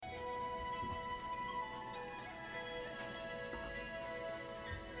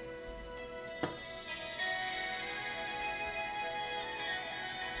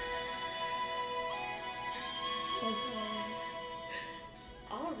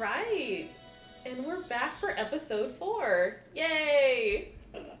right. And we're back for episode 4. Yay!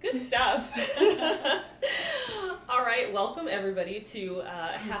 Good stuff. All right, welcome everybody to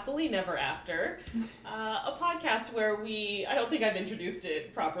Happily Never After, a podcast where I don't think I've introduced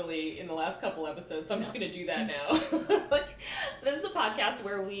it properly in the last couple episodes, so I'm just going to do that now. This is a podcast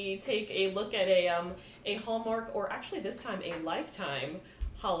where we take a look at a Hallmark, or actually this time a Lifetime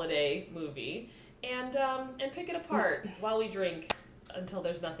holiday movie, and pick it apart while we drink until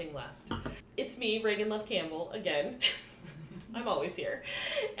there's nothing left. It's me, Reagan Love Campbell, again. I'm always here.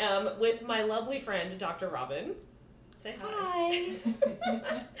 With my lovely friend, Dr. Robin. Say hi.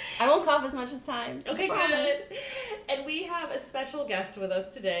 Hi. I won't cough as much this time. Okay, good. And we have a special guest with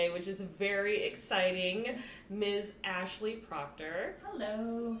us today, which is very exciting, Ms. Ashley Proctor.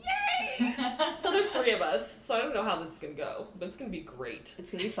 Hello. Yay! So there's 3 of us, so I don't know how this is going to go, but it's going to be great.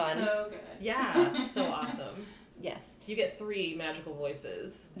 It's going to be fun. So good. Yeah, so awesome. Yes. You get 3 magical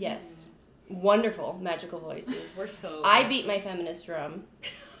voices. Yes. Wonderful magical voices. We're so... I beat my feminist drum.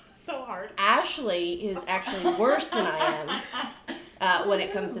 So hard. Ashley is actually worse than I am when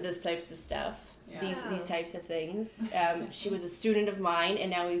it comes to this types of stuff. Yeah. These types of things. She was a student of mine,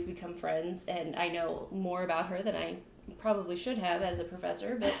 and now we've become friends, and I know more about her than I probably should have as a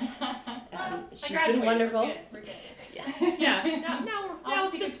professor, but she's been wonderful. We're good. Yeah. Now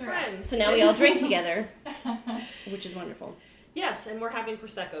it's just friends. So now we all drink together, which is wonderful. Yes, and we're having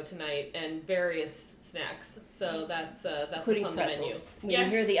Prosecco tonight and various snacks. So that's including what's on pretzels. the menu. When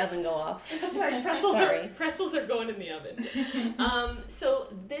Yes. you hear the oven go off. That's right. Pretzels are going in the oven.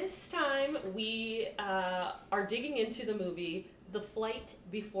 So this time we are digging into the movie The Flight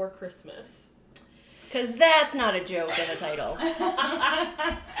Before Christmas. Because that's not a joke of a title.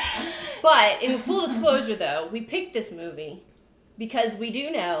 But in full disclosure, though, we picked this movie because we do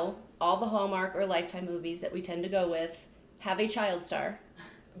know all the Hallmark or Lifetime movies that we tend to go with have a child star.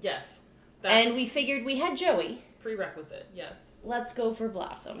 Yes. That's And we figured we had Joey. prerequisite, yes. Let's go for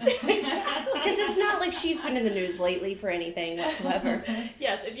Blossom. Exactly. Because it's not like she's been in the news lately for anything whatsoever.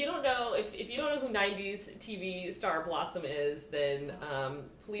 Yes, if you don't know if you don't know who 90s TV star Blossom is, then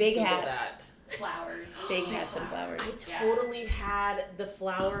please Big Google hats. that. Flowers. Big hats and flowers. I totally had the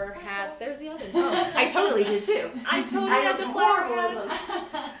flower hats. There's the oven. Oh. I totally did too. I totally I had have the flower horrible of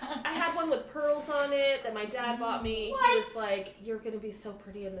hats. them. I had one with pearls on it that my dad bought me. What? He was like, "You're gonna be so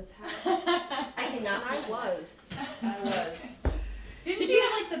pretty in this hat." I cannot. And I was. Didn't Did she you-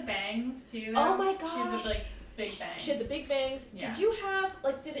 have like the bangs too? Oh though? my She had gosh. the like big bangs. She had the big bangs. Yeah. Did you have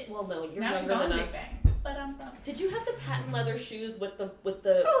Well, no, you're Now she's younger on than Big us. Bang. But Did you have the patent leather shoes with the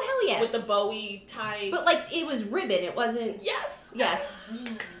Oh, hell yes. with the Bowie tie? But like, it was ribbon. It wasn't... Yes. Yes.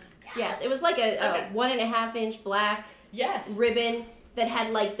 Yes, it was like a Okay. 1.5 inch black Yes. ribbon that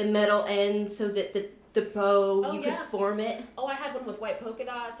had like the metal ends so that the bow, Oh, you yeah. could form it. Oh, I had one with white polka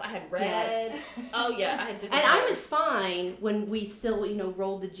dots. I had red. Yes. Oh yeah, I had different. And I colors. was fine when we still,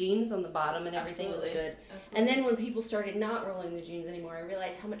 rolled the jeans on the bottom and everything was Absolutely. good. Absolutely. And then when people started not rolling the jeans anymore, I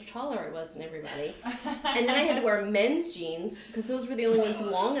realized how much taller I was than everybody. And then I had to wear men's jeans because those were the only ones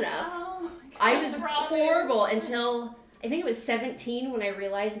long enough. Oh, I was Robin. horrible until I think it was 17 when I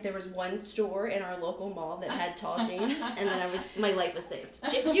realized that there was one store in our local mall that had tall jeans, and then my life was saved.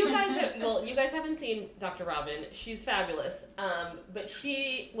 If you guys you guys haven't seen Dr. Robin, she's fabulous. But I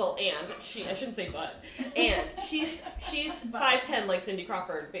shouldn't say but, and she's 5'10" like Cindy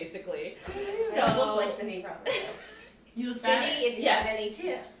Crawford, basically. So So I look like Cindy Crawford. You look Cindy, better. if you Yes. have any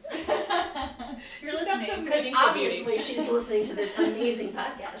tips, You're She's got listening. some- because Meeting for obviously she's listening to this amazing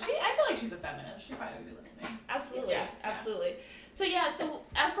podcast. I feel like she's a feminist. She probably would be listening. Absolutely, Yeah. absolutely. So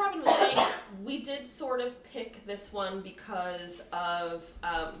as Robin was saying, we did sort of pick this one because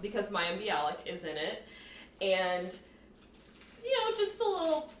Mayim Bialik is in it, and just a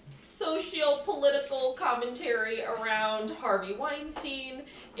little socio-political commentary around Harvey Weinstein.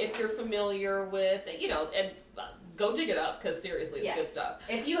 If you're familiar with, and go dig it up because seriously, it's Yeah. good stuff.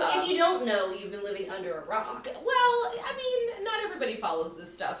 If you don't know, you've been living under a rock. Well, I mean, not everybody follows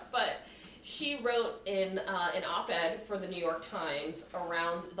this stuff, but she wrote in an op-ed for the New York Times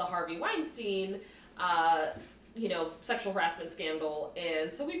around the Harvey Weinstein, sexual harassment scandal,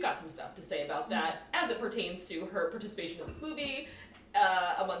 and so we've got some stuff to say about that as it pertains to her participation in this movie,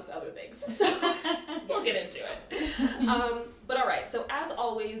 amongst other things. So we'll get into it. But all right, so as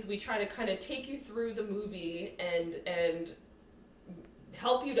always, we try to kind of take you through the movie and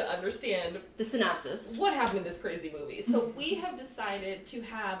help you to understand The synopsis. what happened in this crazy movie. So we have decided to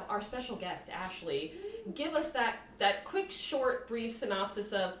have our special guest, Ashley, give us that quick, short, brief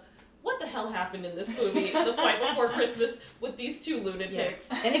synopsis of what the hell happened in this movie, The Flight Before Christmas, with these 2 lunatics.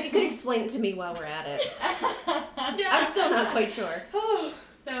 And if you could explain it to me while we're at it. Yeah. I'm still not quite sure.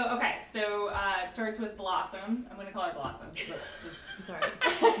 So It starts with Blossom. I'm going to call her Blossom. It's alright.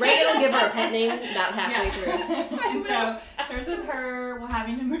 Reagan will give her a pet name about halfway through. And so it starts with her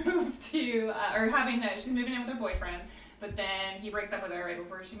having to move to, she's moving in with her boyfriend, but then he breaks up with her right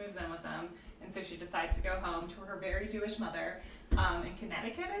before she moves in with them. And so she decides to go home to her very Jewish mother in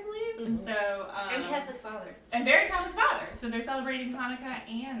Connecticut, I believe. Mm-hmm. And so and Catholic father. And very Catholic father. So they're celebrating Hanukkah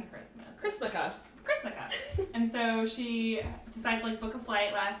and Christmas. Christmaka. And so she decides to like book a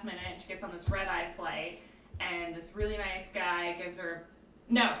flight last minute. She gets on this red-eye flight, and this really nice guy gives her.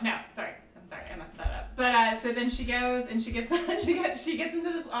 I'm sorry, I messed that up. But so then she goes and she gets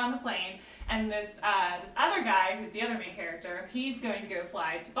on the plane, and this other guy who's the other main character, he's going to go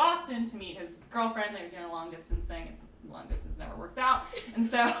fly to Boston to meet his girlfriend. They're doing a long distance thing. It's long distance never works out, and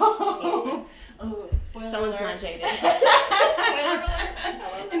so spoiler Someone's alert. not jaded.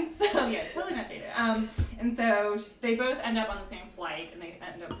 And so yeah, totally not jaded. And so they both end up on the same flight, and they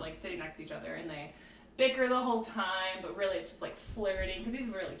end up like sitting next to each other, and they bicker the whole time, but really it's just like flirting because he's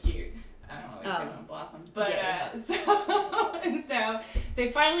really cute. I don't know what he's doing with Blossom, but yes. so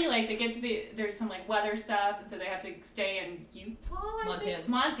they finally they get to there's some like weather stuff, and so they have to stay in Utah,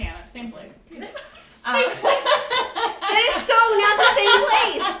 Montana, same place. That is so not the same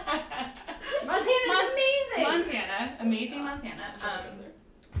place. Montana, amazing Montana.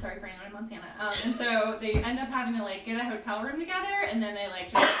 Sorry for anyone in Montana. And so they end up having to get a hotel room together, and then they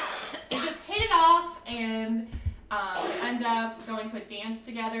just hit it off, and they end up going to a dance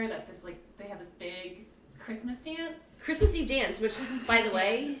together. They have this big Christmas dance. Christmas Eve dance, which, by the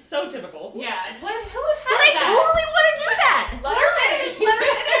way, So typical. Yeah. Who had but I that? totally want to do that. Let her finish.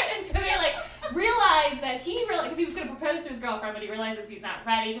 And so they realized that because he was going to propose to his girlfriend, but he realizes he's not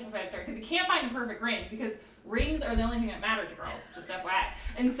ready to propose to her because he can't find the perfect ring, because rings are the only thing that matter to girls, just FYI.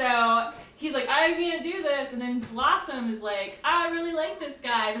 And so he's like, I can't do this. And then Blossom is like, I really like this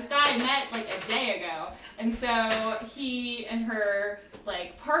guy. This guy I met a day ago. And so he and her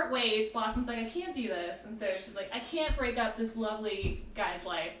part ways. Blossom's like, I can't do this. And so she's like, I can't break up this lovely guy's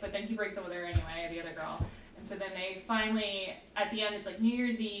life. But then he breaks up with her anyway, the other girl. And so then they finally, at the end, it's New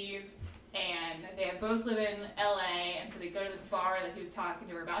Year's Eve, and they both live in LA, and so they go to this bar that he was talking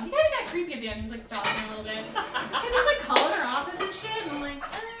to her about. He kind of got creepy at the end. He was stalking her a little bit. Because he's calling her off and shit. And I'm like,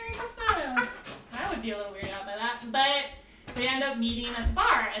 that's not I would be a little weirded out by that. But they end up meeting at the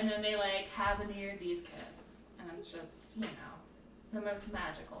bar, and then they have a New Year's Eve kiss. And it's just, the most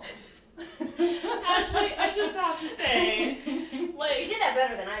magical. Actually, I just have to say, She did that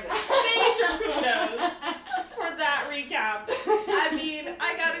better than I did. major kudos for that recap. I mean,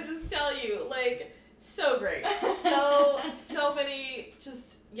 I gotta just tell you, so great. So many,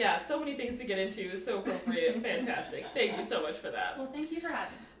 so many things to get into, so appropriate, fantastic. Thank you so much for that. Well, thank you for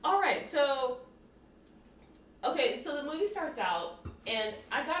having me. All right, so the movie starts out, and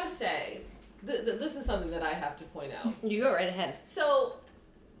I gotta say, this is something that I have to point out. You go right ahead. So,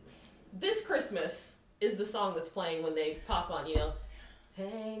 This Christmas is the song that's playing when they pop on,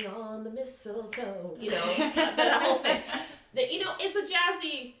 hang on the mistletoe, that whole thing. It's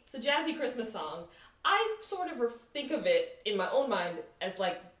a jazzy Christmas song. I sort of think of it in my own mind as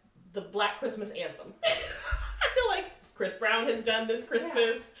the Black Christmas anthem. I feel like Chris Brown has done this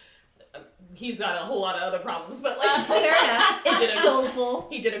Christmas. Yeah. He's got a whole lot of other problems, but fair enough. It's soulful.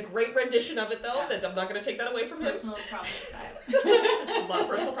 He did a great rendition of it, though. Yeah. That I'm not going to take that away from Personal problems. A lot of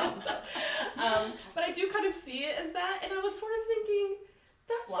personal problems, though. But I do kind of see it as that, and I was sort of thinking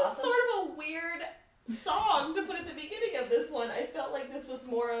that's just sort of a weird song to put at the beginning of this one. I felt like this was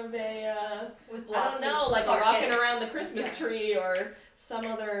more of a I don't know, a rocking around the Christmas tree or some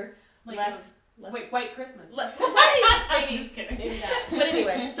other less. White Christmas. Maybe. Just kidding. Maybe that. But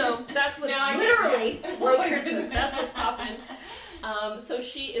anyway, so that's what's literally White Christmas. That's what's popping. So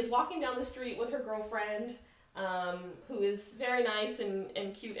she is walking down the street with her girlfriend, who is very nice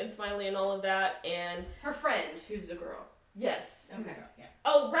and cute and smiley and all of that, and her friend, who's the girl. Yes. Okay. Yeah.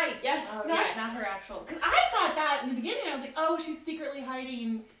 Oh right. Yes. Not her actual. Because I thought that in the beginning, I was like, oh, she's secretly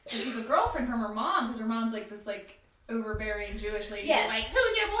hiding that she's a girlfriend from her mom, because her mom's this overbearing Jewish lady. Yes.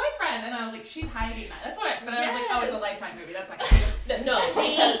 Who's your boyfriend? And I was like, she's hiding that. That's what but I was like, oh, it's a Lifetime movie. That's not good. No,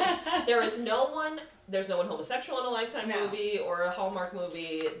 because there's no one homosexual in a Lifetime movie or a Hallmark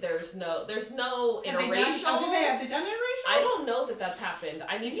movie. There's no interracial. Have they done interracial? I don't know that that's happened.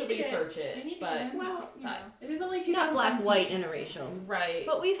 I need to research it. It is only 2017. Not black, white, interracial. Right.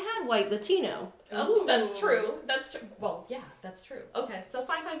 But we've had white Latino. Oh, that's true. That's true. Well, yeah, that's true. Okay, so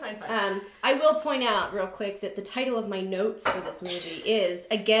fine. I will point out real quick that the title of my notes for this movie is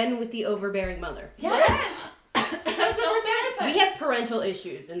Again with the Overbearing Mother. Yes. That's so sad. we have parental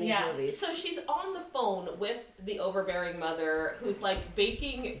issues in these Yeah. movies. So she's on the phone with the overbearing mother who's like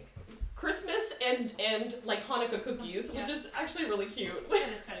baking Christmas and like Hanukkah cookies, Yeah. which is actually really cute. That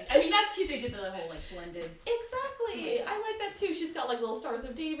is funny. I mean, that's cute. They did the whole like blended. Exactly. I like that too. She's got like little stars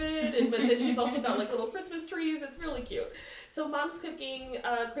of David, and but then she's also got like little Christmas trees. It's really cute. So mom's cooking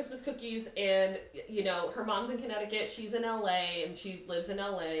Christmas cookies, and you know her mom's in Connecticut. She's in LA, and she lives in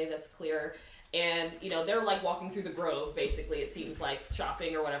LA. That's clear. And you know they're like walking through the Grove, basically. It seems like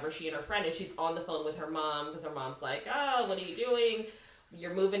shopping or whatever. She and her friend, and she's on the phone with her mom because her mom's like, "Oh, what are you doing?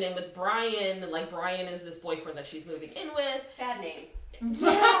 You're moving in with Brian." And like Brian is this boyfriend that she's moving in with. Bad name.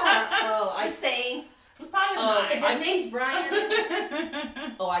 Oh, Just saying. It's probably If mine. his name's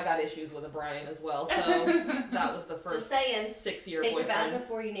Brian, Oh, I got issues with a Brian as well. So that was the just first saying. 6-year Think about boyfriend. it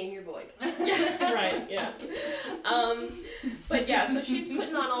before you name your boys. Yeah, right, yeah. But yeah, so she's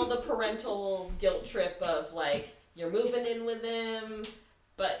putting on all the parental guilt trip of like, you're moving in with him,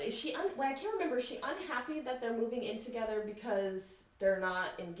 but is she, well, I can't remember, is she unhappy that they're moving in together because they're not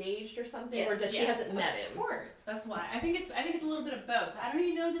engaged or something? Or Yes, that she yes, hasn't met him? Of course, that's why. I think it's a little bit of both. I don't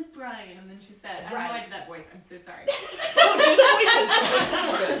even know this Brian, and then she said, I don't know why I did that voice. I'm so sorry.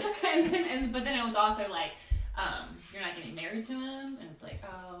 But then it was also like, you're not getting married to him, and it's like,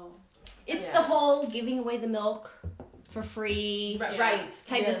 oh, It's Yeah. the whole giving away the milk for free Right, Yeah. right.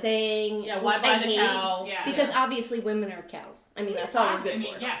 type Yes. of thing. Yeah, why which buy I the hate, cow? yeah. Because obviously women are cows. I mean, that's all we're good I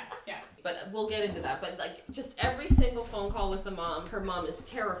mean, for. yes, yes. But we'll get into that. But like, just every single phone call with the mom, her mom is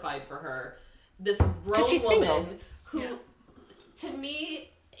terrified for her. This grown she's woman single. who, Yeah. to me,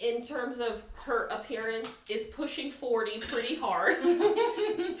 in terms of her appearance, is pushing 40 pretty hard.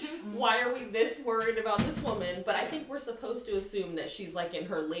 Why are we this worried about this woman? But I think we're supposed to assume that she's like in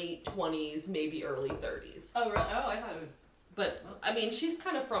her late 20s, maybe early 30s. Oh, really? Oh, I thought it was. But I mean, she's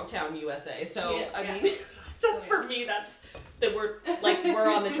kind of from town USA, so She is, I yeah. mean, so for me, that's that we're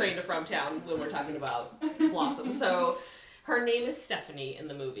on the train to from town when we're talking about Blossom. So her name is Stephanie in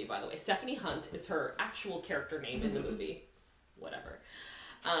the movie, by the way. Stephanie Hunt is her actual character name in the movie. Whatever.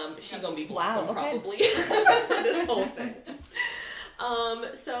 She's gonna be Blossom Wow, okay. probably for this whole thing.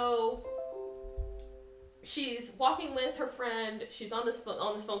 So she's walking with her friend. She's on this phone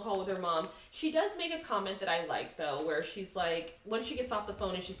call with her mom. She does make a comment that I like though, where she's like, when she gets off the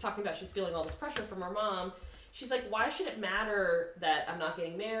phone and she's talking about she's feeling all this pressure from her mom. She's like, why should it matter that I'm not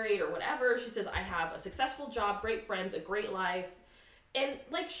getting married or whatever? She says, I have a successful job, great friends, a great life. And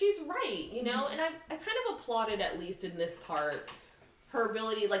like, she's right, you know? And I kind of applauded, at least in this part, her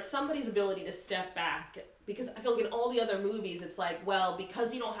ability, like somebody's ability to step back. Because I feel like in all the other movies, it's like, well,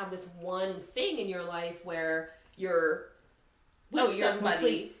 because you don't have this one thing in your life where you're with you're a somebody.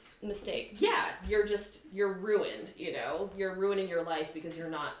 complete mistake. Yeah, you're ruined, you know? You're ruining your life because you're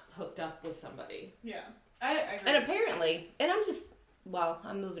not hooked up with somebody. Yeah. I agree. And apparently, and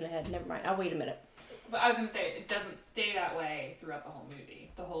I'm moving ahead. Never mind. I'll wait a minute. But I was gonna say it doesn't stay that way throughout the whole movie.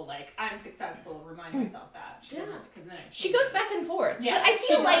 The whole like I'm successful, remind myself that. Yeah. Because then it She goes back and forth. Yeah, But I she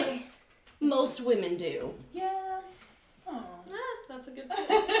feel does. like most women do. Yeah. Oh. That's a good point.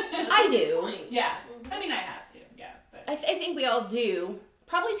 I do. Point. Yeah. I mean, I have to. Yeah. But I think we all do.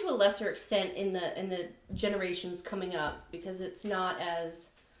 Probably to a lesser extent in the generations coming up, because it's not as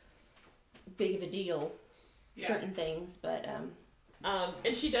big of a deal. Yeah. Certain things, but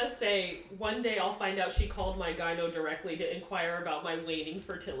And she does say, one day I'll find out she called my gyno directly to inquire about my waning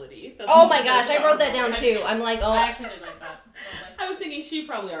fertility. That's oh what my she gosh, said. I wrote that down too. I'm like, I oh, actually did like that. I was thinking she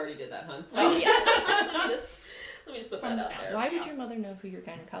probably already did that, hun. oh yeah. let me just put that out there. Why would your mother know who your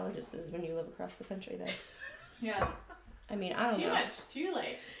gynecologist is when you live across the country, though? Yeah. I mean, I don't Too know. much. Too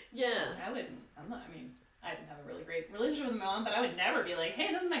late. Yeah. I wouldn't. I didn't have a really great relationship with my mom, but I would never be like,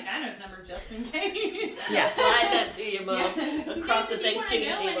 hey, this is my gyno's number just in case. Yeah. Slide that to you, Mom. Yeah. Across the If you wanna Thanksgiving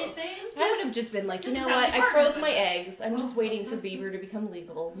know table. anything, I would have just been like, you This know is how what? we I partner froze with my them. eggs. I'm just waiting for Bieber to become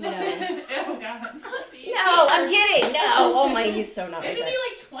legal. You know? Oh god. No, I'm kidding. No. Oh my, he's so not my Isn't type.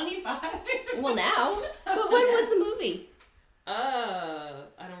 he like 25? Well, now. But when was the movie?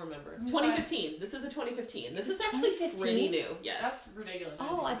 I don't remember. It's 2015. This is a 2015. This is actually 2015? pretty new. Yes. That's ridiculous.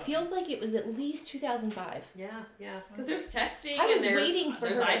 Oh, it feels like it was at least 2005. Yeah, yeah. Because there's texting I was and there's waiting for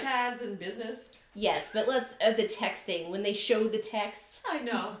there's her. iPads and business. Yes, but let's the texting when they show the text. I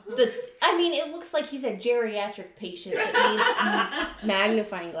know. I mean, it looks like he's a geriatric patient that needs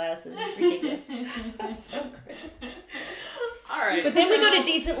magnifying glasses. It's ridiculous. That's so great. All right. But then we go to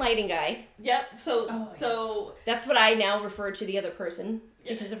decent lighting guy. Yep. So Oh, yeah. so That's what I now refer to the other person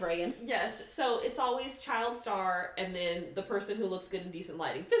because of Reagan. yes. So it's always child star and then the person who looks good in decent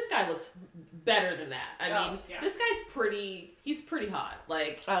lighting. This guy looks better than that. I Oh, mean, yeah. this guy's pretty. He's pretty hot.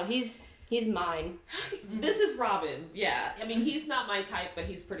 Like Oh, he's He's mine. This is Robin. Yeah. I mean, he's not my type, but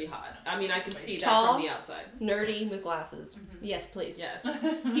he's pretty hot. I mean, I can see that Tall, from the outside. Nerdy with glasses. Yes, please. Yes.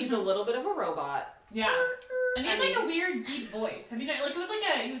 He's a little bit of a robot. Yeah. And he has like a weird deep voice. Have you know? Like he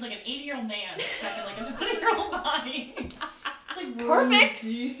was like an 80-year-old man stuck in like a 20-year-old body. It's like Perfect.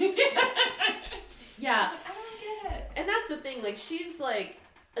 Yeah. I don't get it. And that's the thing. Like, she's like,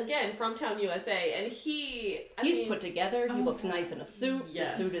 again, from Town USA, and He's mean, put together. He Oh, looks nice in a suit.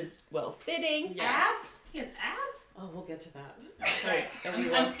 yes. The suit is well fitting. Yes. Abs? He has abs? Oh, we'll get to that. Sorry.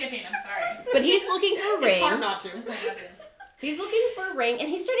 I'm skipping. I'm sorry. But he's looking for a It's hard ring. not to. He's looking for a ring, and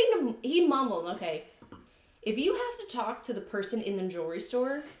he's starting to. He mumbled, "Okay, if you have to talk to the person in the jewelry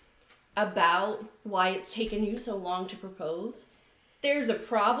store about why it's taken you so long to propose, there's a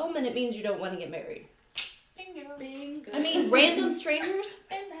problem, and it means you don't want to get married." Bingo. Bingo. I mean, random strangers.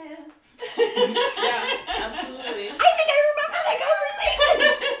 Yeah, absolutely. I think I remember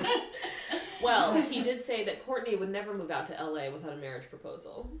that conversation. Well, he did say that Courtney would never move out to LA without a marriage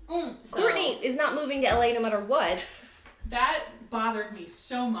proposal. So, Courtney is not moving to LA no matter what. That bothered me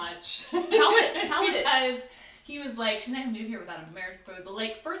so much. Tell it. Because he was like, she's not going to move here without a marriage proposal.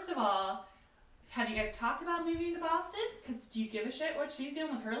 Like, first of all, have you guys talked about moving to Boston? Because do you give a shit what she's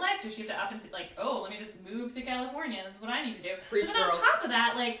doing with her life? Does she have to up and like, oh, let me just move to California? This is what I need to do. Preach, But then girl. on top of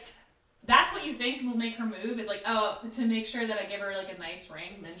that, like, that's what you think will make her move is like, oh, to make sure that I give her like a nice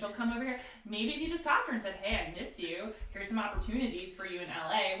ring, then she'll come over here. Maybe if you just talked to her and said, hey, I miss you. Here's some opportunities for you in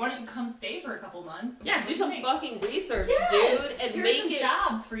LA. Why don't you come stay for a couple months? and Yeah, see do what some you think? fucking research, Yes. dude, and Here's make some it.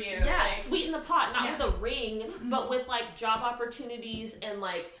 jobs for you. Yeah, like, sweeten the pot, not Yeah. with a ring, but with like job opportunities and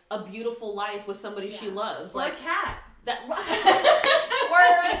like a beautiful life with somebody she Yeah. loves. or Like a cat. that. Word,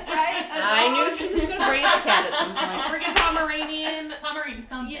 right? I knew she was gonna bring up a cat at some A point. friggin' Pomeranian. Pomeranian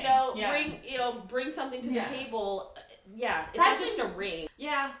something. You know, Yeah. bring something to Yeah. the table. Yeah, it's That's not just a ring.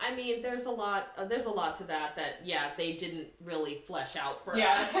 Yeah, I mean, there's a lot to that yeah, they didn't really flesh out for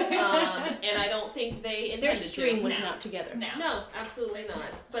Yeah. us. And I don't think they intended Their string to. was No. not together. No. Absolutely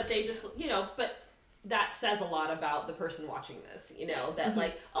not. But they just, but that says a lot about the person watching this, that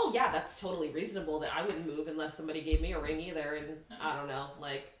like, oh yeah, that's totally reasonable that I wouldn't move unless somebody gave me a ring either. And I don't know,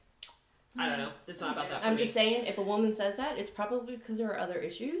 like, I don't know. It's not about that for I'm me. just saying, if a woman says that, it's probably because there are other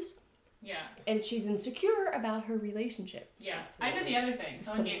issues, Yeah. and she's insecure about her relationship. Yeah. Absolutely. I did the other thing. Just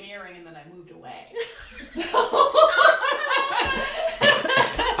Someone put it- gave me a ring and then I moved away.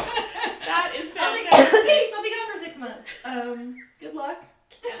 That is I was like, fantastic. okay, so I'll be gone for 6 months. Good luck.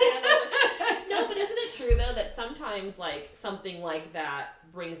 No, but isn't it true though that sometimes like something like that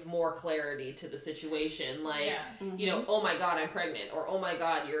brings more clarity to the situation? Like, Yeah. oh my God, I'm pregnant, or oh my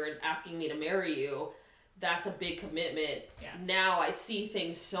God, you're asking me to marry you. That's a big commitment. Yeah. Now I see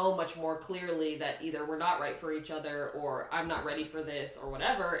things so much more clearly that either we're not right for each other or I'm not ready for this or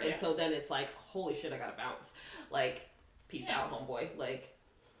whatever. And Yeah. so then it's like, holy shit, I gotta bounce. Like, peace Yeah. out, homeboy. Like,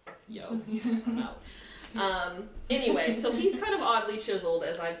 yo, I'm out. Anyway, so he's kind of oddly chiseled,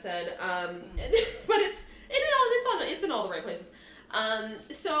 as I've said, but it's in all the right places.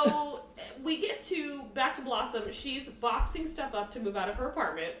 So we get back to Blossom. She's boxing stuff up to move out of her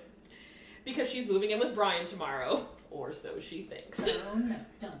apartment because she's moving in with Brian tomorrow, or so she thinks. Oh no.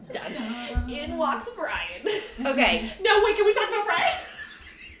 Dun, dun, dun. In walks Brian. Okay. No, wait, can we talk about Brian?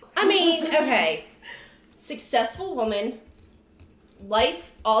 I mean, okay. Successful woman.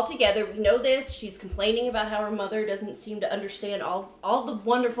 Life all together. We know this. She's complaining about how her mother doesn't seem to understand all the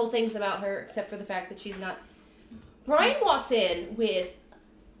wonderful things about her, except for the fact that she's not. Brian walks in with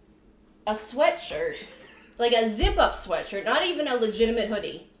a sweatshirt, like a zip-up sweatshirt, not even a legitimate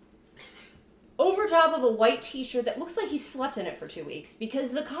hoodie, over top of a white t-shirt that looks like he slept in it for 2 weeks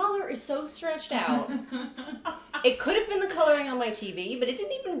because the collar is so stretched out. It could have been the coloring on my TV, but it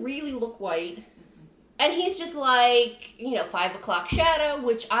didn't even really look white. And he's just like, 5 o'clock shadow,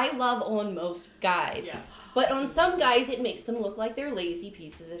 which I love on most guys. Yeah. But on some guys, it makes them look like they're lazy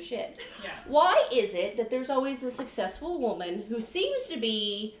pieces of shit. Yeah. Why is it that there's always a successful woman who seems to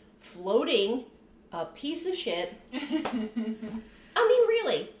be floating a piece of shit? I mean,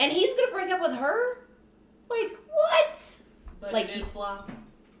 really? And he's gonna break up with her? Like, what? But Like, it is Blossom.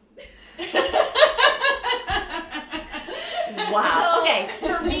 Wow. Okay.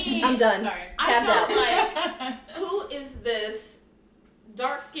 For me, I'm done. Sorry. I Tapped felt out. like, who is this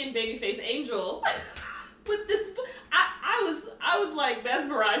dark-skinned babyface angel with this? I was like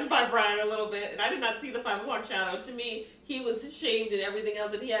mesmerized by Brian a little bit, and I did not see the 5 o'clock shadow. To me, he was shaved and everything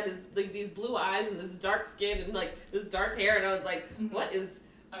else, and he had these blue eyes and this dark skin and like this dark hair, and I was like, what is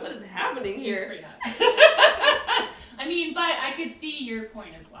happening He's here? pretty hot. I mean, but I could see your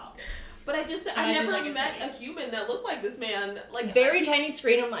point as well. But I I did never like his met a face. human that looked like this man. Like Very tiny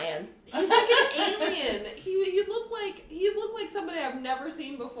screen on my end. he's like an alien. He looked like somebody I've never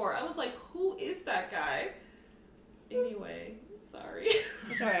seen before. I was like, who is that guy? Anyway, sorry.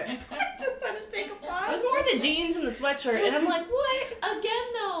 It's alright. Just had to take a It pause. was more the jeans and the sweatshirt, and I'm like, what? Again,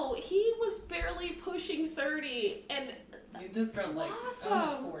 though, he was barely pushing 30, and Dude, this girl's like Awesome.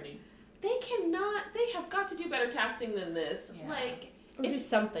 almost 40. they have got to do better casting than this. Yeah. Like, Or do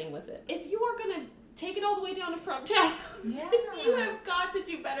something with it. if you are gonna take it all the way down to From Town, Yeah. you have got to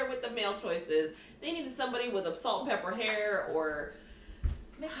do better with the male choices. They needed somebody with a salt and pepper hair, or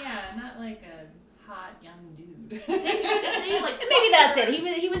Yeah, not like a hot young dude. they like Maybe that's it.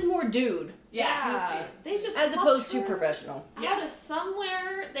 He was more dude Yeah, he was dude. They just as plucked opposed to her professional. out of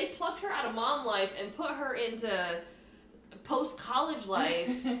somewhere. They plucked her out of mom life and put her into post college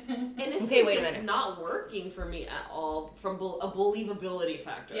life, and this Okay, is wait a just minute. not working for me at all from a believability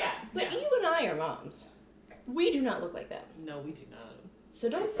factor. Yeah. But yeah. you and I are moms. We do not look like that. No, we do not. So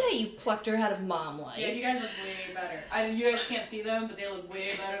don't say you plucked her out of mom life. Yeah, you guys look way better. You guys can't see them, but they look way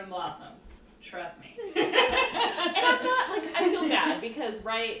better than Blossom. Trust me. And I'm not like I feel bad because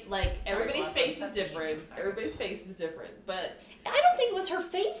like everybody's Blossom, face is that's me. different. Sorry. Everybody's face is different, but I don't think it was her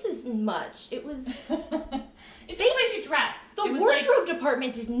face as much. It was It's just the way she dressed. the It was wardrobe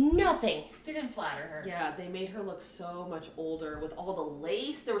department did nothing. like, they didn't flatter her. yeah, they made her look so much older with all the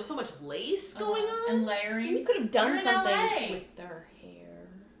lace. There was so much lace going on. And layering. You could have done You're in something LA. with their hair.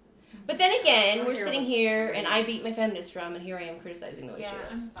 But then again, Her we're hair sitting looks here straight. and I beat my feminist drum and here I am criticizing the way Yeah, she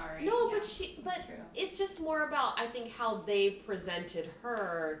I'm looks. sorry. No, Yeah. but True. it's just more about I think how they presented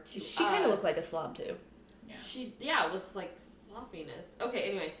her to She kind of us. looked like a slob too. It was like sloppiness. Okay,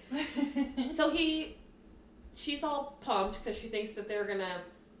 anyway. So she's all pumped because she thinks that they're gonna,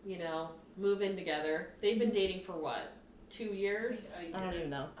 move in together. They've been dating for what, 2 years? I don't even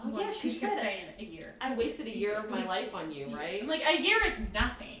know. Oh yeah, she kept said saying a year. I wasted a year of my life on you, right? I'm like, a year is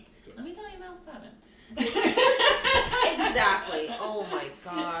nothing. Let me tell you about 7. Exactly. Oh my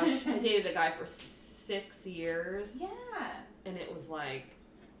gosh, I dated a guy for 6 years, Yeah. and it was like,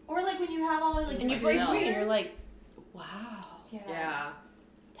 Or like when you have all the like. And you like, break no. free and you're like, wow, yeah,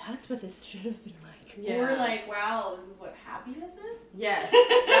 that's what this should have been like. yeah. Or like, wow, this is what happiness is. Yes,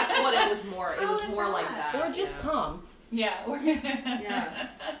 that's what it was more. It How was is more like that? that. Or just yeah. calm. Yeah. Yeah.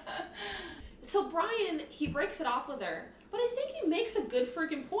 So Brian, he breaks it off with her, but I think he makes a good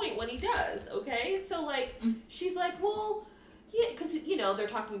freaking point when he does, okay? So, like, she's like, well, yeah, because, they're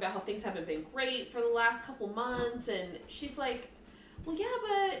talking about how things haven't been great for the last couple months, and she's like, well, yeah,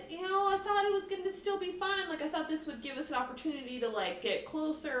 but, I thought it was going to still be fine. Like, I thought this would give us an opportunity to, like, get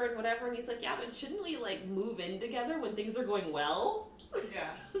closer and whatever, and he's like, yeah, but shouldn't we, like, move in together when things are going well? Yeah.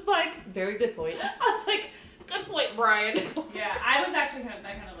 It's like, Very good point. I was like, good point, Brian. Yeah, I was actually kind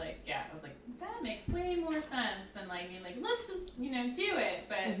of like, yeah, I was like, that makes way more sense than like being like, let's just, do it.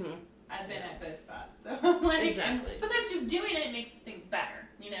 But Mm-hmm. I've been at both spots, so I'm like, Exactly. and sometimes just doing it makes things better,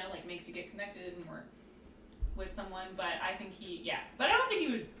 like makes you get connected more with someone. But I think but I don't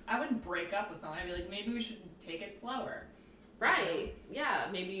think I wouldn't break up with someone. I'd be like, maybe we should take it slower. Right. Yeah,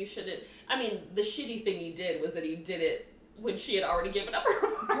 maybe you shouldn't. I mean, the shitty thing he did was that he did it when she had already given up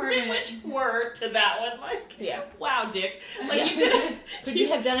her apartment, which word to that one, like, Yeah. wow, Dick. Like, Yeah. you could have. Could you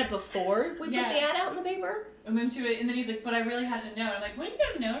have done it before we Yeah. put the ad out in the paper? And then he's like, but I really had to know. And I'm like, wouldn't you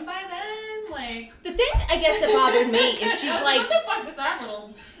have known by then? Like, The thing I guess that bothered me is she's like, what the fuck was that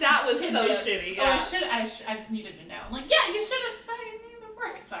little? That was so tidbit? shitty, Oh, yeah. I just needed to know. I'm like, yeah, you should have fucking knew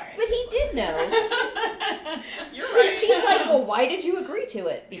before. Sorry. but he did know. You're And right. she's like, well, why did you agree to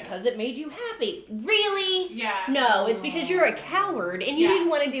it? Because it made you happy. Really? Yeah. No, it's because you're a coward and you Yeah. didn't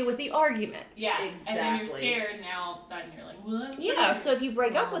want to deal with the argument. Yeah. And then you're Exactly. scared now all of a sudden. You're like, what? Yeah, so if you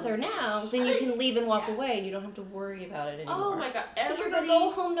break up with her now, then you can leave and walk Yeah. away and you don't have to worry about it anymore. Oh my god. Because you're going to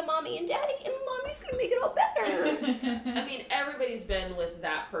go home to mommy and daddy and mommy's going to make it all better. I mean, everybody's been with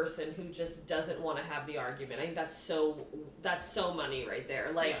that person who just doesn't want to have the argument. I think that's so money right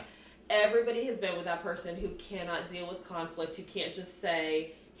there. Like, everybody has been with that person who cannot deal with conflict, who can't just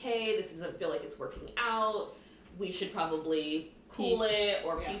say, hey, this doesn't feel like it's working out. We should probably cool Peace. it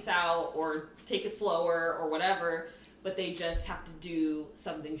or peace out or take it slower or whatever. But they just have to do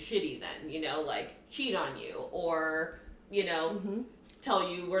something shitty then, like cheat on you or, Mm-hmm. tell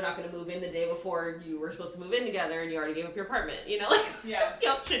you we're not going to move in the day before you were supposed to move in together and you already gave up your apartment, Yeah.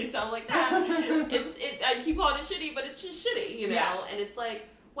 shitty stuff like that. I keep calling it shitty, but it's just shitty, Yeah. and it's like,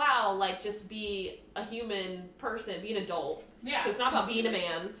 wow, like just be a human person, be an adult. Yeah. 'Cause it's not about being a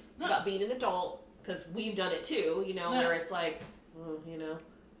man, it's No. about being an adult, because we've done it too, where it's like,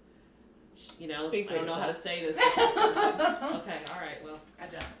 Speak for I don't know how to yourself. say this to this person. Okay, alright, well. I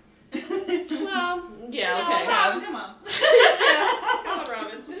don't. Yeah, No, okay. Robin, come on. Come on,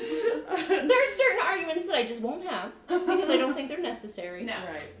 Robin. There are certain arguments that I just won't have because I don't think they're necessary. No.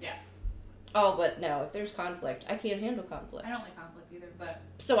 Right. Yeah. Oh, but no, if there's conflict, I can't handle conflict. I don't like conflict either, but.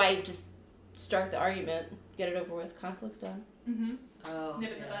 So I just start the argument, get it over with, conflict's done. Mm-hmm. Oh.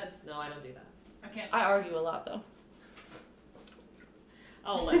 Nip it in the bud. No, I don't do that. I can't. I argue a lot though.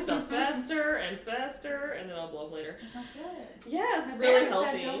 I'll let stuff faster and faster, and then I'll blow up later. That sounds good. Yeah, it's My really parents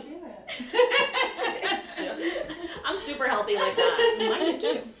healthy. said, don't do it. I'm super healthy like that. Mine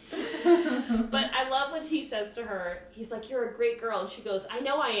do. But I love when he says to her, he's like, "You're a great girl," and she goes, "I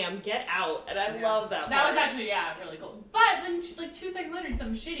know I am. Get out." And I love that That part. was actually, yeah, really cool. But then, she, like, 2 seconds later, did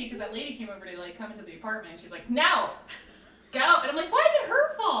something shitty because that lady came over to, like, come into the apartment. And she's like, "No! Go!" And I'm like, why is it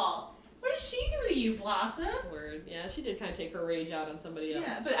her fault? What did she do to you, Blossom? Word. Yeah, she did kind of take her rage out on somebody else.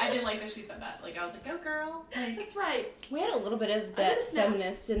 Yeah, but I did like that she said that. Like, I was like, go, girl. Like, That's right. We had a little bit of I did that a snap.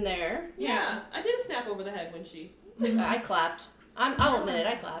 feminist in there. Yeah, I did a snap over the head when she. I clapped. I'll admit it,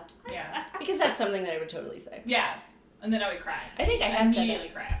 I clapped. yeah. Because that's something that I would totally say. Yeah. And then I would cry. I think I have said that. immediately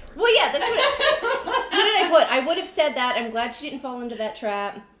cry afterwards. Well, yeah, that's what did I put? I would have said that. I'm glad she didn't fall into that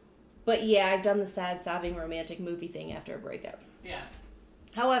trap. But yeah, I've done the sad, sobbing, romantic movie thing after a breakup. Yeah.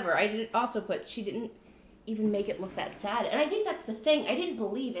 However, I did also put she didn't even make it look that sad. And I think that's the thing. I didn't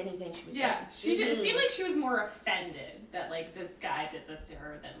believe anything she was Yeah. saying. She did, it seemed like she was more offended that, like, this guy did this to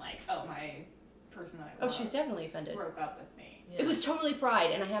her than, like, oh, my person that I Oh, love she's definitely offended. broke up with me. Yeah. It was totally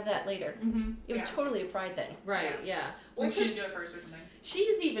pride, and I have that later. Mm-hmm. It was totally a pride thing. Right. Yeah. Well, Like, she didn't 'cause do it first or something.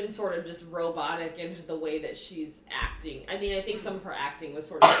 she's even sort of just robotic in the way that she's acting. I mean, I think some of her acting was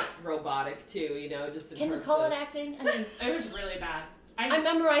sort of robotic too. You know, just in Can we terms call of. it acting? I mean, It was really bad. I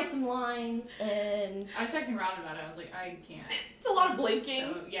memorized some lines, and I was texting Robin about it. I was like, I can't. It's a lot of blinking.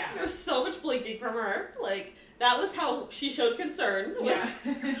 So, yeah. There's so much blinking from her. Like that was how she showed concern. Was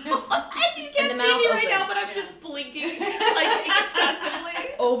Yeah. you And can't the see mouth me right open. now, but I'm Yeah. just blinking like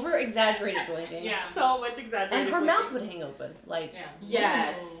excessively. over exaggerated blinking. Yeah. So much exaggerated. And her blinking. mouth would hang open. Like, Yeah.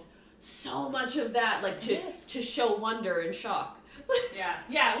 Yes. Ooh. So much of that, like to Yes. to show wonder and shock. Yeah.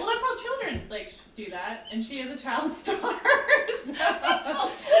 Yeah. Well, that's how children like do that, and she is a child star.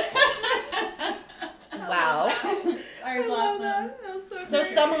 wow. Sorry, Blossom. That was so So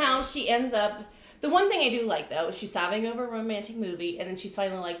great. somehow she ends up. The one thing I do like though is she's sobbing over a romantic movie, and then she's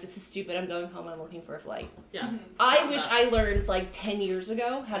finally like, "This is stupid. I'm going home. I'm looking for a flight." Yeah. Mhm. I wish I learned like 10 years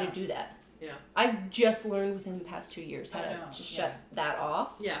ago how to Yeah. do that. Yeah. I've just learned within the past 2 years how I to know, just yeah. shut that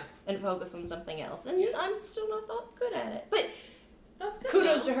off Yeah. and focus on something else. And I'm still not that good at it. But That's good.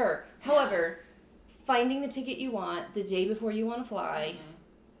 kudos though. to her. However, finding the ticket you want the day before you want to fly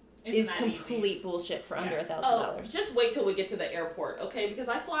Isn't is that easy? complete bullshit for under Yeah. $1,000. Oh, just wait till we get to the airport, okay? Because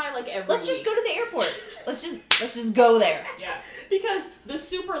I fly like every Let's just week. go to the airport. Let's just go there. Yeah. Because the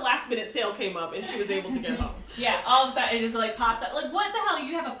super last minute sale came up and she was able to get home. Yeah. All of a sudden, it just like pops up. Like, what the hell?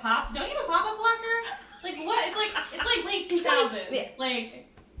 You have a pop? Don't you have a pop-up locker? Like, what? It's like late 2000s. Yeah. Like,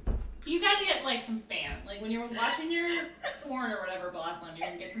 you gotta get like some spam. Like when you're watching your porn or whatever, Blossom, you're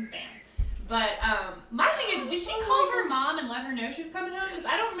gonna get some spam. But my thing is, did she call her mom and let her know she was coming home? 'Cause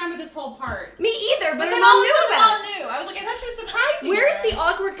I don't remember this whole part. Me either, but her then mom all knew of a sudden, about mom knew. I was like, I thought she was surprising. Where's her. the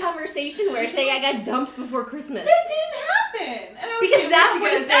awkward conversation where I say I got dumped before Christmas? That didn't happen. And I was Because like, that we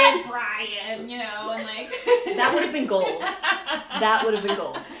should would've get been- that Brian, you know, and like That would have been gold. That would have been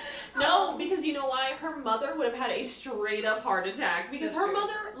gold. No, because you know why? Her mother would have had a straight up heart attack. Because That's her true.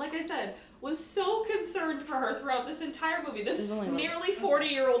 mother, like I said, was so concerned for her throughout this entire movie. This There's only one. nearly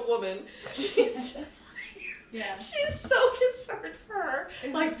 40-year-old woman. She's just Yeah. she's so concerned for her.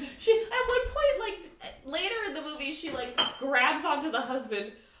 Like she at one point, like later in the movie, she like grabs onto the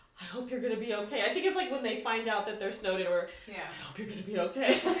husband. I hope you're gonna be okay. I think it's like when they find out that they're snowed in, or Yeah. I hope you're gonna be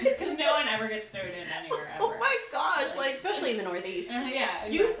okay. No one ever gets snowed in anywhere ever. Oh my gosh! Like Especially in the Northeast. Yeah.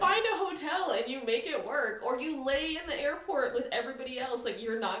 you exactly. find a hotel and you make it work, or you lay in the airport with everybody else. Like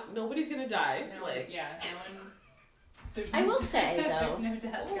you're not. Nobody's gonna die. No, Like yeah, no one. There's I will say, there's though, no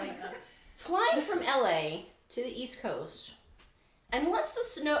death holy going on. flying from LA to the East Coast, unless the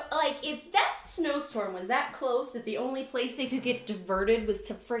snow, like, if that snowstorm was that close that the only place they could get diverted was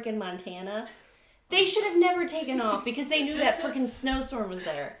to frickin' Montana, they should have never taken off because they knew that frickin' snowstorm was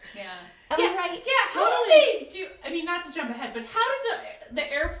there. Yeah. Am I right? Yeah, how Totally. did they do? I mean, not to jump ahead, but how did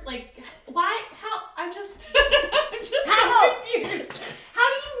the air like? Why? How? I'm just I'm just How? confused. How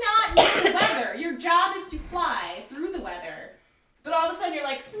do you not know the weather? Your job is to fly through the weather, but all of a sudden you're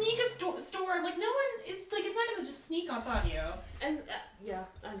like sneak a storm. Like no one. It's like it's not gonna just sneak up on you. and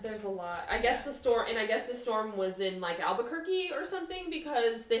there's a lot. I guess the storm was in like Albuquerque or something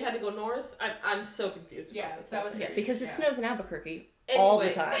because they had to go north. I'm so confused. Yeah, about this that whole was thing. Yeah, because it Yeah. snows in Albuquerque all the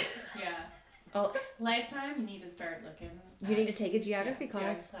Anyway. time. Yeah. Oh, Lifetime, you need to start looking. you need to take a geography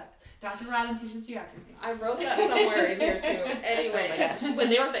class. Dr. Rodden teaches geography. I wrote that somewhere in here too. Anyway, 'cause when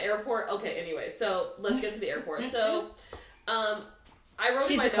they were at the airport. Okay, anyway, so let's get to the airport. So, I wrote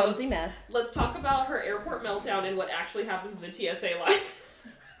She's in my a clumsy notes, mess. let's talk about her airport meltdown and what actually happens in the TSA line.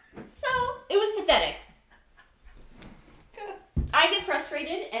 So, it was pathetic. I get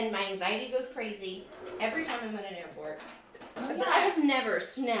frustrated and my anxiety goes crazy every time I'm at an airport. Oh, But I have never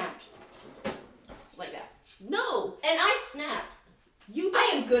snapped like that. No, And I snap.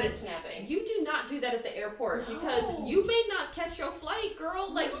 I am good at snapping. you do not do that at the airport because No. you may not catch your flight, girl.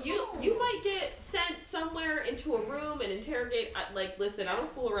 Like you might get sent somewhere into a room and interrogate. Like, listen, I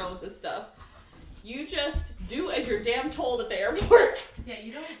don't fool around with this stuff. You just do as you're damn told at the airport. Yeah,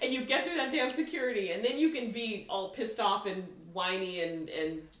 you don't. And you get through that damn security, and then you can be all pissed off and whiny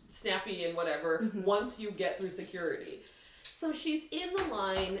and snappy and whatever once you get through security. So she's in the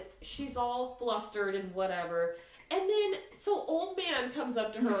line, she's all flustered and whatever, and then, so old man comes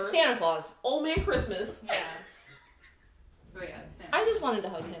up to her, Santa Claus. old man Christmas. Yeah. Oh yeah. I just wanted to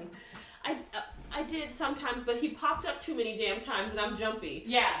hug him. I did sometimes, but he popped up too many damn times, and I'm jumpy.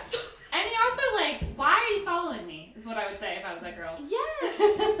 Yeah. And he also why are you following me? Is what I would say if I was that girl. Yes.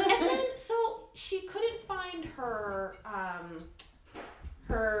 And then, so she couldn't find her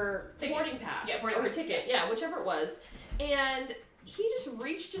Ticket. boarding pass. Yeah, boarding or her pass. ticket. Yeah, whichever it was. And he just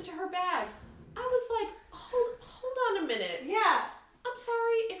reached into her bag. I was like, hold on a minute. Yeah. I'm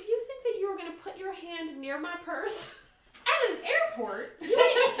sorry, if you think that you were gonna put your hand near my purse, At an airport. you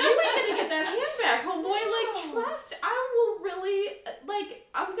ain't gonna get that hand back, homeboy. Like, No. trust, I will really,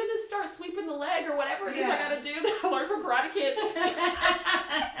 I'm gonna start sweeping the leg or whatever it is I Yeah. gotta do that I learned from Karate Kid.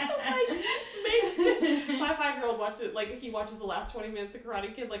 So, make this. My 5-year-old he watches the last 20 minutes of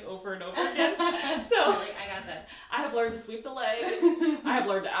Karate Kid, over and over again. So, I got that. I have learned to sweep the leg. I have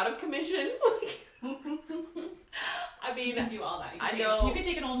learned out of commission. I mean, You can do all that. I know. You can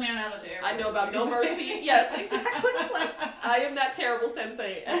take an old man out of the airport. I know about no mercy. Yes, exactly. I am that terrible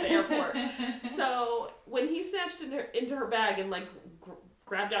sensei at the airport. So when he snatched into her bag and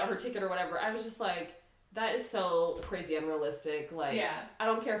grabbed out her ticket or whatever, I was just like, that is so crazy unrealistic. Yeah. I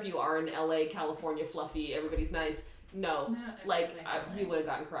don't care if you are in LA, California, fluffy, everybody's nice. No, you would have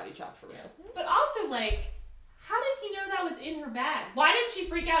gotten karate chopped for real. But also, how did he know that was in her bag? Why didn't she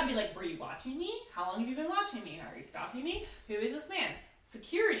freak out and be like, were you watching me? How long have you been watching me? Are you stalking me? Who is this man?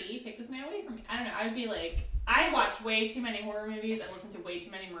 Security, take this man away from me. I don't know. I would be like, I watch way too many horror movies and listen to way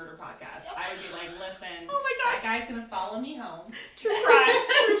too many murder podcasts. I would be like, listen, Oh my that guy's gonna follow me home. True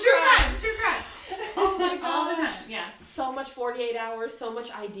crime. True crime. Oh my god. All the time, yeah. So much 48 Hours, so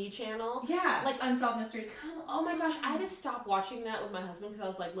much ID channel. Yeah, Unsolved Mysteries. Come on. Oh my gosh, I had to stop watching that with my husband because I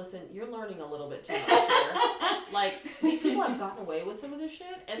was like, listen, you're learning a little bit too much here. These people have gotten away with some of this shit,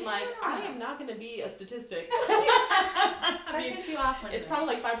 and I am not going to be a statistic. That gets you off, It's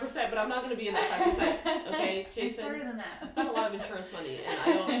probably 5%, but I'm not going to be in that 5%. Okay, It's Jason? harder than that. I've got a lot of insurance money, and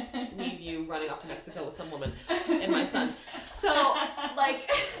I don't need you running off to Mexico with some woman and my son. So,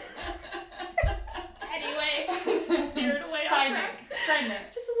 anyway, steered away off track. Side note.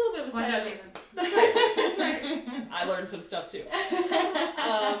 Just a little bit of a Watch side out, note. Jason. That's right. That's right. I learned some stuff too.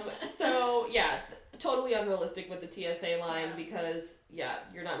 So yeah, totally unrealistic with the TSA line because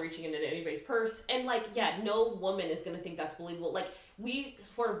you're not reaching into anybody's purse, and no woman is gonna think that's believable. We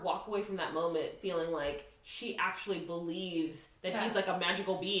sort of walk away from that moment feeling like she actually believes that he's a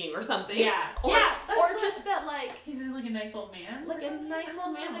magical being or something. Yeah. Or just that He's just a nice old man. a nice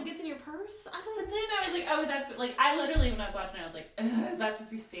old man that gets in your purse. I don't But then I literally when I was watching it, I was like, ugh, is that supposed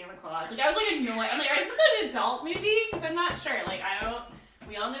to be Santa Claus? I was annoyed. I'm like, is this an adult movie? Because I'm not sure.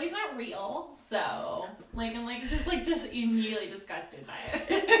 We all know he's not real. So, I'm just immediately disgusted by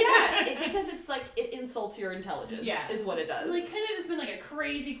it. because it's it insults your intelligence. Yeah. Is what it does. Kind of just been a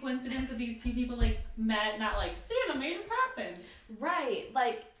crazy coincidence that these two people met, not Santa made it happen. Right,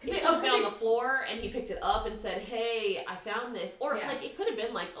 it could they- have been on the floor and he picked it up and said, "Hey, I found this," or it could have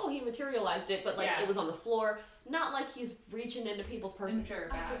been he materialized it, but it was on the floor. Not he's reaching into people's purses. Sure,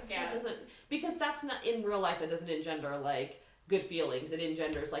 That doesn't, because that's not in real life. That doesn't engender good feelings. It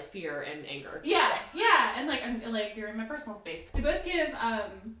engenders fear and anger. Yeah, and you're in my personal space. They both give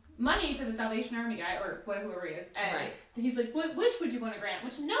money to the Salvation Army guy or whoever he is, and he's like, "What wish would you want to grant?"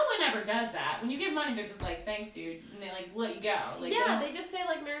 Which no one ever does that. When you give money, they're just like, "Thanks, dude," and they let you go. They just say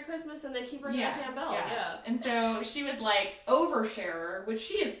 "Merry Christmas" and they keep ringing that damn bell. Yeah. And so she was oversharer, which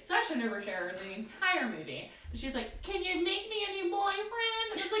she is such an oversharer in the entire movie. But she's like, "Can you make me a new boyfriend?"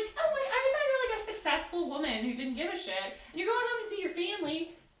 And it's like, "Oh my, I thought you were a successful woman who didn't give a shit, and you're going home to see your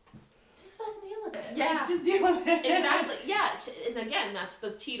family. Just fucking deal with it. Yeah. Like, just deal with it. Exactly. Yeah. And again, that's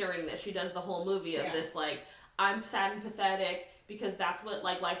the teetering that she does the whole movie of Yeah. this, like, I'm sad and pathetic because that's what,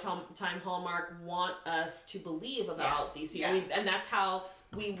 like, Lifetime Hallmark want us to believe about these people. Yeah. And that's how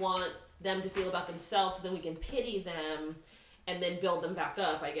we want them to feel about themselves, so then we can pity them and then build them back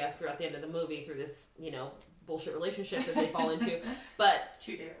up, I guess, throughout the end of the movie through this, bullshit relationship that they fall into. But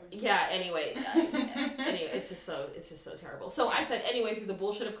 2 days. yeah, anyway, it's just so terrible. So I said, anyway, through the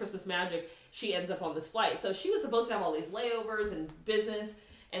bullshit of Christmas magic, she ends up on this flight. So she was supposed to have all these layovers and business,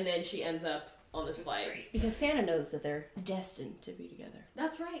 and then she ends up on this flight. Because Santa knows that they're destined to be together.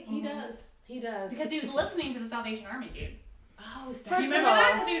 That's right, he does. He does. Because he was listening to the Salvation Army dude. Oh, is that Do you First of remember all,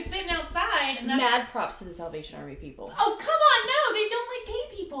 that? Because he was sitting outside and then... Mad props to the Salvation Army people. Oh, come on, no! They don't like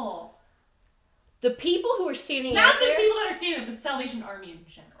gay people. The people who are standing Not out the there. people that are standing there, but Salvation Army in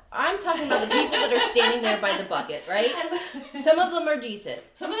general. I'm talking about the people that are standing there by the bucket, right? Some of them are decent.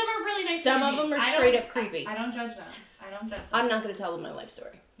 Some of them are really nice. Some of human them are beings. straight up creepy. I don't judge them. I don't judge them. I'm not going to tell them my life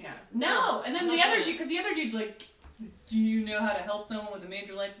story. Yeah. No. And then I'm the not other doing dude, because the other dude's like, do you know how to help someone with a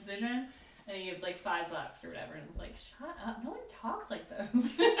major life decision? And he gives like $5 or whatever, and it's like, shut up, no one talks like this.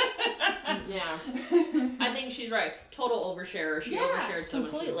 Yeah. I think she's right. Total oversharer. She Yeah, overshared so much.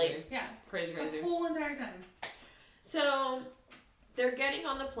 completely. Yeah. Crazy. The whole entire time. So they're getting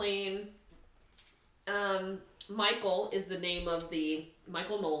on the plane. Michael is the name of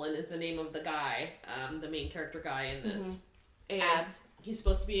Michael Nolan is the name of the guy, the main character guy in this. And Abs. he's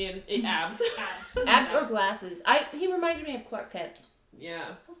supposed to be in Abs. Abs or glasses. He reminded me of Clark Kent. Yeah.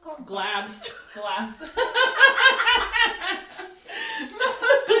 What's called Glabs. Glabs.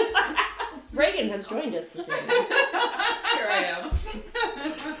 Reagan has joined us this evening. Here I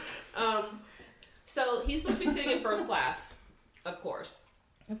am. So he's supposed to be sitting in first class, of course.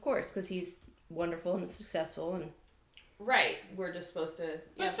 Of course, because he's wonderful and successful and... Right. We're just supposed to...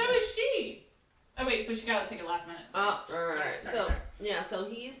 But so is she. Oh wait, but she got to take it last minute. Right. Sorry. So yeah, so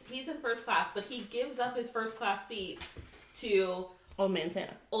he's in first class, but he gives up his first class seat to Old Man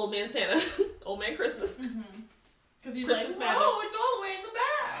Santa. Old Man Santa, Old Man Christmas. Because he's Christmas like, magic. oh, it's all the way in the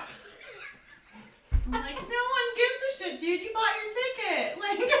back. I'm like, no one gives a shit, dude. You bought your ticket.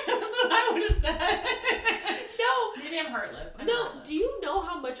 Like, that's what I would have said. No. Maybe I'm heartless. I'm No, heartless. do you know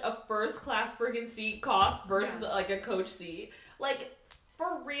how much a first class friggin' seat costs versus Yeah. like a coach seat? Like,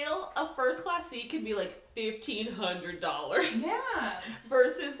 for real, a first class seat could be like $1,500 Yeah.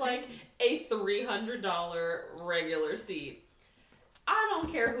 versus like a $300 regular seat. I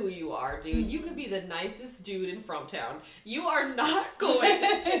don't care who you are, dude. You could be the nicest dude in Frumptown. You are not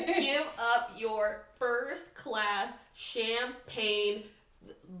going to give up your first class champagne,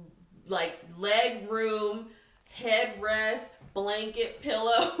 like leg room, headrest, blanket,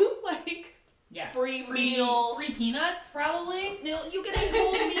 pillow, like Yeah. free meal. Free peanuts, probably. You get a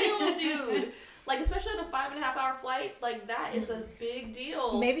whole meal, dude. Like, especially on a 5.5 hour flight, like that is a big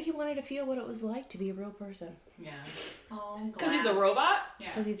deal. Maybe he wanted to feel what it was like to be a real person. Yeah. Oh, Because he's a robot. Yeah.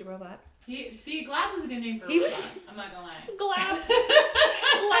 Because he's a robot. Glabs is a good name for a He robot. was- I'm not gonna lie. Glabs.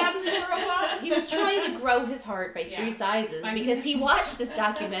 Glabs is a robot. He was trying to grow his heart by 3 sizes because he watched this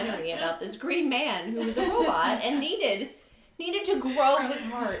documentary about this green man who was a robot and needed to grow his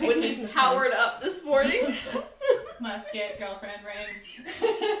heart. When he powered up this morning. Musket, girlfriend, ring.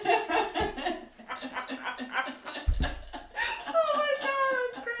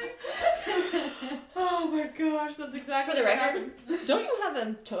 Oh my gosh, that's exactly For the what record, happened. don't you have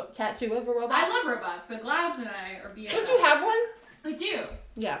a tattoo of a robot? I love robots, so Glabs and I are BFFs. Don't you have one? I do.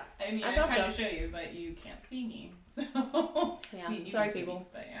 Yeah. I mean, I I thought tried to so. show you, but you can't see me. So Yeah. I mean, you Sorry, can see people. me,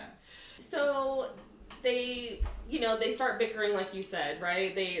 but yeah. So they, they start bickering like you said,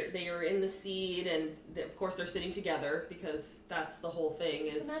 right? They are in the seat, and of course they're sitting together because that's the whole thing.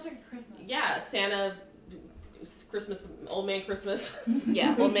 It's Is the magic of Christmas. yeah, Santa, Christmas, Old Man Christmas.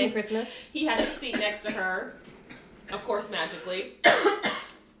 Yeah. Old Man Christmas. He had his seat next to her, of course, magically.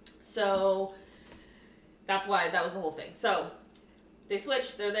 So that's why that was the whole thing. So they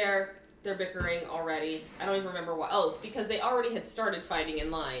switch. They're there. They're bickering already. I don't even remember why. Oh, because they already had started fighting in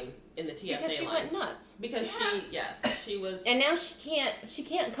line in the TSA Because she line. went nuts. Because she was. And now she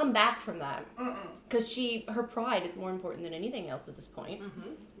can't come back from that Mm-mm. because her pride is more important than anything else at this point.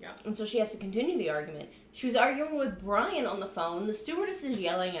 Yeah. And so she has to continue the argument. She was arguing with Brian on the phone. The stewardess is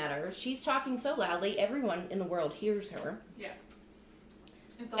yelling at her. She's talking so loudly, everyone in the world hears her. Yeah.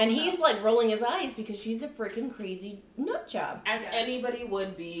 It's all And about- he's like rolling his eyes because she's a freaking crazy nut job. As Yeah. anybody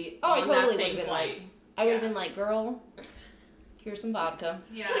would be Oh, I on totally that same would've been flight. I would have Yeah. been like, girl, here's some vodka.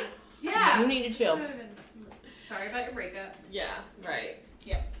 Yeah. Yeah. You need to chill. Sorry about your breakup. Yeah, right.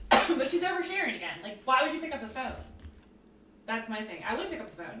 But she's oversharing again. Like, why would you pick up the phone? That's my thing. I wouldn't pick up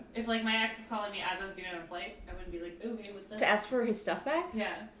the phone. If, like, my ex was calling me as I was getting on a flight, I wouldn't be like, oh, hey, what's up? To ask for his stuff back?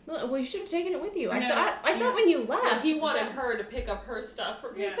 Yeah. Well, you should have taken it with you. I No, thought when you Well, left. he wanted her to pick up her stuff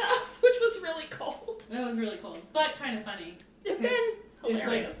from his Yeah. house, which was really cold. That was really cold. But kind of funny. But then,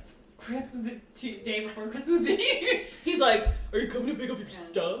 Hilarious. Christmas, the day before Christmas Eve. He's like, are you coming to pick up your Yeah.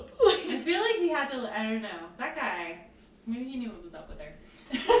 stuff? I feel like he had to, I don't know. That guy, maybe he knew what was up with her.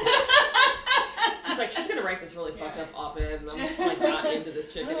 He's like, she's gonna write this really fucked up op-ed, and I'm just like not into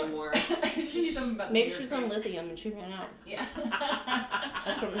this chick anymore. I should do something about maybe the she was on lithium and she ran out. Yeah.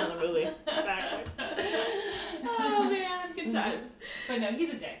 That's from another movie. Exactly. Oh man, good times. But no, he's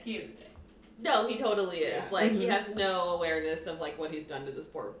a dick. He is a dick. No, he totally is. Yeah. Like he Mhm. has no awareness of like what he's done to this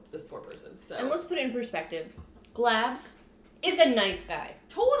poor person. So And let's put it in perspective. Glabs is a nice guy.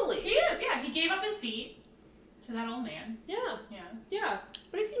 He totally. is, yeah. He gave up his seat to that old man. Yeah. Yeah. Yeah.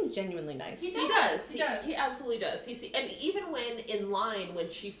 But he seems genuinely nice. He He does. He does. He absolutely does. And even when in line, when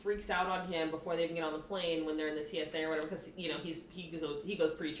she freaks out on him before they even get on the plane, when they're in the TSA or whatever, because you know he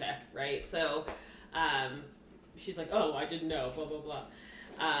goes pre-check, right? So, she's like, oh, I didn't know, blah blah blah.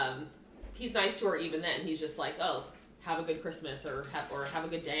 He's nice to her even then. He's just like, oh, have a good Christmas or have a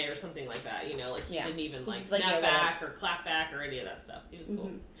good day or something like that. You know, like he Yeah. didn't even He's like just like, snap yeah, back or clap back or any of that stuff. He was cool.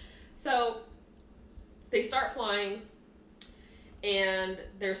 Mhm. So they start flying, and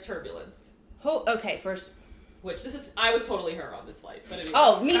there's turbulence. Okay, first. Which I was totally her on this flight, but anyway.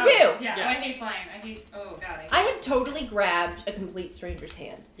 Oh, me too. Yeah, Yeah. I hate flying. Oh god. I have totally grabbed a complete stranger's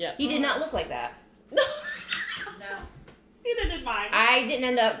hand. Yeah. He did not look like that. No. Neither did mine. I didn't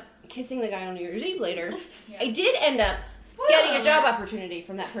end up kissing the guy on New Year's Eve later. Yeah. I did end up Spoiler getting a alert. job opportunity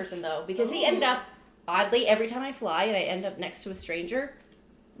from that person though, because he Ooh. ended up, oddly, every time I fly and I end up next to a stranger,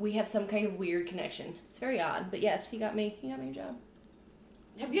 we have some kind of weird connection. It's very odd, but yes, he got me a job.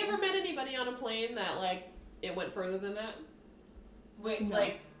 Have you ever met anybody on a plane that like it went further than that? Wait, No.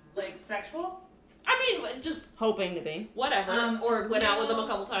 like sexual? I mean, just Hoping to be. whatever, or went out with them no. a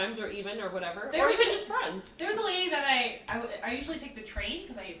couple times, or whatever, There or was even a- just friends. There's a lady that I usually take the train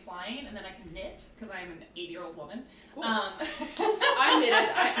because I hate flying, and then I can knit because I'm an 80-year-old woman. Cool. I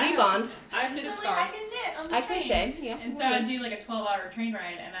knitted. We bond. I've knitted I scarves. can knit on the I train. crochet, yeah. And so I'd do like a 12-hour train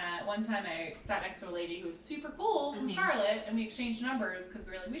ride, and one time I sat next to a lady who was super cool from Mhm. Charlotte, and we exchanged numbers because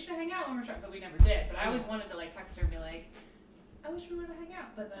we were like, we should hang out when we're Charlotte, but we never did. But I always wanted to like text her and be like, I wish we were to hang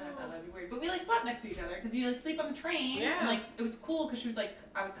out, but then I thought that'd be weird. But we like slept next to each other because you like sleep on the train, Yeah. and like it was cool because she was like,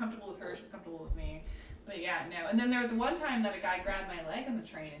 I was comfortable with her, she was comfortable with me. But yeah, no. And then there was one time that a guy grabbed my leg on the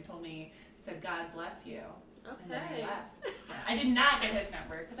train and told me, said, God bless you. And then he Okay. left. Yeah. I did not get his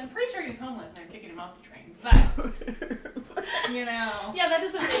number because I'm pretty sure he was homeless and I'm kicking him off the train. But, you know. Yeah, that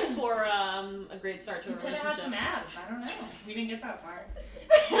doesn't make for a great start to a He could have had some relationship. abs. I don't know. We didn't get that far.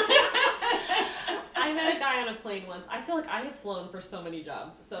 I met a guy on a plane once. I feel like I have flown for so many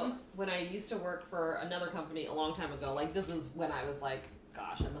jobs. So when I used to work for another company a long time ago, like this is when I was like,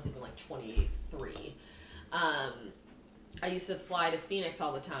 gosh, I must have been like 23. I used to fly to Phoenix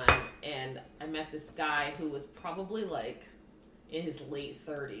all the time, and I met this guy who was probably like in his late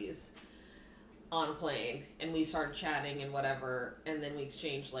 30s on a plane, and we started chatting and whatever, and then we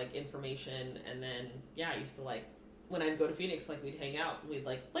exchanged like information, and then I used to like, when I'd go to Phoenix, like we'd hang out, we'd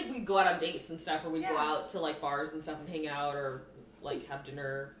like we'd go out on dates and stuff, or we'd go Yeah. out to like bars and stuff and hang out, or like have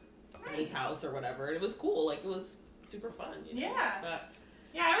dinner at his house or whatever, and it was cool, like it was super fun, you know? Yeah. But,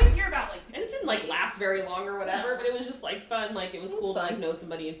 Yeah, I always hear about like. and it didn't like last very long or whatever, No. but it was just like fun, like it was It was cool fun. to like know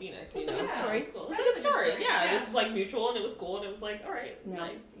somebody in Phoenix, you It's a know? good So story. It's cool. It's That a is good a good story, story, yeah. yeah. It was like mutual, and it was cool, and it was like, all right, No.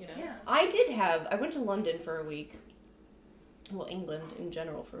 nice, you know? Yeah. I went to London for a week. Well, England in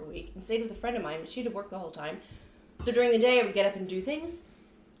general for a week. And stayed with a friend of mine, but she had to work the whole time. So during the day, I would get up and do things.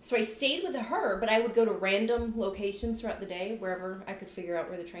 So I stayed with her, but I would go to random locations throughout the day, wherever I could figure out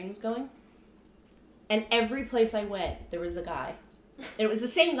where the train was going. And every place I went, there was a guy. And it was the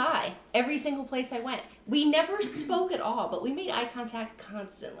same guy every single place I went. We never spoke at all, but we made eye contact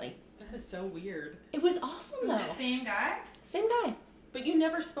constantly. That is so weird. It was awesome, Was it though. the same guy? Same guy. But you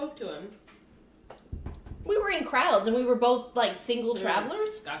never spoke to him. We were in crowds, and we were both, like, single Mm.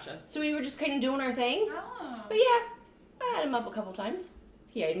 travelers. Gotcha. So we were just kind of doing our thing. Oh. But yeah, I had him up a couple times.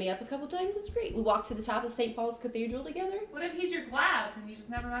 He eyed me up a couple times. It's great. We walked to the top of St. Paul's Cathedral together. What if he's your glabs and you just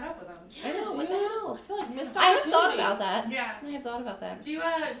never met up with him? I know, what the hell? I feel like missed I have opportunity. thought about that. Yeah. I have thought about that.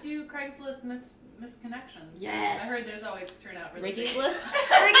 Do Craigslist misconnections? Yes. I heard those always turn out really Ricky's good. list?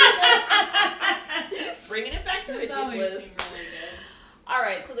 Bringing it back to Those Ricky's always list. seem really good. All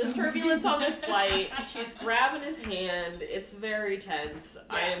right, so there's turbulence on this flight. She's grabbing his hand. It's very tense.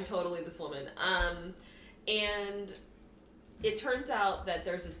 I Yeah. am totally this woman. And it turns out that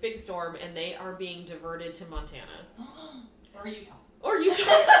there's this big storm, and they are being diverted to Montana. Or Utah. Or Utah.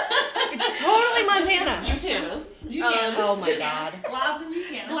 It's totally Montana. Utah. Utah. Oh my god. Glabs in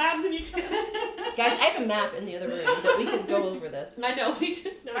Utah. Glabs in Utah. Guys, I have a map in the other room that we can go over this. I know, we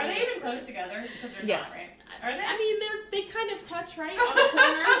did. Are they even close together? Because they're Yes. not, right? Are they? I mean, they kind of touch, right? On a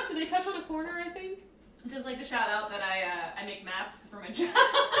corner. Do they touch on a corner, I think? Just like to shout out that I make maps for my job.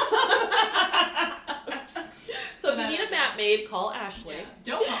 So if you need a map made, call Ashley. Yeah.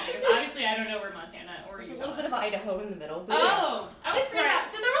 Don't call me, because obviously I don't know where Montana or There's a Utah little bit is. of Idaho in the middle. But Oh, I always That's forget right.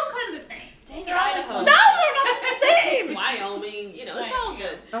 that. So they're all kind of the same. Dang They're all Idaho. like- No, they're not the same! Wyoming, you know, it's all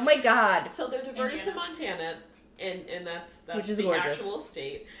good. Oh my god. So they're diverted to Indiana. Montana, and that's Which is the gorgeous. actual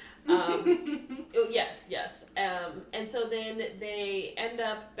state. Yes. And so then they end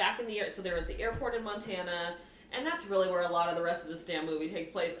up back in the air. So they're at the airport in Montana, and that's really where a lot of the rest of this damn movie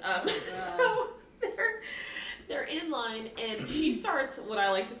takes place. So they're in line, and she starts what I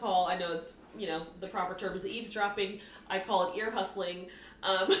like to call, I know it's, you know, the proper term is eavesdropping. I call it ear hustling.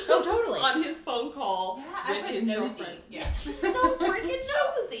 Oh, totally. On his phone call Yeah, I with put his nosy. girlfriend. Yeah. She's so freaking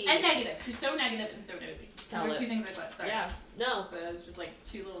nosy. And negative. She's so negative and so nosy. Tell Those it. are two things I put. Sorry. Yeah, no, But it was just like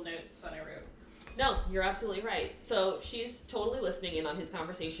two little notes when I wrote. no, you're absolutely right. So she's totally listening in on his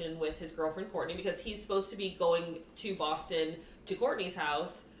conversation with his girlfriend Courtney because he's supposed to be going to Boston to Courtney's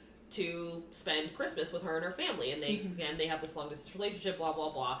house to spend Christmas with her and her family, and they have this long distance relationship, blah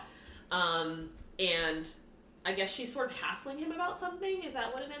blah blah, and I guess she's sort of hassling him about something. Is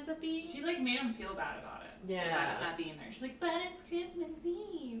that what it ends up being? She like made him feel bad about it. Yeah. About it not being there. She's like, but it's Christmas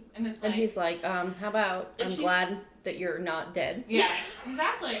Eve. And it's And like, he's like, how about, And I'm she's- glad that you're not dead. yeah,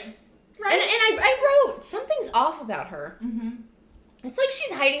 exactly. Right. And I wrote, something's off about her. Mm-hmm. It's like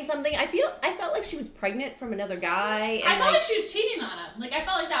she's hiding something. I felt like she was pregnant from another guy. And I felt like she was cheating on him. Like, I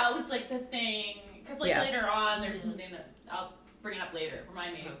felt like that was like the thing. Because like Yeah. later on, there's something that I'll bring it up later.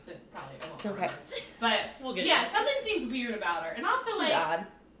 Remind me to probably. I won't Okay. remember. But We'll get yeah, something seems weird about her. And also she's like, odd.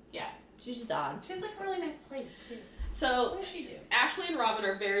 yeah, She's just odd. she has like a really nice place too. So What does she do? Ashley and Robin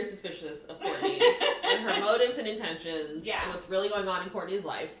are very suspicious of Courtney and her motives and intentions Yeah. and what's really going on in Courtney's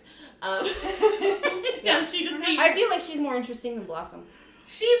life. Yeah. She just I feel like she's more interesting than Blossom.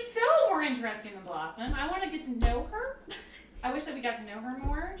 She's so more interesting than Blossom. I want to get to know her. I wish that we got to know her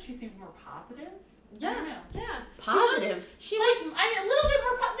more. She seems more positive. I don't know. yeah. Positive. She Like, was I mean, a little bit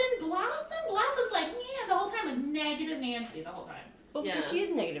more than Blossom. Blossom's like, yeah, the whole time, like negative Nancy the whole time. Well, because Yeah. she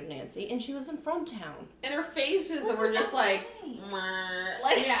is negative Nancy, and she lives in Fromtown. and her faces She were doesn't just have like, light. "Mwah."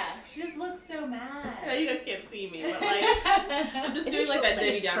 Like Yeah, she just looks so mad. Yeah, you guys can't see me, but like I'm just It doing like looks that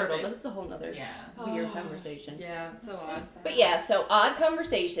Debbie a Downer turtle, face. but it's a whole nother Yeah. weird Oh. conversation. Yeah, it's so odd. But yeah, so odd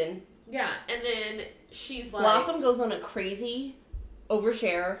conversation. Yeah, and then she's like, Blossom goes on a crazy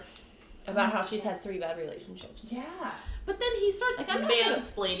overshare about how she's had 3 bad relationships. Yeah. but then he starts Like, I'm not gonna-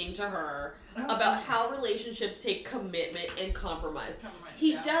 mansplaining to her Oh. about how relationships take commitment and compromise. Compromise,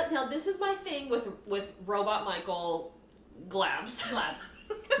 He yeah. does. Now, this is my thing with Robot Michael Glabs. Glabs.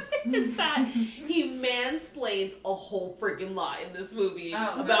 Is that he mansplains a whole freaking lie in this movie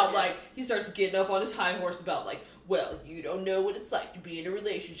Oh, about okay. like he starts getting up on his high horse about like, well, you don't know what it's like to be in a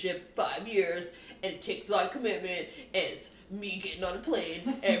relationship 5 years and it takes a lot of commitment and it's me getting on a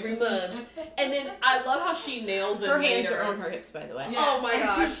plane every month. And then I love how she nails it. Her hands later. are on her hips, by the way. Yeah. Oh my and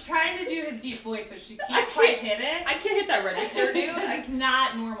gosh. she's trying to do his deep voice, but she I can't quite can't- hit it. I can't hit that register, dude. It's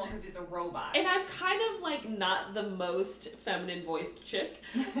not normal because he's a robot. And I'm kind of like not the most feminine voiced chick,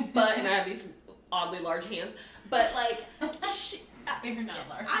 but and I have these oddly large hands, but like They're not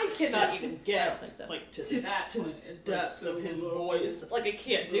large. I cannot even I don't get think so. like To that to point, the it's depth like of his so low. voice. Like I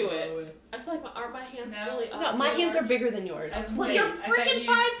can't do it. Lowest. I feel like aren't my hands No. really? No, my hands are bigger than yours. I- Well, you're I bet freaking you-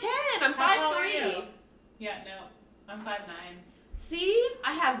 5'10". I'm How tall are 5'3". you? Yeah, no. I'm 5'9". See,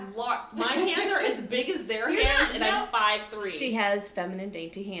 I have my hands are as big as their You're hands, not- and no. I'm 5'3". She has feminine,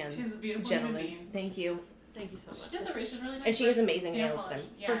 dainty hands. She's a beautiful Gentlemen, human being. thank you. Thank you so much. She's really nice. And she has amazing nail nails that I'm polish.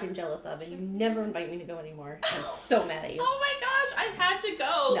 Yeah. freaking jealous of, and you never invite me to go anymore. I'm so mad at you. Oh my gosh, I had to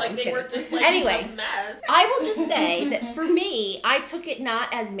go. No, like I'm they were kidding. just like Anyway. a mess. I will just say that for me, I took it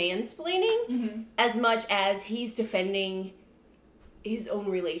not as mansplaining Mm-hmm. as much as he's defending his own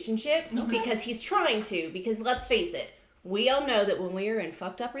relationship Okay. because he's trying to. Because let's face it, we all know that when we are in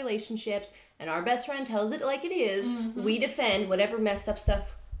fucked up relationships and our best friend tells it like it is, Mhm. we defend whatever messed up stuff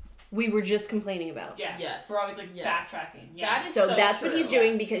we were just complaining about. Yeah. Yes. We're always like Yes. backtracking. Yeah. That is So so that's what true. he's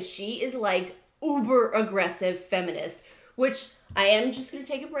doing because she is like uber aggressive feminist, which I am just going to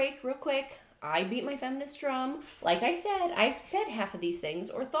take a break real quick. I beat my feminist drum. Like I said, I've said half of these things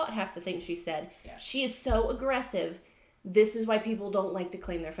or thought half the things she said. Yeah. She is so aggressive. This is why people don't like to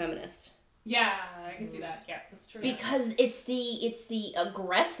claim they're feminist. Yeah, I can see that. Yeah. That's true. Because it's the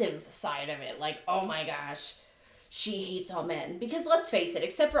aggressive side of it. Like, oh my gosh. she hates all men. Because let's face it,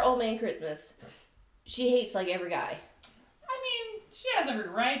 except for Old Man Christmas, she hates like every guy. I mean, she has every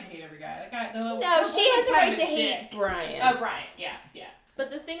right to hate every guy. No, she has a right to hate Brian. Oh, Brian. Yeah. But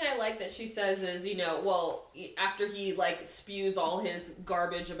the thing I like that she says is, after he, spews all his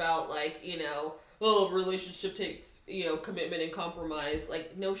garbage about, relationship takes, commitment and compromise.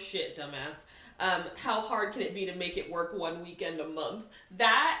 No shit, dumbass. How hard can it be to make it work one weekend a month?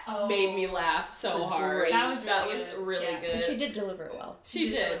 That made me laugh so hard. Great. That was really Yeah. good. And she did deliver it well. She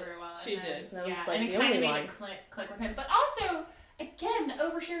did. deliver well, She and did. That was, and the it kind only of made line. it click with him. But also, again, the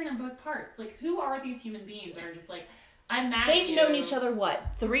oversharing on both parts. Who are these human beings that are just I'm mad at you. They've known each other,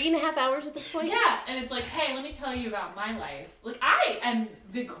 3.5 hours at this point? Yeah, and it's hey, let me tell you about my life. I am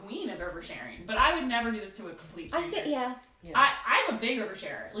the queen of oversharing, but I would never do this to a complete I stranger. think, yeah. I'm a big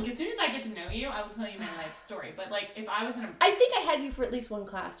oversharer. As soon as I get to know you, I will tell you my life story. But if I was in a I think I had you for at least one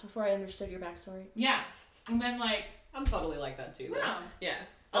class before I understood your backstory. yeah, and then I'm totally like that too. no. Yeah.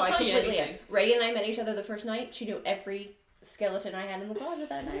 Oh, I'll I tell you completely anything. am. Reagan and I met each other the first night. She knew every skeleton I had in the closet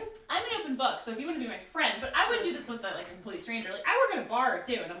that night. I'm an open book, so if you want to be my friend, but I wouldn't do this with a complete stranger. I work at a bar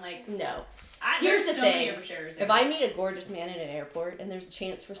too, and I'm No. there's Here's the so thing. many oversharers. If I meet a gorgeous man at an airport and there's a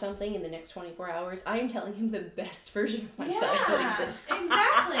chance for something in the next 24 hours, I am telling him the best version of myself that exists.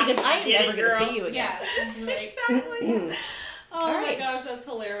 exactly. Because I am Get never it, going to girl. see you again. Yeah, Exactly. Oh All my right. gosh, that's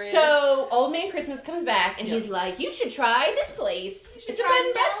hilarious. So, Old Man Christmas comes back and Yeah. he's like, you should try this place. You should It's a try bed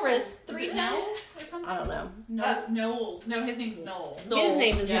and Noel. breakfast. 3 Is it times. Noel or something? I don't know. No, Noel. No, his name's Noel. His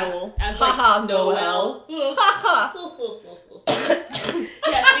name is yes. Noel. As Haha, Noel. Haha.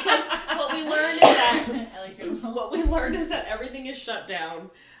 Yes, because what we learned is that I like your Noel. what we learned is that everything is shut down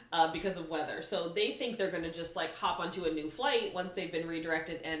because of weather. So they think they're gonna just hop onto a new flight once they've been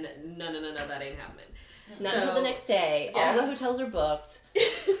redirected, and no, that ain't happening. Not So- until the next day. Yeah. All the hotels are booked.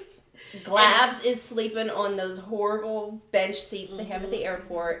 Glabs is sleeping on those horrible bench seats they have at the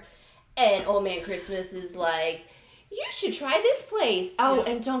airport. And Old Man Christmas is like, you should try this place. Oh,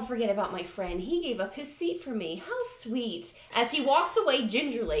 Yeah. and don't forget about my friend. He gave up his seat for me. How sweet. As he walks away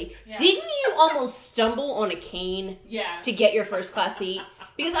gingerly, Yeah. didn't you almost stumble on a cane Yeah. to get your first class seat?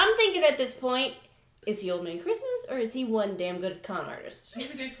 Because I'm thinking at this point, is he Old Man Christmas or is he one damn good con artist?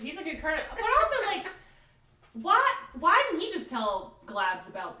 He's a good card. But also, why didn't he just tell Glabs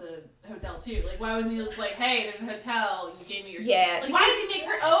about the hotel too? Why wasn't he just hey, there's a hotel, you gave me your seat. Yeah, Why does he make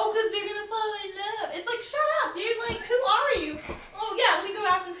her, because they're gonna fall in love? It's shut up, dude. Who are you? Oh, yeah, let me go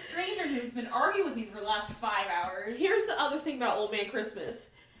ask this stranger who's been arguing with me for the last 5 hours. Here's the other thing about Old Man Christmas.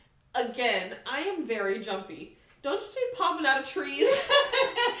 Again, I am very jumpy. Don't just be popping out of trees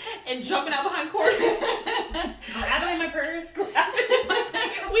and jumping out behind corners. Grabbing my purse. We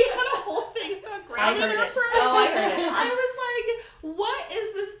had a whole thing about grabbing I heard our it. purse. Oh, I heard it. I was like, what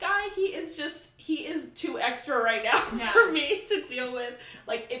is this guy? He is too extra right now Yeah. for me to deal with.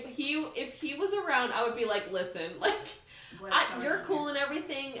 If he was around, I would be like, listen, you're cool and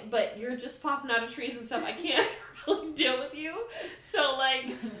everything, but you're just popping out of trees and stuff. I can't really deal with you. So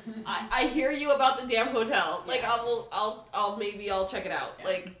I hear you about the damn hotel. I'll check it out.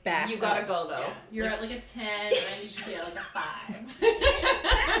 Yeah. Back you gotta up. go though. Yeah. You're at a 10, and then you should be at a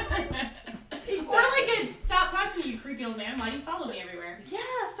 5. Or stop talking to you, creepy old man. Why do you follow me everywhere? Yeah,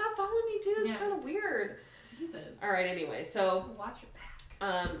 stop following me too. It's Yeah. kind of weird. Jesus. All right. Anyway, so Watch your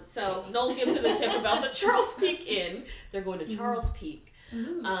back. So Noel gives her the tip about the Charles Peak Inn. They're going to Charles Peak.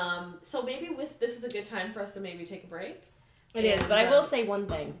 Ooh. So maybe this is a good time for us to maybe take a break. It is, but I will say one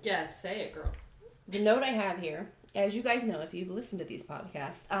thing. Yeah, say it, girl. The note I have here, as you guys know, if you've listened to these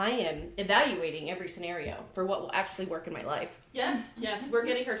podcasts, I am evaluating every scenario for what will actually work in my life. Yes, we're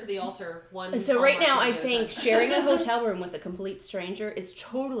getting her to the altar. So right now, I Hallmark think movie at a time. sharing a hotel room with a complete stranger is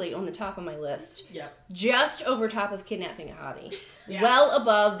totally on the top of my list. Yep. Just over top of kidnapping a hottie. Yeah. Well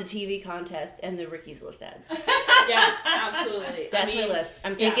above the TV contest and the Ricky's List ads. Yeah, absolutely. That's my list.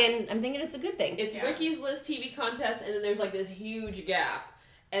 I'm thinking yes. it's a good thing. It's Yeah. Ricky's List TV contest, and then there's this huge gap.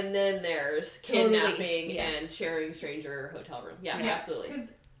 And then there's Totally, kidnapping yeah. and sharing stranger hotel room. Yeah, Yeah. absolutely. Because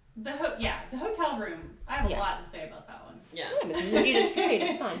the hotel room, I have Yeah. a lot to say about that one. Yeah. Yeah, but you just great.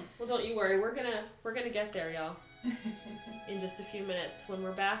 It's fine. Well, don't you worry. We're gonna get there, y'all. In just a few minutes when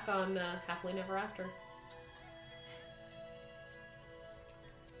we're back on Happily Never After.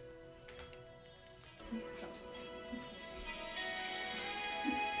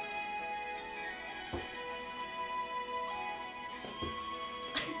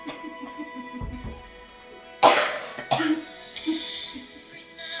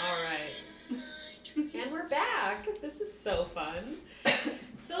 All right. And we're back. This is so fun.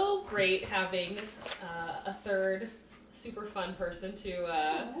 So great having a third super fun person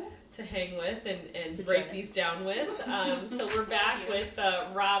to hang with and To break join us. these down with. So we're back with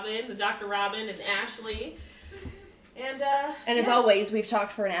Robin, Dr. Robin, and Ashley. And as always, we've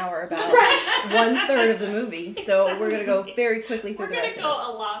talked for an hour about 1/3 of the movie, so we're gonna go very quickly through we're the gonna rest go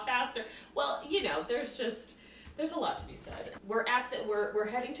of a lot faster. Well, you know, there's a lot to be said. We're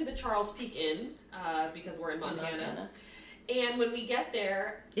heading to the Charles Peak Inn because we're in Montana. And when we get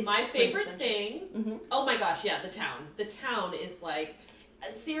there, It's my favorite quintessential. thing. Mhm. Oh my gosh, yeah, the town. The town is like,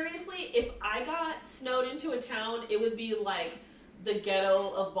 seriously, if I got snowed into a town, it would be like the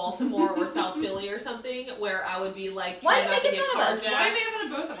ghetto of Baltimore or South Philly or something, where I would be like Why trying are you not to making get fun of us? carjacked. Why are you making fun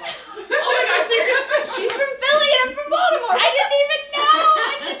of both of us? Oh my gosh, seriously. She's from Philly and I'm from Baltimore. I didn't even know.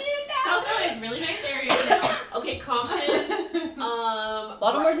 I didn't even know. South Philly is a really nice area. You know? Okay, Compton.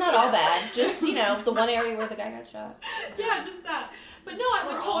 Baltimore's not all yeah. bad. Just the one area where the guy got shot. Yeah, just that. But no, I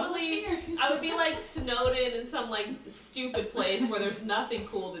would We're all totally. here. I would be like snowed in some like stupid place where there's nothing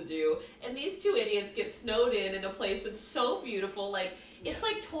cool to do, and these two idiots get snowed in a place that's so beautiful. Like it's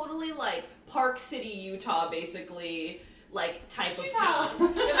like totally like Park City, Utah, basically. Like type of Utah.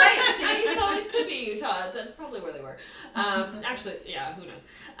 town, yeah, right? See, so it could be Utah. That's probably where they were. Actually, yeah, who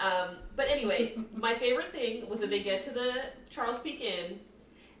knows? But anyway, my favorite thing was that they get to the Charles Peak Inn,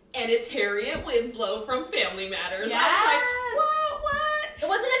 and it's Harriet Winslow from Family Matters. I was like, what?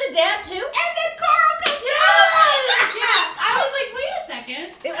 Wasn't it the dad too? And then Carl comes Yeah, I was like, wait a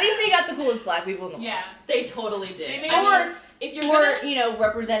second. At least they got the coolest black people in the world. Yeah. They totally did. They made I mean, if you're Or, gonna,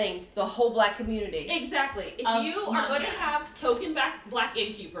 representing the whole black community. exactly, if Of you are going to Montana. have token black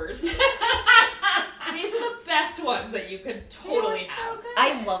innkeepers, these are the best ones that you could totally have. So good.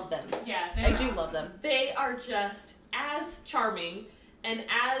 I love them. Yeah, I do love them. They are just as charming and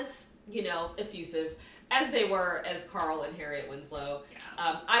as, effusive as they were as Carl and Harriet Winslow.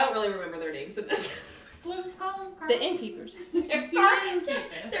 Yeah. I don't really remember their names in this. What was it called? The innkeepers. They're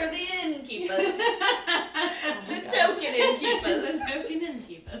innkeepers. They're the innkeepers. Oh The my gosh. token innkeepers. The token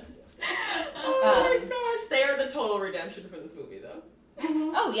innkeepers. Oh my gosh. They are the total redemption for this movie, though.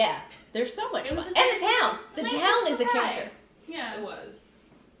 Oh, yeah. There's so much It was fun. a And the town. The nice town is a surprise. character. Yeah. It was.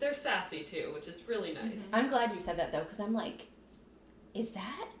 They're sassy, too, which is really nice. I'm glad you said that, though, because I'm like, is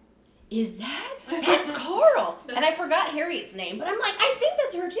that? That's Carl. And I forgot Harriet's name, but I'm like, I think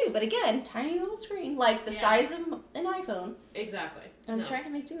that's her, too. But again, tiny little screen, like the Yeah. size of an iPhone. Exactly. I'm No. trying to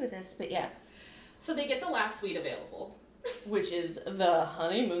make do with this, but yeah. So they get the last suite available. Which is the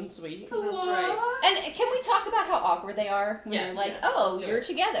honeymoon suite. That's right. And can we talk about how awkward they are? When Yes, they're like, yeah, oh, let's do you're it.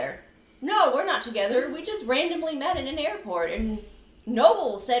 together. No, we're not together. We just randomly met at an airport. And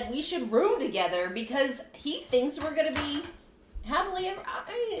Noel said we should room together because he thinks we're going to be happily ever.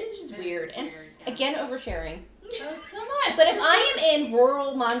 I mean, it's just weird. And yeah. again, oversharing. Oh, so much. But if I am in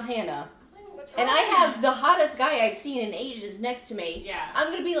rural Montana and I have the hottest guy I've seen in ages next to me, Yeah. I'm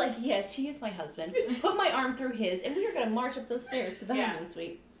going to be like, yes, he is my husband. Put my arm through his, and we are going to march up those stairs to the Yeah. honeymoon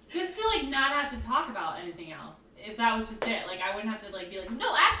suite. Just to not have to talk about anything else. If that was just it, I wouldn't have to be like,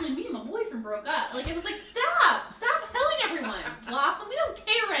 no, actually, me and my boyfriend broke up. It was like, stop telling everyone, Blossom, we don't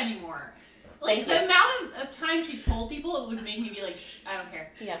care anymore. Thank The you. amount of time she told people, it would make me be like, shh, I don't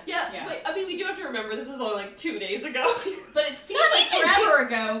care. Yeah. Yeah, Yeah. But, I mean, we do have to remember this was only 2 days ago. But it seems Not like even forever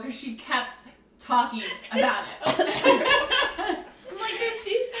ago because she kept talking about it. I'm like,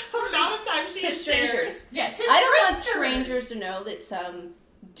 the amount of time she To has shared. strangers. yeah, to I don't want strangers. strangers to know that some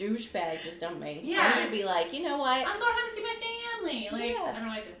douchebag just dumped me. Yeah. I'm gonna be like, you know what? I'm going home to see my family. Yeah. I don't know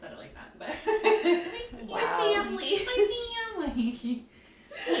why I just said it like that, but Wow. Family. my family.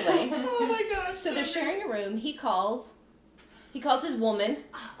 Anyway, Oh my gosh. so they're sharing a room. He calls his woman,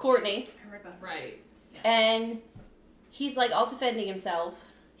 Courtney, I heard about her. Right. and he's like all defending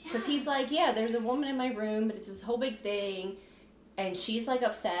himself because Yeah. he's like, yeah, there's a woman in my room, but it's this whole big thing, and she's like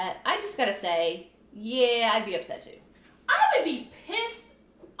upset. I just gotta say, yeah, I'd be upset too. I would be pissed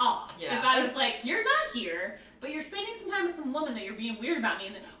off Yeah. if I was like, you're not here, but you're spending some time with some woman that you're being weird about me,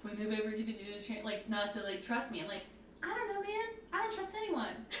 and then when have I ever given you a chance, not to trust me? I'm like, I don't know, man. I don't trust anyone.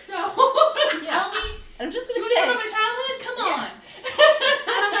 So tell me, And I'm just do gonna you want to hear about say, my childhood? Come on.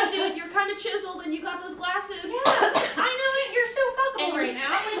 I don't know, dude. You're kind of chiseled and you got those glasses. I know it. You're so fuckable And you're right now.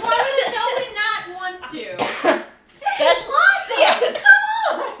 Why would a Shelby not want to? especially, Blossom,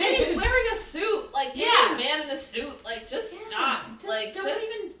 come on. And he's wearing a suit. Yeah. Any man in a suit. Just stop. Just don't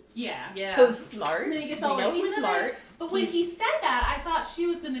even. Yeah. Yeah. who's smart. And We then he gets all know like, he's whenever- smart. But when he said that, I thought she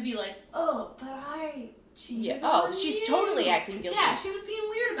was gonna be like, oh, but I cheated. Yeah. Oh, on she's you. totally acting guilty. Yeah, she was being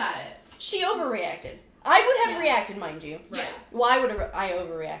weird about it. She overreacted. I would have Yeah. reacted, mind you. Right. Yeah. Why would I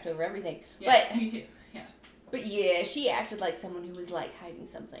overreact over everything? Yeah, But me too. Yeah. But yeah, she acted like someone who was like hiding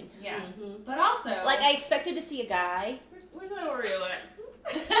something. Yeah. Mm-hmm. But also, Like I expected to see a guy. Where's that Oreo at?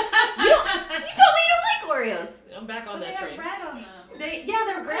 You told me you don't like Oreos. I'm back on But that they train. have red on them.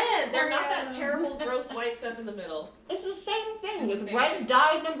 They're red. They're not that Oreo. terrible, gross white stuff in the middle. It's the same thing with Same red thing.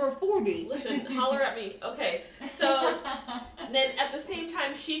 dye number 40. Listen, holler at me. Okay, so then at the same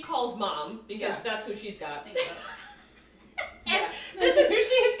time she calls mom because that's who she's got. Think so. And Yeah. this is who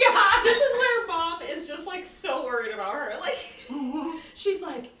she's got. This is where mom is just like so worried about her. Like she's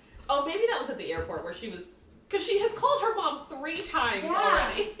like, oh, maybe that was at the airport where she was, because she has called her mom 3 times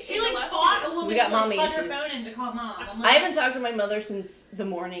already. She in the like last fought 2 a days. woman We got to like, mommy plug her issues. phone in to call mom. I'm I like, haven't talked to my mother since the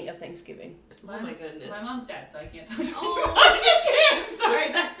morning of Thanksgiving. Oh my goodness. My mom's dead, so I can't talk to her. Oh. I'm just kidding. I'm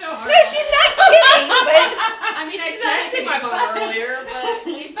sorry. That's so hard. No, she's not kidding. But I mean, I She's not texted my kidding. mom earlier, but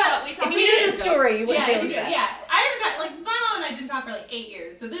we talked. if you knew the story, you wouldn't feel as bad. Yeah. I haven't talked, like, my mom and I didn't talk for like 8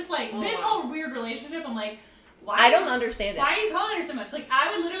 years. So this, like, Oh, this wow. whole weird relationship, I'm like, why? I don't understand it. Why are you calling her so much? Like,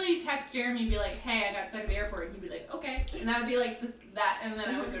 I would literally text Jeremy and be like, hey, I got stuck at the airport. And he'd be like, okay. And that would be like and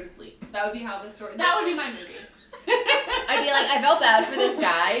then I would go to sleep. That would be how the story, that would be my movie. I'd be like, I felt bad for this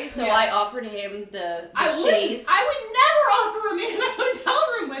guy, so Yeah. I offered him the I chaise. would never offer a man a hotel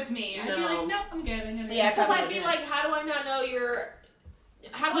room with me. I'd be No. like, nope, I'm good. I'm gonna Yeah, Because probably I'd be did. like, how do I not know you're?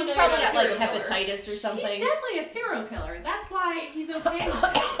 How do I He's know probably you're got not a like serial killer? hepatitis or something. He's definitely a serial killer. That's why he's okay with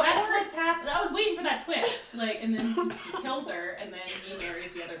it. That's what's happened. I was waiting for that twist. Like, and then he kills her, and then he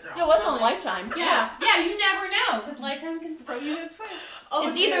marries the other girl. It was And I'm on like, Lifetime. Yeah, you never know, because Lifetime can throw you those twists. Oh,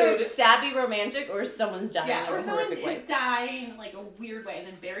 It's either dude. savvy romantic or someone's dying Yeah, in or a someone horrific way. is dying like a weird way, and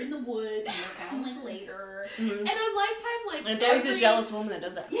then buried in the woods, and they're found like later. Mhm. And on Lifetime, like And it's always a every- jealous woman that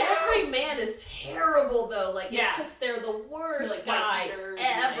does that. Every man is terrible though. Like Yeah. it's just they're the worst Like, guy wife-beaters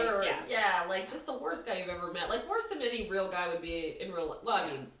and, ever. like, yeah, like just the worst guy you've ever met. Like worse than any real guy would be in real. Well, I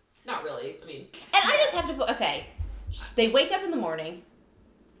mean, not really. I mean, And I just have to put, okay, they wake up in the morning.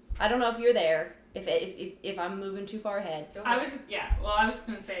 I don't know if you're there, if I'm moving too far ahead. I was just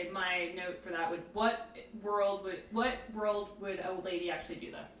gonna say my note for that would what world would a lady actually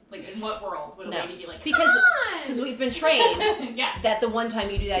do this? Like in what world would a No. lady be like? Because we've been trained yeah. that the one time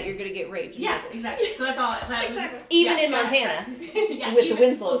you do that, you're going to get raped. and Yeah, murdered. exactly. So that's all. That was just, Even yeah, in yeah. Montana. Yeah, With the even-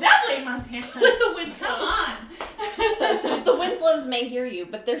 Winslows. Well, definitely in Montana. with the Winslows. Come on. The Winslows may hear you,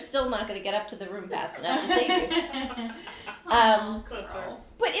 but they're still not going to get up to the room fast enough to save you. Aw, So girl.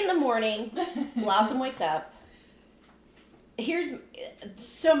 But in the morning, Blossom wakes up. Here's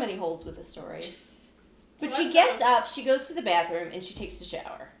so many holes with the story. But she gets up, she goes to the bathroom, and she takes a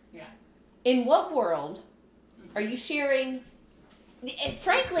shower. Yeah. In what world are you sharing? And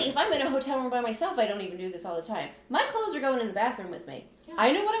frankly, if I'm in a hotel room by myself, I don't even do this all the time. My clothes are going in the bathroom with me. Yeah.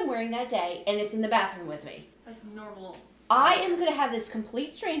 I know what I'm wearing that day, and it's in the bathroom with me. That's normal. I am going to have this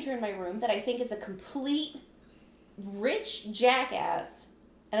complete stranger in my room that I think is a complete rich jackass,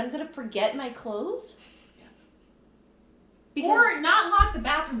 and I'm going to forget my clothes? Because, Or not lock the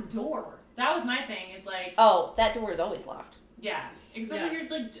bathroom door. That was my thing. Is like, oh, that door is always locked. yeah, especially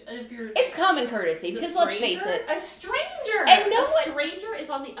if you're It's common courtesy, The because let's face stranger? it. a stranger. And no a one... stranger is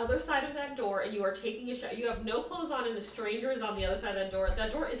on the other side of that door, and you are taking a shower. You have no clothes on, and the stranger is on the other side of that door.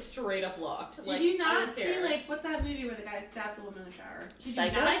 That door is straight up locked. Did you I not don't see, care. like, what's that movie where the guy stabs a woman in the shower? Did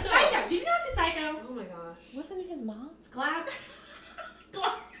Psycho? You not? Psycho. Did you not see Psycho? Oh my gosh. Wasn't it his mom? Glad.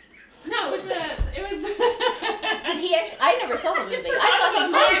 No, it was Did he actually... I never saw the movie. I thought his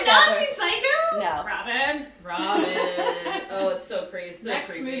Have mom you stabbed not her. seen Psycho? No. Robin. Oh, it's so crazy. So Next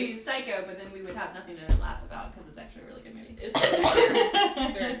creepy. movie is Psycho, but then we would have nothing to laugh about because it's actually a really good movie. It's so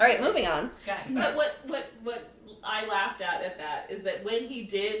weird. Very All right, moving on. But what I laughed at that is that when he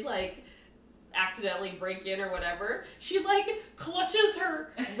did like accidentally break in or whatever, she like clutches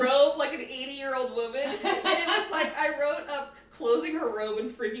her robe like an 80-year-old woman, and it was like I wrote up closing her robe and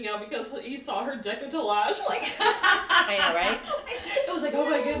freaking out because he saw her decolletage. Like I know, right? it was like, oh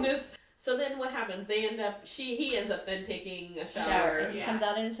my goodness. So then what happens? He ends up then taking a shower. And he Yeah. comes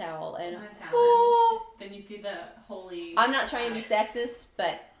out in a towel, and That's how. oh, Then you see the holy. I'm not trying to be sexist,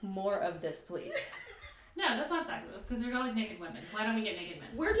 but more of this, please. No, that's not sexist because there's always naked women. Why don't we get naked men?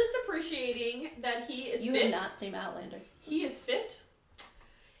 We're just appreciating that he is You fit. have not seen Outlander. He is fit.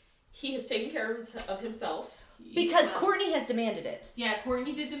 He has taken care of himself. Because Well, Courtney has demanded it. yeah,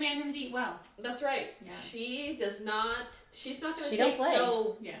 Courtney did demand him to eat well. That's right. Yeah. She does not. She's not going to She don't take play.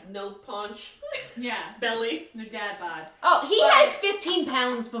 Yeah. no paunch Yeah. belly. No dad bod. Oh, he But- has 15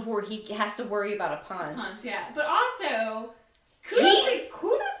 pounds before he has to worry about a punch. Punch, yeah. But also,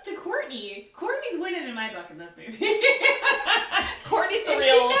 kudos to Courtney. Courtney's winning in my book in this movie. Courtney's the If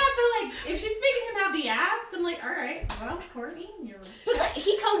real. she's got the like, if she's making him have the abs, I'm like, all right, well, Courtney, you're. But like,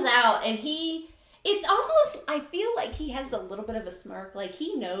 he comes out and he It's almost, I feel like he has a little bit of a smirk. Like,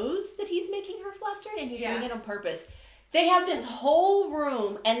 he knows that he's making her flustered and he's doing it on purpose. They have this whole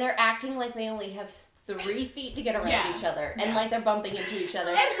room and they're acting like they only have 3 feet to get around each other. And like they're bumping into each other.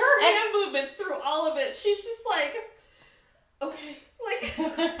 And her hand movements through all of it. She's just like, okay.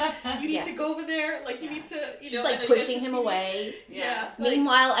 Like, you need to go over there. Like, you need to, She's like pushing him away. Yeah.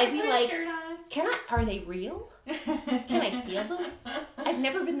 Meanwhile, I'd be Put a like, shirt on. are they real? Can I feel them? I've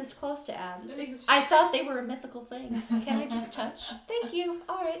never been this close to abs. It's I thought they were a mythical thing. Can I just touch? Thank you.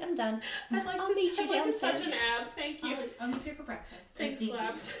 All right, I'm done. I'd like I'll to meet you touch downstairs. an ab. Thank you. I'll meet you for breakfast. Thanks,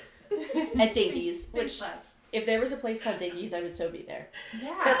 Labs. At Dinky's, Thanks, which Labs. if there was a place called Dinky's, I would so be there.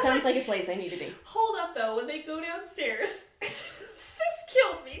 Yeah. That sounds like a place I need to be. Hold up, though. When they go downstairs, this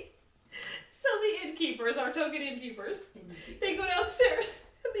killed me. So the innkeepers, our token innkeepers, they go downstairs,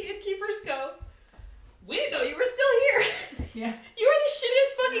 and the innkeepers go, we didn't know you were still here. Yeah. You are the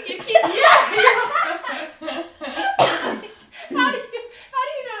shittiest fucking innkeeper. How do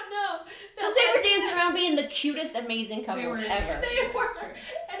you not know? Because they were dancing around being the cutest, amazing couple They were. ever. They were,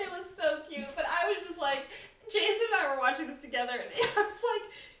 and it was so cute. But I was just like, Jason and I were watching this together, and I was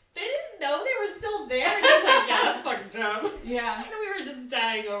like, they didn't know they were still there. And he was like, yeah, that's fucking dumb. Yeah. And we were just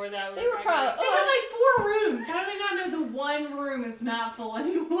dying over that. They were probably. They had like 4 rooms. How do they not know the one room is not full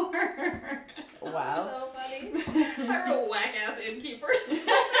anymore? Wow. So funny. I wrote whack ass innkeepers.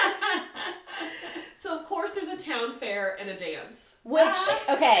 So of course there's a town fair and a dance. Which,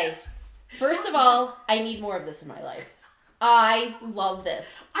 okay, first of all, I need more of this in my life. I love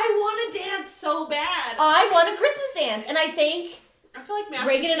this. I want to dance so bad. I want a Christmas dance, and I think I feel like Matthews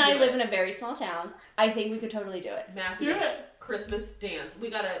Reagan and can I do live it. in a very small town. I think we could totally do it. Matthews, Do it. Christmas dance. We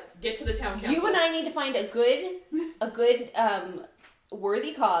gotta get to the town council. You and I need to find a good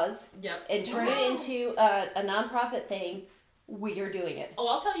worthy cause Yep. and turn it into a nonprofit thing. We are doing it. Oh,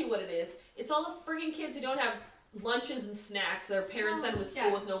 I'll tell you what it is. It's all the friggin' kids who don't have lunches and snacks. Their parents send them to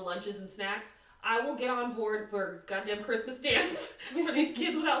school with no lunches and snacks. I will get on board for a goddamn Christmas dance for these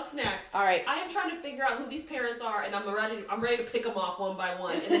kids without snacks. All right. I am trying to figure out who these parents are, and I'm ready to pick them off one by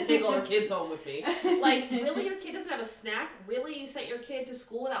one, and then take all their kids home with me. Like, really, your kid doesn't have a snack? Really, you sent your kid to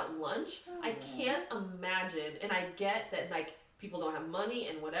school without lunch? I can't imagine, and I get that, like, people don't have money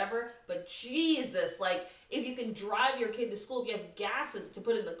and whatever, but Jesus, like, if you can drive your kid to school, if you have gas to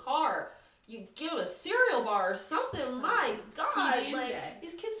put in the car, you give them a cereal bar or something. My God, like,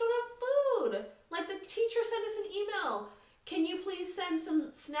 these kids don't have food. Like, the teacher sent us an email. Can you please send some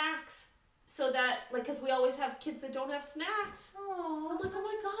snacks so that, like, because we always have kids that don't have snacks. I'm like, oh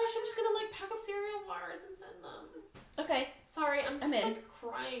my gosh, I'm just gonna, like, pack up cereal bars and send them. Okay. Sorry, I'm just, like,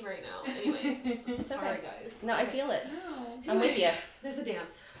 crying right now. Anyway, I'm sorry, guys. No, I feel it. No. I'm with you. There's a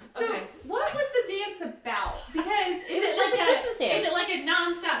dance. So, Okay. what was the dance about? Because It was just a Christmas dance. Is it like a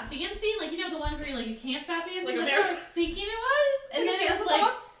non-stop dancing? Like, you know, the ones where you can't stop dancing? Like a That's what I was thinking it was. And Like a then it was dance-a-thon?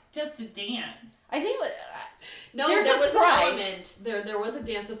 like just a dance. I think it was, No, There's there a was prize. an element. There was a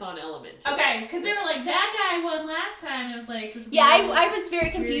dance-a-thon element. to it. Okay, because they were like, that guy won last time. And it was like, this yeah, weird- I was very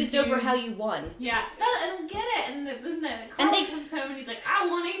confused Weird over dude. how you won. Yeah, I don't get it. And then Carl And they- comes home and he's like, I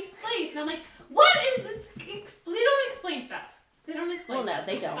won 8th place. And I'm like, what is this? They don't explain stuff. They don't explain Well, no, stuff.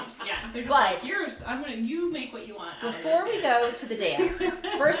 they don't. Yeah, they're just But- like, you make what you want. out of Before it." we go to the dance,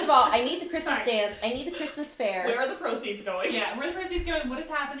 first of all, I need the Christmas Sorry. dance. I need the Christmas fair. Where are the proceeds going? Yeah, where the proceeds going? What is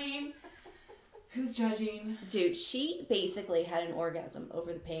happening? Who's judging? Dude, she basically had an orgasm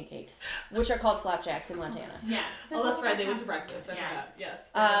over the pancakes, which are called flapjacks in Montana. Yeah. Oh, that's right. They went to breakfast. I Yeah. forgot. Yes.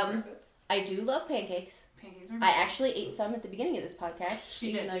 they went to breakfast. I do love pancakes. Pancakes are I actually ate some at the beginning of this podcast, She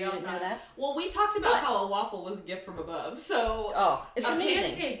even did. though We you all didn't saw know it. that. Well, we talked about But- how a waffle was a gift from above. So Oh, it's a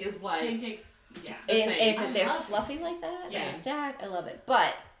amazing. pancake is like pancakes. Yeah. the And same. if I they're love fluffy like that, Yeah. and stacked, I love it.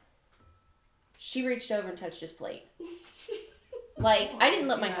 But she reached over and touched his plate. Like, I didn't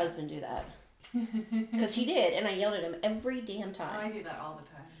let my husband do that. Because he did, and I yelled at him every damn Oh, time. I do that all the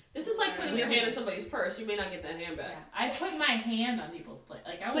time. This is like putting your hand in somebody's purse. You may not get that hand Yeah. back. I put my hand on people's plate.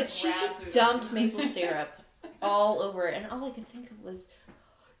 Like I was. But she just dumped maple syrup all over it, and all I could think of was,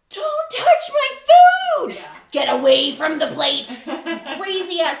 don't touch my food! Yeah. Get away from the plate!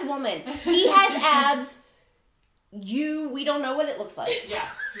 Crazy ass woman. He has abs. We don't know what it looks like. Yeah.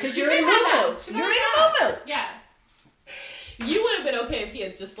 Because She you're in could have Momo. that. She You're could in have a Momo. Yeah. You would have been okay if he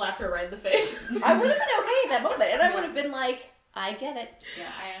had just slapped her right in the face. I would have been okay at that moment, and I would have been like, I get it.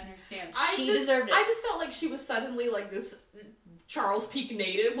 Yeah, I understand. She deserved it. I just felt like she was suddenly like this Charles Peak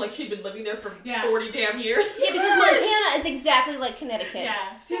native, like she'd been living there for Yeah. 40 damn years. Yeah, because Montana is exactly like Connecticut.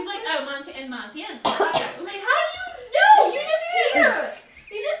 Yeah. She's like, oh, in Montana. I'm like, how do you know? You just here.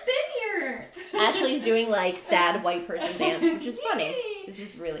 You just been here. Ashley's doing like sad white person dance, which is funny. It's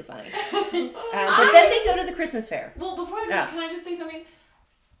just really funny. But then they go to the Christmas fair. Well, before this, can I just say something?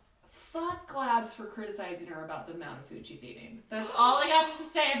 Fuck Glabs for criticizing her about the amount of food she's eating. That's all I got to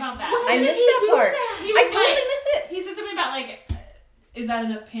say about that. I missed that part. I totally missed it. He said something about like, is that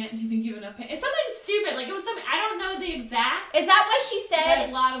enough pants? Do you think you have enough pants? It's something stupid. Like it was something I don't know the exact. Is that why she said?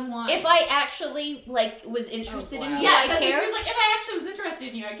 A lot of wine. If I actually like was interested in you, yeah, I that's care. what she was like. If I actually was interested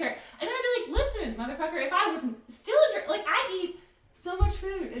in you, I care. And then I'd be like, listen, motherfucker. If I was still interested, like I eat so much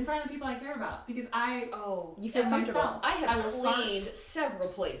food in front of the people I care about because you feel comfortable. Myself. I will cleaned fart. several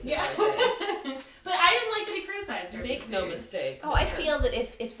plates. Yeah. But I didn't like that he criticized her. Make no mistake. Oh, I feel that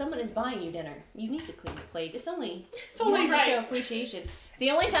if someone is buying you dinner, you need to clean your plate. It's only only you want to show right. appreciation.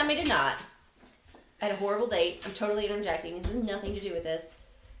 The only time I did not, I had a horrible date. I'm totally interjecting. This has nothing to do with this.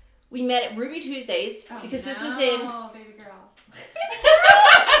 We met at Ruby Tuesdays because this was in baby girl.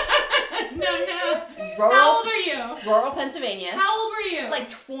 No. rural, How old are you? rural Pennsylvania. How old were you? Like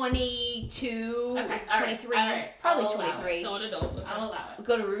 22, Okay, all 23, right. probably I'll allow 23. So an adult. Okay. I'll allow it.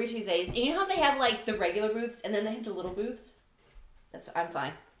 Go to Ruby Tuesdays, and you know how they have like the regular booths, and then they have the little booths. I'm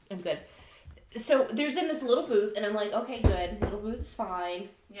fine. I'm good. So there's in this little booth, and I'm like, okay, good. Little booth is fine.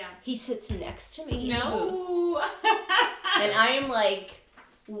 Yeah. He sits next to me in the booth, No. and I am like,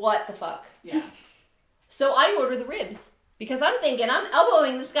 what the fuck? Yeah. So I order the ribs because I'm thinking I'm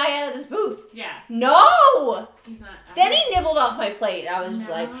elbowing this guy out of this booth. Yeah. No. He's not. Then he nibbled off my plate. I was just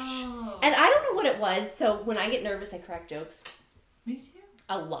like, No. and I don't know what it was. So when I get nervous, I crack jokes. Me too.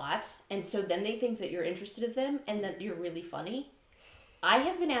 A lot, and so then they think that you're interested in them and that you're really funny. I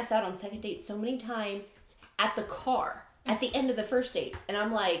have been asked out on second dates so many times at the car at the end of the first date, and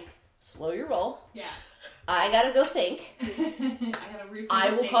I'm like, slow your roll. Yeah. I gotta go think.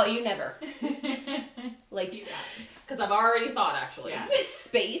 I will call you never. Like, Because I've already thought, actually. Yeah.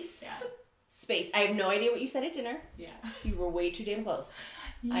 space. Yeah. Space. I have no idea what you said at dinner. Yeah. You were way too damn close.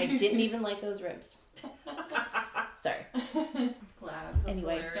 I didn't even like those ribs. Sorry. Glabs.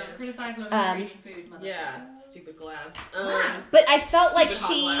 Anyway. Don't criticize women for eating food, motherfucker. Yeah, stupid glabs. But I felt like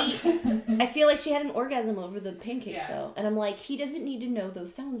Stupid hot I feel like she had an orgasm over the pancakes Yeah. though, and I'm like, he doesn't need to know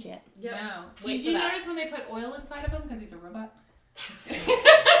those sounds yet. Yep. No. Wait Did for you that. notice when they put oil inside of him because he's a robot?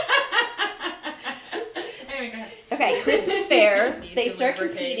 Anyway, go ahead. Okay, Christmas fair. Need They to start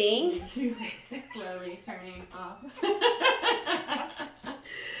lubricate. competing. Slowly turning off.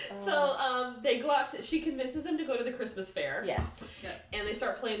 So they go out she convinces him to go to the Christmas fair. Yes, And they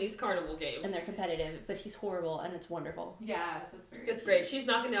start playing these carnival games. and they're competitive, but he's horrible, and it's wonderful. Yes, that's very It's great. She's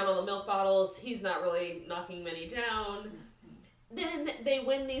knocking down all the milk bottles. He's not really knocking many down. Then they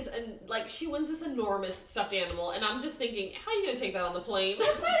win these, and like she wins this enormous stuffed animal, and I'm just thinking, how are you gonna take that on the plane? My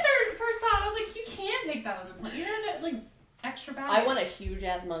first thought, I was like, you can't take that on the plane. You're like extra bad. I want a huge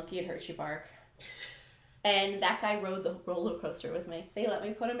ass monkey at Hershey Park. And that guy rode the roller coaster with me. They let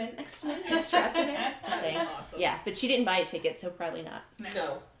me put him in next to me, just strapped him in. Just saying. Awesome. Yeah, but she didn't buy a ticket, so probably not.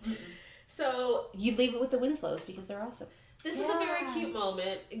 No. So You leave it with the Winslows because they're awesome. this is a very cute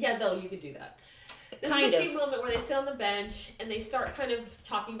moment. Yeah, though you could do that. This Kind is a of. cute moment where they sit on the bench and they start kind of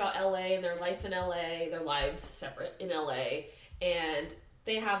talking about LA and their life in LA, their lives separate in LA, and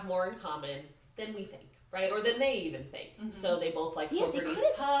they have more in common than we think, right? Or than they even think. So they both like Yeah, they Fogarty's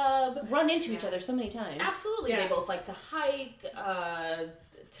could've pub. Run into each other so many times. Absolutely, Yeah. they both like to hike,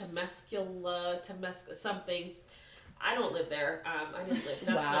 something. I don't live there. I didn't live.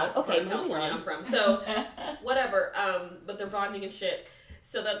 That's Wow. not Okay, part of moving California on. I'm from. So whatever. But they're bonding and shit.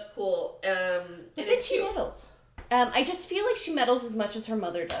 So that's cool. And But then it's she cute. meddles. I just feel like she meddles as much as her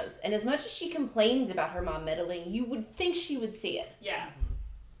mother does. And as much as she complains about her mom meddling, you would think she would see it. Yeah.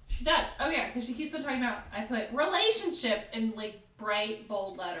 She does. Oh, yeah, because she keeps on talking about, I put relationships in, like, bright,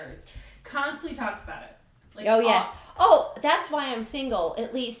 bold letters. Constantly talks about it. Like, Oh, yes. Oh, that's why I'm single.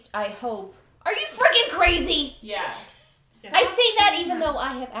 At least I hope. Are you freaking crazy? Yeah. I say that even though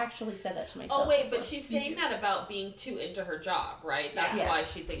I have actually said that to myself. Oh wait, but before. she's saying that about being too into her job, right? That's Yeah. why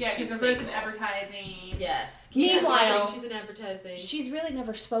she thinks Yeah, she's because they're both in single. advertising. Yes. Meanwhile, she's in advertising. she's really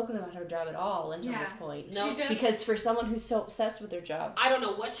never spoken about her job at all until Yeah. this point. No. She just, Because for someone who's so obsessed with their job, I don't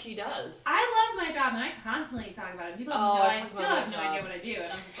know what she does. I love my job, and I constantly talk about it. People have Oh, no I idea. I talk still about have my no job. idea what I do, and I'm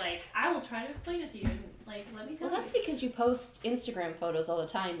just like, I will try to explain it to you, and, like, let me tell well, that's you. because you post Instagram photos all the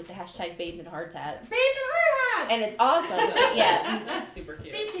time with the hashtag babes and hard hats. Babes and hard hats! And it's awesome. But yeah. That's super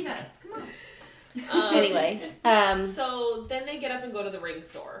cute. Safety vests, come on. Anyway, So then they get up and go to the ring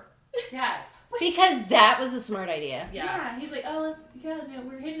store. Yes. because that was a smart idea. Yeah. He's like, oh,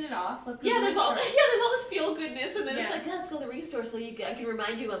 we're hitting it off. Let's go Yeah, to the there's all store. there's all this feel goodness, and then it's Yeah. like, let's go to the ring store so I can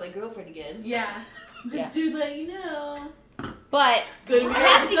remind you about my girlfriend again. Yeah. Just Yeah. to let you know. But Good I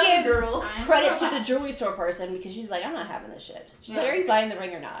have to give girl. I'm credit a to the robot. jewelry store person because she's like, I'm not having this shit. She's like, Yeah. are you buying the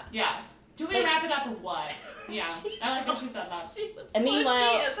ring or not? Yeah. Do we Like- wrap it up or what? Yeah. I like that she said that. She was And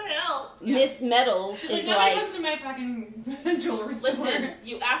meanwhile- funny as hell. Yeah. Miss Metals She's like, is nobody like, comes to my fucking jewelry store. Listen,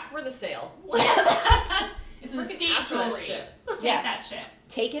 you ask for the sale. It's some Freaking state ask for that jewelry. shit. Take Yeah. that shit.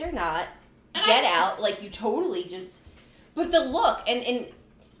 take it or not, And get I- out. Like, you totally just. But the look, and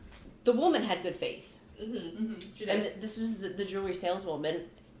the woman had good face. Mm-hmm. She did. And this was the jewelry saleswoman.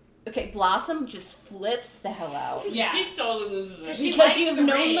 Okay, Blossom just flips the hell out. Yeah. She totally loses it. She Because likes you've the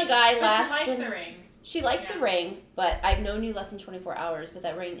known ring. the guy But less She likes than- the ring. She likes Yeah. the ring, but I've known you less than 24 hours, but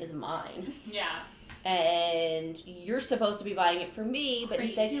that ring is mine. Yeah. And you're supposed to be buying it for me, but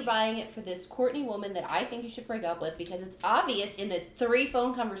instead Crazy. you're buying it for this Courtney woman that I think you should break up with because it's obvious in the 3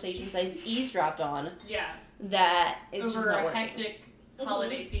 phone conversations I eavesdropped on Yeah. that it's just Over not a working. hectic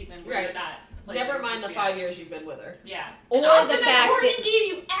holiday season where Right. you're not. Never mind the 5 years you've been with her. Yeah. Or And also the that fact Courtney that- gave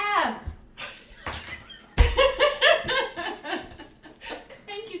you abs.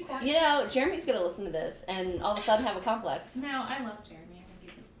 Thank you, Courtney. You know, Jeremy's gonna listen to this and all of a sudden have a complex. No, I love Jeremy. I think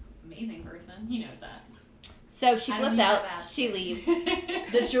he's an amazing person. He knows that. So she I don't flips need out, that abs. she leaves.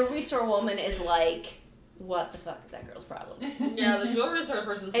 The jewelry store woman is like, what the fuck is that girl's problem? Yeah, the jewelry store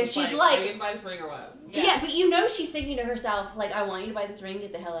person's And just she's like, like- are you gonna buy this ring or what? Yeah. but you know she's thinking to herself, like, I want you to buy this ring,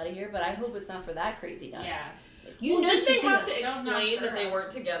 get the hell out of here, but I hope it's not for that crazy nut. Yeah. You Well, know didn't she's they have thinking to Don't knock explain her that they up.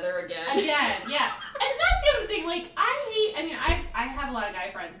 weren't together again? Again, yeah. And that's the other thing, like, I mean, I have a lot of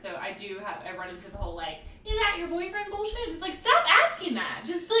guy friends, so I run into the whole, like, is that your boyfriend bullshit? It's like, stop asking that.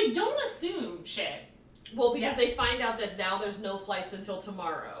 Just, like, don't assume shit. Well, because Yeah. they find out that now there's no flights until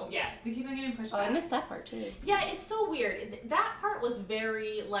tomorrow. Yeah, they keep on getting pushed Oh, I back. missed that part too. Yeah, it's so weird. That part was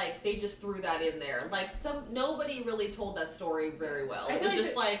very like they just threw that in there. Like nobody really told that story very well. I It feel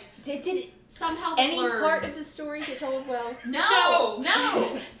was like just like Did somehow any blurred. part of the story get told well? No.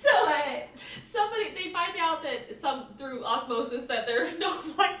 So But, they find out that through osmosis that there are no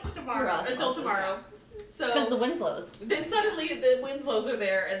flights tomorrow Through until osmosis. tomorrow. Because So the Winslows. then suddenly the Winslows are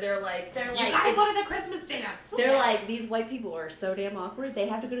there and they're like, They're you like- gotta go to the Christmas dance. They're like, these white people are so damn awkward, they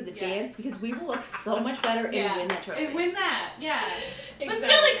have to go to the Yeah. dance because we will look so much better and yeah. win that trophy. And win that, yeah. But Exactly.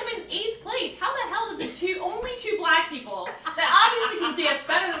 still, they come in 8th place. How the hell did the only two black people that obviously can dance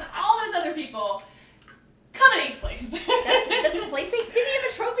better than all those other people come in 8th place? That's what place they didn't he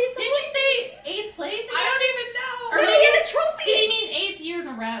have a trophy at some Did we say 8th place? I don't even know. Or Did maybe he have a trophy? Did he mean 8th year in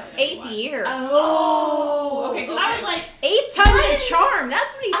a row? Eighth year. Oh, okay. Because I was like, 8 tons of charm.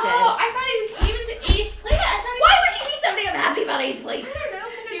 That's what he said. oh, I thought he came into 8th place. I thought he Why would he be so damn happy about 8th place? I don't know.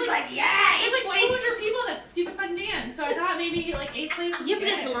 'Cause He's there's like, yeah, there's like 8th place. 200 people that stupid fucking dance. So I thought maybe like 8th place. Was Yeah, but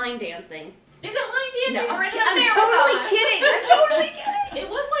it's good. line dancing. Is it line dancing? No, Or is it I'm a totally marathon? kidding. I'm totally kidding. It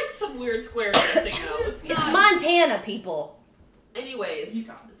was like some weird square dancing though. It's Montana, people. Anyways,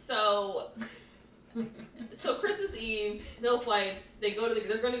 Utah. So Christmas Eve, no flights. They're going to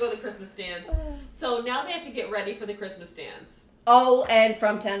go to the Christmas dance. So now they have to get ready for the Christmas dance. Oh, and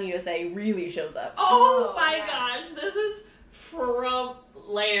From Town USA really shows up. Oh my yeah. gosh, this is from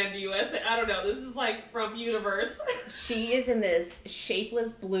Land USA. I don't know. This is like from Universe. She is in this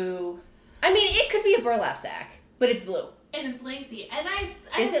shapeless blue. I mean, it could be a burlap sack, but it's blue. And it's lacy. And I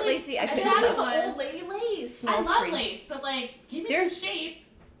Is it like, lacy? I I couldn't thought tell. it was. old lady lace. Small I love screen. lace, but like, give me There's- some shape.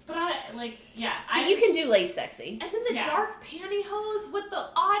 But I like, yeah. But you can do lace sexy. And then the Yeah. dark pantyhose with the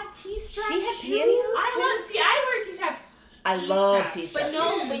odd T-strap She had shoe. pantyhose? I wear t-straps. I love T-strap. t-shirt. But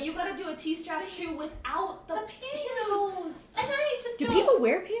no, but you gotta do a T-strap shoe without the pantyhose. And I just Do don't. people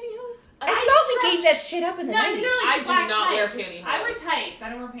wear pantyhose? I I thought we stretch- gave that shit up in the No, 90s. they're like I do black not wear tights. pantyhose. I wear tights. I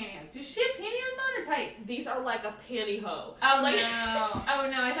don't wear pantyhose. Do she have pantyhose on or tights? These are like a pantyhose. Oh Like- no! Oh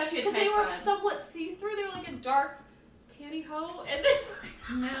no! I thought she had Because tights they were on. somewhat see-through. They were like a dark pantyhose, and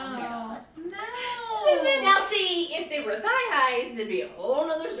then No. And then, now see, if they were thigh highs, it'd be a whole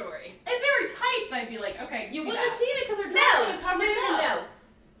nother story. If they were tights, I'd be like, okay. you see wouldn't have that. seen it because her No, dress would no, have no, covered it no, up.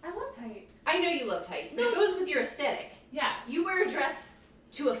 no. I love tights. I know you love tights, but No. it goes with your aesthetic. Yeah. You wear a dress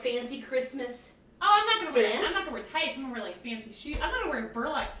to a fancy Christmas. Oh, I'm not gonna wear. Dance? I'm not gonna wear tights. I'm gonna wear like fancy shoes. I'm not gonna wear a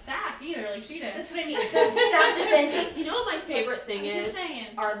burlap sack either, like she did. That's what I mean. So stop defending. You know what my favorite thing I'm just is? saying.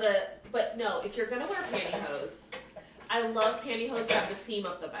 Are the but no, if you're gonna wear pantyhose, I love pantyhose that have the seam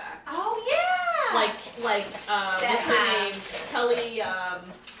up the back. Oh yeah. Like what's her That- name? Kelly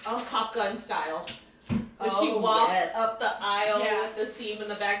Top Gun style. When she Oh, walks yes. up the aisle Yeah. with the seam in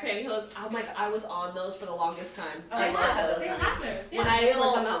the back pantyhose. Oh my god, I was on those for the longest time. Oh, I I love love those. They honey. have those. Yeah. When I They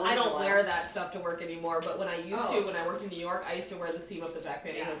only come out I once in a don't while. wear that stuff to work anymore, but when I used Oh. to, when I worked in New York, I used to wear the seam up the back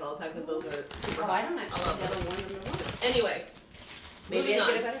pantyhose all the time because those are super Oh, hot. I don't actually I love have those. a one in the one. Anyway, Maybe moving I on.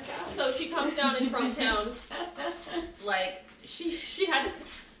 get a better job. So she comes down in from town, like she had to.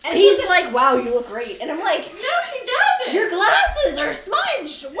 And he's like, wow, you look great. And I'm like, No, she doesn't. your glasses are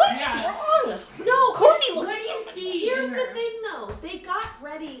smudged. What is Yeah. wrong? No, Courtney looks What do you so see? Here's in the her? thing, though. They got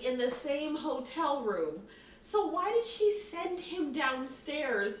ready in the same hotel room. So why did she send him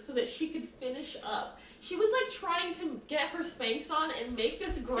downstairs so that she could finish up? She was like trying to get her Spanx on and make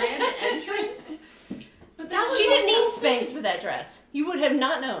this grand entrance. But that was She didn't need also- Spanx for that dress. You would have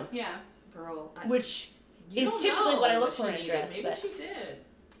not known. Yeah. Girl, Which you is don't typically know what I look what for she in a needed. dress. Maybe But she did.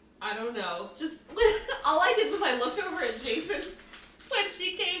 I don't know. Just all I did was I looked over at Jason when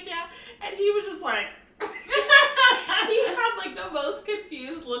she came down, and he was just like. He had like the most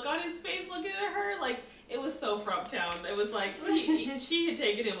confused look on his face looking at her. Like it was so from town. It was like she had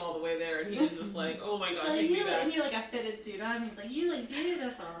taken him all the way there, and he was just like, "Oh my god, Like, take me you back." and he like a fitted suit on. He's like, you look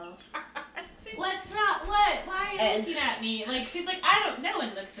beautiful. What's wrong? What? Why are you And- looking at me? Like she's like, I don't. No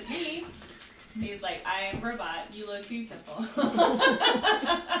one looks at me. And he's like, I am robot. You look beautiful.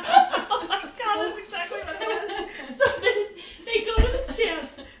 Oh my god, that's exactly what it was. So then they go to this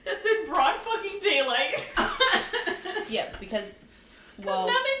dance that's in broad fucking daylight. yeah, because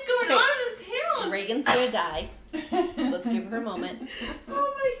Nothing's going on in this town. Reagan's gonna die. Let's give her a moment.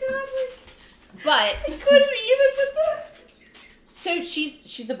 Oh my god, But I couldn't even with that. so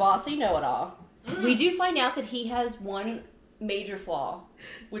she's a bossy know-it-all. We do find out that he has one major flaw,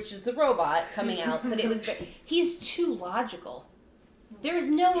 which is the robot coming out. But he's too logical. There is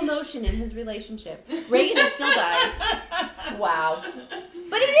no emotion in his relationship. Reagan is still dying. Wow.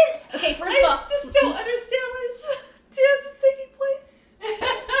 But it is okay. First of all, I just don't understand why this dance is taking place.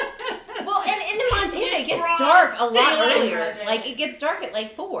 well, and in Montana it gets Broad dark a lot daylight. earlier. Like it gets dark at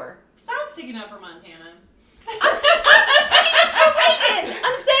like 4. Stop sticking up for Montana. I'm sticking up for Reagan.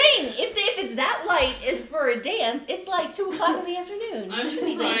 I'm saying if it's that light for a dance, it's like 2 o'clock in the afternoon. I'm You just should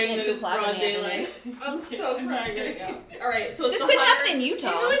be crying dancing that at 2 it's o'clock broad in the afternoon. daylight. I'm so I'm crying just right gonna now. Alright, so it's This the could 100 happen in If Utah.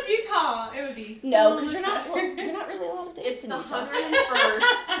 it was Utah, it would be so No, because much you're not. better. Well, you're not really allowed to dance It's in the Utah. 101st.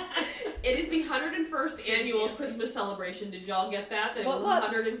 It is the 101st annual Christmas celebration. Did y'all get that? That it was What?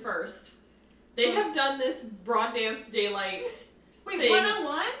 101st. They have done this broad dance daylight. Wait, thing.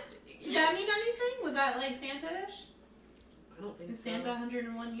 101? Does that mean anything? Was that like Santa-ish? I don't think Is so. Santa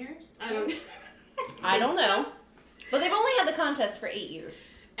 101 years? I don't. I don't know. But they've only had the contest for 8 years.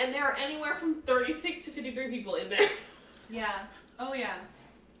 And there are anywhere from 36 to 53 people in there. Yeah. Oh yeah.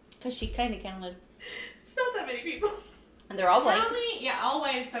 Because she kind of counted. It's not that many people. And they're all white. How many? Yeah, all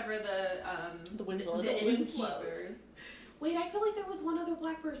white except for the Winslows. The The Winslows. innkeepers. Wait, I feel like there was one other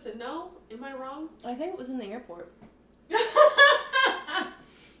black person. No? Am I wrong? I think it was in the airport.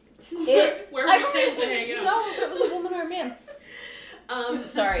 Where I we don't tend to even hang out. know if it was a woman or a man.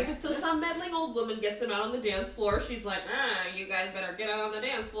 Sorry. So some meddling old woman gets them out on the dance floor. She's like, you guys better get out on the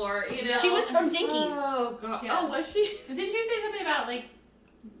dance floor. You know. She was from Dinkies. Oh god. Yeah. Oh, was she? Didn't you say something about like?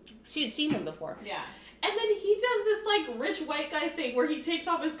 She had seen them before. Yeah. And then he does this like rich white guy thing where he takes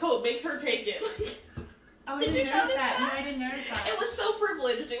off his coat, makes her take it. Oh, I Did didn't you notice notice that. that? No, I didn't notice that. It was so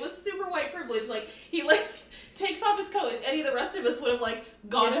privileged. It was super white privilege. Like he like takes off his coat, and any of the rest of us would have like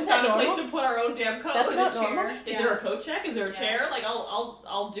gone Isn't and that found a place normal? to put our own damn coat. That's in not a chair. normal. Is Yeah. there a coat check? Is there a Yeah. chair? Like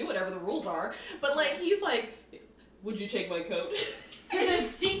I'll do whatever the rules are. But like he's like, would you take my coat? To the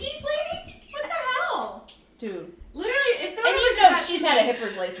stinkies lady? What the hell? Dude. Literally, if someone And ever you did know that she's to had a me- hip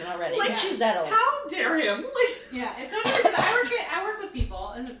replacement already. Like, Like, she's that old. How dare him? Like Yeah, if someone ever did that, I work with people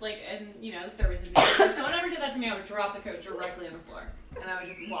and you know, the service industry. If someone ever did that to me, I would drop the coat directly on the floor and I would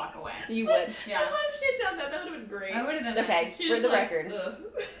just walk away. You would. Yeah, what if she had done that? That would have been great. I would have done Okay, She for just the like, record. ugh.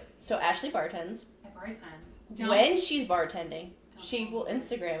 So Ashley bartends. that. I bartend. When she's bartending, Don't she tell will me.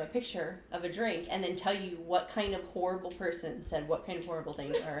 Instagram a picture of a drink and then tell you what kind of horrible person said what kind of horrible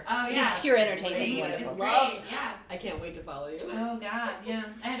things are. Oh It yeah, is pure entertainment. great. and It's wonderful. great. Yeah. I can't wait to follow you. Oh god, yeah.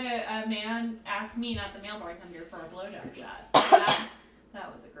 I had a man ask me, not the male bartender, for a blowjob shot.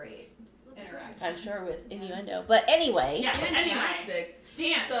 That was a great interaction. I'm sure with innuendo. But anyway, Yeah. Anyway, Fantastic.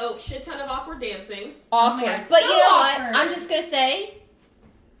 dance. So shit ton of awkward dancing. awkward. God, But so you know awkward. what? I'm just going to say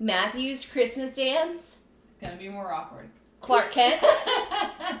Matthew's Christmas dance, Gonna be more awkward. Clark Kent.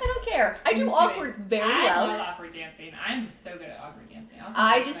 I don't care. I do I'm awkward very I well. love awkward dancing. I'm so good at awkward dancing. I'll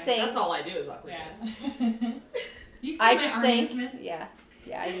I do just that. think- That's all I do is awkward Yeah. dance. You I see just my think, arm movement? yeah,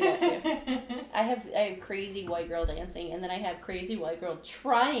 I do that too. I have crazy white girl dancing, and then I have crazy white girl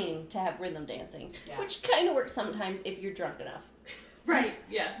trying to have rhythm dancing, Yeah. which kind of works sometimes if you're drunk enough. Right.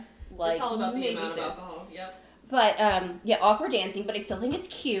 Yeah. Like It's all about the maybe amount of so. alcohol. Yep. But yeah, awkward dancing, but I still think it's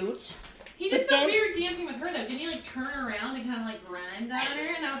cute. He But did some then- weird dancing with her though. Didn't he like turn around and kind of like grind on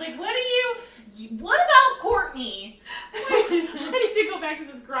her? And I was like, what what about Courtney? I need to go back to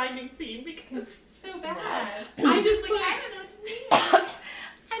this grinding scene because It's so bad. I just Like, I don't know what to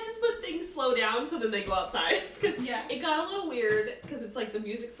I just put things slow down so then they go outside. Because Yeah. it got a little weird because it's like the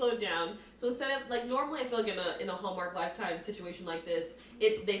music slowed down. So instead of like normally I feel like in a Hallmark Lifetime situation like this,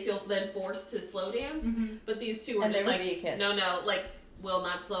 they feel then forced to slow dance. Mhm. But these two were And just there like would be a kiss. no, like will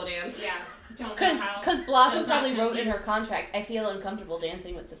not slow dance. Yeah. Don't know how. Because Blossom Does not probably wrote in compute. her contract, I feel uncomfortable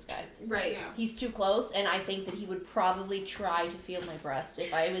dancing with this guy. Right. Yeah. He's too close, and I think that he would probably try to feel my breast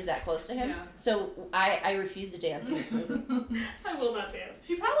if I was that close to him. Yeah. So I refuse to dance in this movie. I will not dance.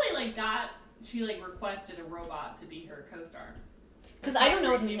 She probably she requested a robot to be her co-star. Because I don't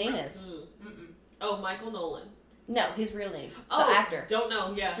know what his name is. Mm-mm. Oh, Michael Nolan. No, his real name. Oh, The actor. Don't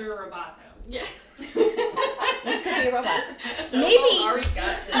know. Yeah. Mr. Roboto. Yeah. He could be a robot. Don't Maybe- know, Ari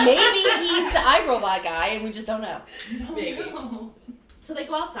got it. Maybe he's the iRobot guy, and we just don't know. Maybe. No. So they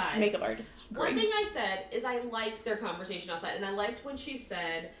go outside. Makeup artist. One thing I said is I liked their conversation outside, and I liked when she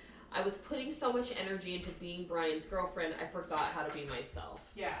said, I was putting so much energy into being Brian's girlfriend, I forgot how to be myself.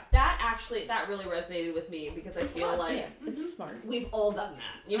 Yeah. That really resonated with me because I feel like Yeah, it's smart. we've all done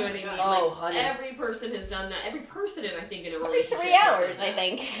that. You know what I mean? Oh, like, honey. every person has done that. Every person, I think, in a Every relationship. 3 has hours, done I that.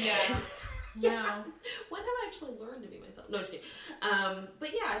 think. Yeah. Yeah. No. When have I actually learned to be myself? No, just kidding. But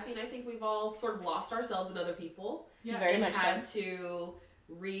yeah, I think we've all sort of lost ourselves in other people. Yeah. Very and much had to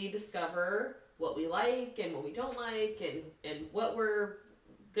rediscover what we like and what we don't like and what we're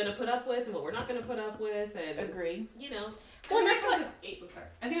gonna put up with and what we're not gonna put up with and Agree. you know. Well, I that's think what. that comes with age. Sorry.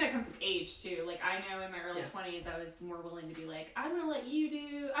 I think that comes with age too. Like I know in my early Yeah. 20s, I was more willing to be like, I'm gonna let you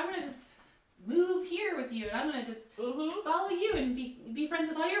do. I'm gonna just move here with you, and I'm gonna just follow you and be friends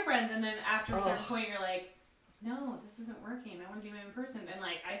with all your friends. And then after a certain Ugh. point, you're like, no, this isn't working. I want to be my own person. And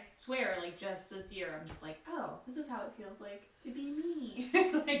like I swear, like just this year, I'm just like, oh, this is how it feels like to be me.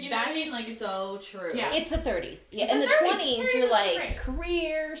 Like you know what I mean? Like it's so true. Yeah. It's the 30s. Yeah, It's in the the 30s. 20s, 30s you're is like great.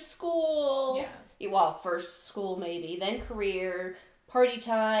 career, school. yeah. Well, first school maybe, then career, party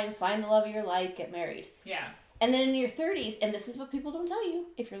time, find the love of your life, get married. Yeah. And then in your 30s, and this is what people don't tell you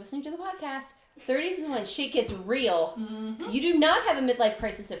if you're listening to the podcast, 30s is when shit gets real. Mm-hmm. You do not have a midlife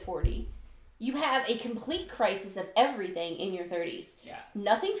crisis at 40. You have a complete crisis of everything in your 30s. Yeah.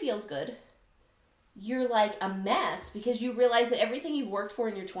 Nothing feels good. You're like a mess because you realize that everything you've worked for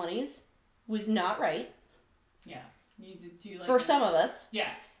in your 20s was not right. Yeah. You do like For that. some of us. Yeah.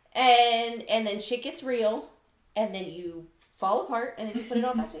 And then shit gets real, and then you fall apart, and then you put it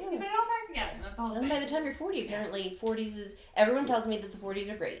all back You together. put it all back together. And that's the whole And thing. by the time you're 40, apparently 40s is... Everyone tells me that the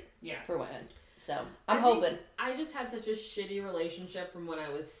 40s are great Yeah. for women. So, I I'm think- hoping. I just had such a shitty relationship from when I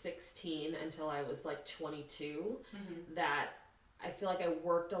was 16 until I was like 22 Mm-hmm. that I feel like I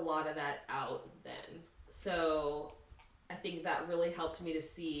worked a lot of that out then. So I think that really helped me to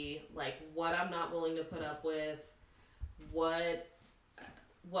see like what I'm not willing to put up with,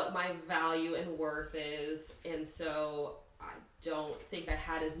 what my value and worth is, and so I don't think I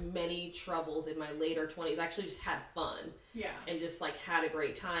had as many troubles in my later 20s. I actually just had fun Yeah. and just like had a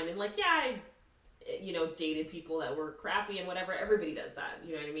great time, and like I dated people that were crappy and whatever. Everybody does that,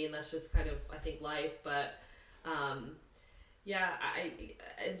 you know what I mean? That's just kind of, I think, life. But I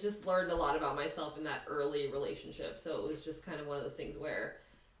just learned a lot about myself in that early relationship, so it was just kind of one of those things where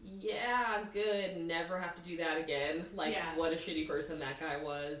good, never have to do that again. Like, Yeah. what a shitty person that guy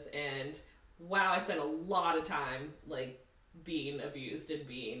was, and wow, I spent a lot of time like being abused and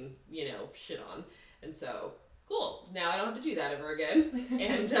being shit on, and so cool, now I don't have to do that ever again.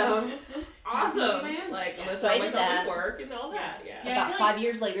 And awesome, like I'm gonna So I throw did myself that. in work and all that. Yeah. Yeah. I About feel like- 5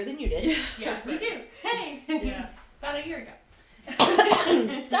 years later than you did. Yeah. Me too. Hey. Yeah. About a year ago.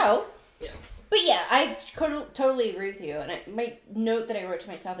 So, Yeah. but yeah, I totally agree with you. And my note that I wrote to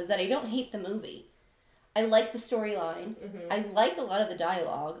myself is that I don't hate the movie. I like the storyline. Mm-hmm. I like a lot of the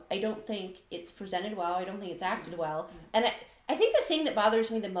dialogue. I don't think it's presented well. I don't think it's acted well. And I think the thing that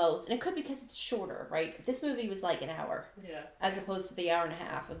bothers me the most, and it could be because it's shorter, right? This movie was like an hour, Yeah. as opposed to the hour and a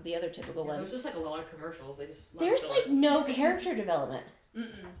half of the other typical There ones. was just like a lot of commercials. They just There's like no character development.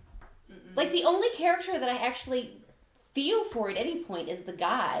 Like the only character that I actually feel for at any point is the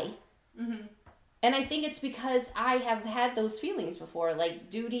guy. Mm-hmm. And I think it's because I have had those feelings before, like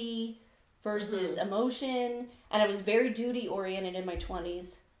duty versus emotion. And I was very duty oriented in my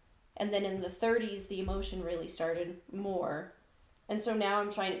 20s. And then in the 30s, the emotion really started more. And so now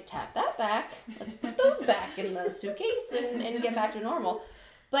I'm trying to tap that back, let's put those back in the suitcase and get back to normal.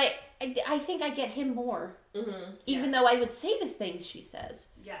 But I think I get him more. Mm-hmm. Even though I would say the things she says.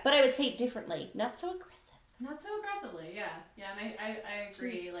 Yeah. But I would say it differently, not so aggressive. Not so aggressively, yeah. Yeah, and I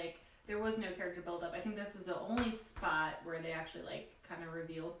agree, like, there was no character build-up. I think this was the only spot where they actually, like, kind of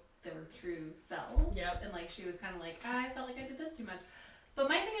revealed their true selves. Yep. And, like, she was kind of like, I felt like I did this too much. But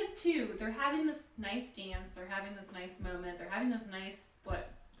my thing is, too, they're having this nice dance, they're having this nice moment, they're having this nice,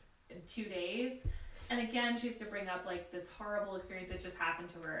 2 days. And again, she has to bring up, like, this horrible experience that just happened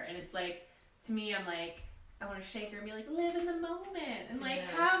to her. And it's like, to me, I'm like, I want to shake her and be like, live in the moment. And, like,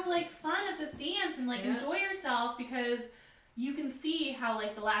 have, like, fun at this dance and, like, enjoy yourself. Because you can see how,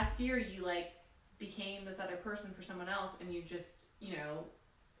 like, the last year you, like, became this other person for someone else. And you just, you know,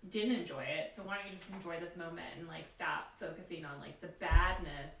 didn't enjoy it. So why don't you just enjoy this moment and, like, stop focusing on, like, the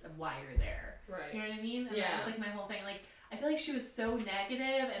badness of why you're there. Right. You know what I mean? And Yeah. that's, like, my whole thing. Like, I feel like she was so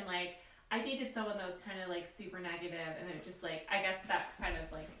negative and, like, I dated someone that was kind of, like, super negative, and it just, like, I guess that kind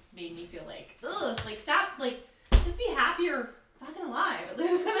of, like, made me feel like, ugh, like, stop, like, just be happier fucking alive at this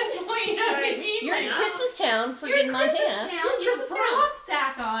point, you know what I mean? You're like, in Christmas Town, you're freaking in Montana. Christmas Town, you have a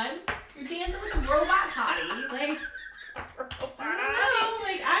rucksack on, you're dancing with a robot hottie, like, I don't know,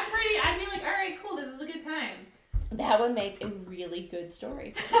 like, I'd be like, alright, cool, this is a good time. That would make a really good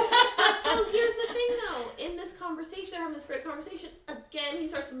story. But so here's the thing, though. In this conversation, they're having this great conversation. Again, he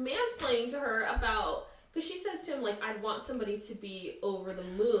starts mansplaining to her about, because she says to him, like, I want somebody to be over the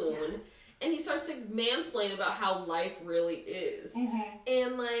moon. Yes. And he starts to mansplain about how life really is.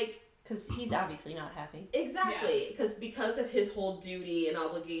 And, like, Because he's obviously not happy. exactly. Because of his whole duty and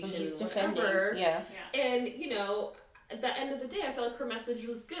obligation And he's and defending. whatever. Yeah. And, you know, at the end of the day, I felt like her message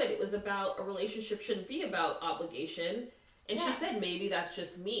was good. It was about a relationship shouldn't be about obligation. And she said, maybe that's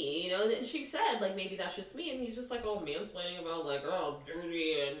just me, you know? And she said, like, maybe that's just me. And he's just, like, all mansplaining about, like, oh,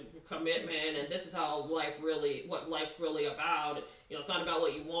 duty and commitment. And this is how what life's really about. You know, it's not about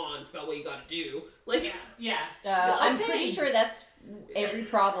what you want. It's about what you gotta do. Like, I'm Okay. pretty sure that's every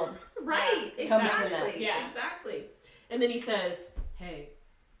problem. right. Comes Exactly. from that. Yeah. Exactly. And then he says, hey,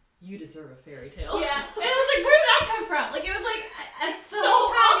 you deserve a fairy tale. Yeah, and I was like, where did that come from? Like, it was like, It's the so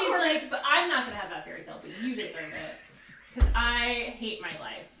whole time awkward. he's like, but I'm not gonna have that fairy tale, but you deserve it. Because I hate my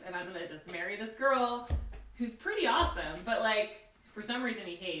life, and I'm gonna just marry this girl who's pretty awesome, but like, for some reason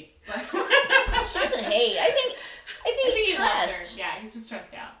he hates. But She doesn't hate. I think he's he loves her. stressed. Yeah, he's just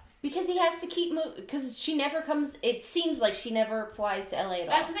stressed out. Because he has to keep moving. Because she never comes. It seems like she never flies to LA at all.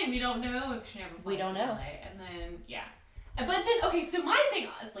 That's the thing, we don't know if she never We don't flies to know. LA, and then, yeah. But then, okay, so my thing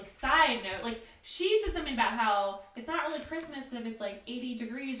is, like, side note, like, she said something about how it's not really Christmas if it's, like, 80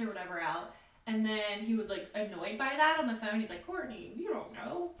 degrees or whatever out. And then he was, like, annoyed by that on the phone. He's like, Courtney, you don't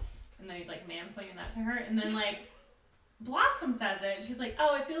know. And then he's, like, mansplaining that to her. And then, like, Blossom says it. And she's like,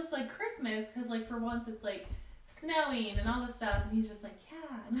 oh, it feels like Christmas because, like, for once it's, like, snowing and all this stuff. And he's just like,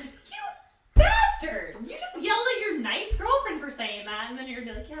 yeah. And I'm like, you bastard! You just yelled at your nice girlfriend for saying that. And then you're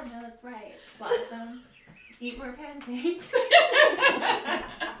going to be like, yeah, no, that's right, Blossom. Eat more pancakes.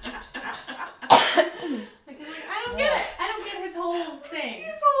 Like, I don't get it. I don't get his whole thing.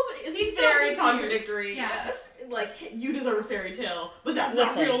 He's so very confused. contradictory. Yeah. Yes. Like, you deserve a fairy tale, but that's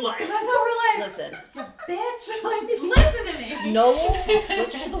Listen. not real life. That's not real life. Listen, Bitch, like, listen to me. Noel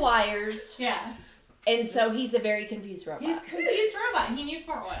switches the wires, Yeah. and so he's a very confused robot. He's confused robot. He needs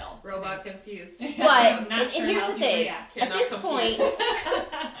more oil. Robot confused. But, I'm not and sure here's how the he thing. reacts. At this point,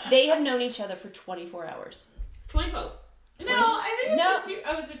 they have known each other for 24 hours. 2012. No, I think it's No. like 2.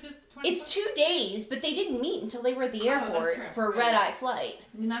 Oh, is it just 20? It's 2 days, but they didn't meet until they were at the Oh, that's airport true. for a Right. red-eye flight.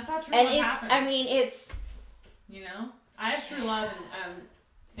 I mean, that's not true. And what it's, happens. I mean, it's, You know? I have true love, and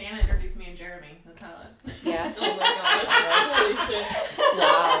Santa introduced me and Jeremy. That's how it. yeah. Oh my gosh. Holy shit.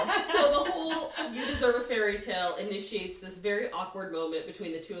 Wow. So the whole You Deserve a Fairy Tale initiates this very awkward moment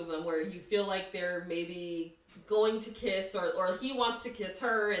between the two of them where you feel like they're maybe going to kiss or he wants to kiss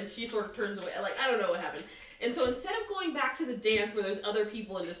her and she sort of turns away. Like, I don't know what happened. And so instead of going back to the dance where there's other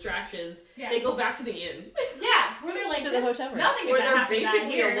people and distractions, Yeah. they go back to the inn Yeah, where they're like, To the this- hotel room. nothing where is they're happening back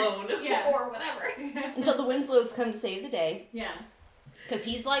basically here. alone Yeah. or whatever. Until the Winslows come to save the day. Yeah. Because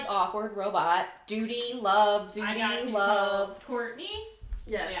he's like awkward robot. Duty, love, I got duty, you love. called Courtney.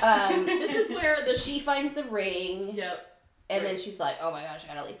 Yes. Yeah. This is where the She finds the ring, Yep. and then she's like, oh my gosh,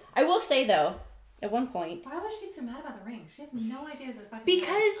 I gotta leave. I will say, though, at one point, Why was she so mad about the ring? She has no idea the fucking.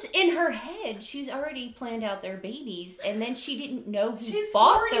 because in her head, she's already planned out their babies, and then she didn't know he she's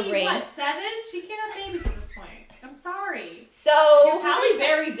bought 40, the ring. What, 7? She can't have babies at this point. I'm sorry. So, Halle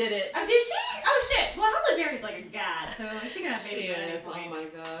Berry did it. Oh, did she? Oh shit. Well, Halle Berry's like a god, so she can have babies at any Yes, oh point. my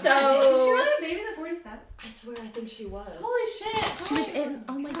god. So- Did she really have babies at 47? I swear I think she was. Holy shit. She was in-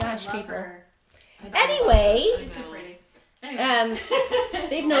 oh my God, gosh, I love people. her. anyway, She's so pretty. Anyway.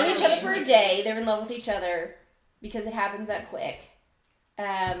 they've known each other for a day. They're in love with each other because it happens that quick.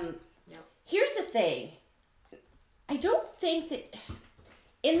 Here's the thing. I don't think that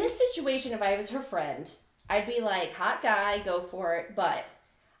in this situation, if I was her friend, I'd be like, hot guy, go for it. But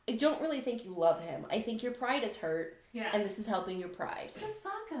I don't really think you love him. I think your pride is hurt Yeah. and this is helping your pride. Just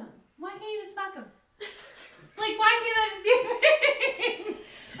fuck him. Why can't you just fuck him? Like, why can't that just be a thing?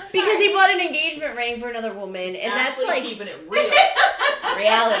 Because he bought an engagement ring for another woman, and that's Ashley like keeping it real.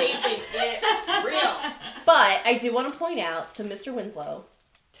 reality. Keeping it real. But I do want to point out to Mr. Winslow,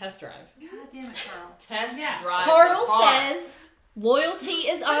 Test drive. God damn it, Carl. Test Yeah. drive. Carl the car. says loyalty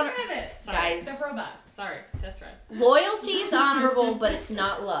is honor. Drive it. Guys, So robot. Sorry, test drive. loyalty is honorable, but it's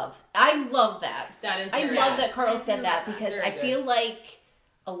not love. I love that. That is. I very love good. that Carl I said feel that that. because Very I good. feel like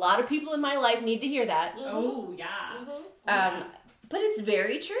a lot of people in my life need to hear that. Oh, yeah. Mhm. But it's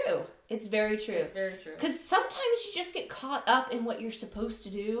very true. It's very true. It's very true. Because sometimes you just get caught up in what you're supposed to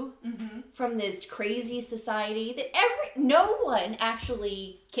do Mm-hmm. from this crazy society that no one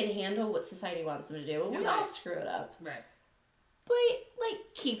actually can handle what society wants them to do, and we all Right. screw it up. Right. But like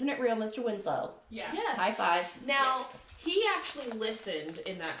keeping it real, Mr. Winslow. Yeah. Yes. High five. Now he actually listened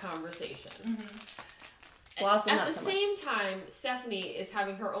in that conversation. Mm-hmm. Well, also At not the so much. same time, Stephanie is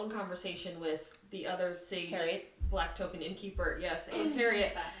having her own conversation with the other sage, Harriet. Black Token Innkeeper. Yes, and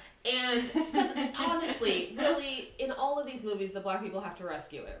Harriet. And because honestly, really, in all of these movies, the black people have to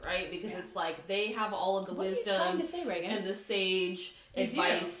rescue it, right? Because it's like they have all of the What are you trying wisdom to say, Reagan? and the sage They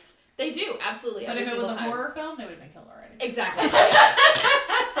advice. They do, absolutely. But every if it single was a time. horror film, they would have been killed already. Exactly.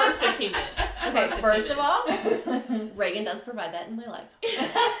 Yes. First 15 minutes. Okay, first of minutes. all, Reagan does provide that in my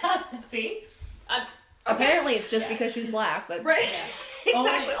life. See? Apparently, it's just because she's black, but Right.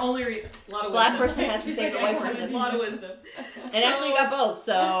 Exactly. Only reason. A lot of black wisdom. person has to save the white person. A lot of wisdom. And actually, you got both,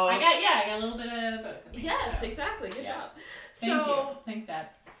 so. I got a little bit of both. Yes, So. exactly. Good Yeah. job. Thank you. Thanks, Dad.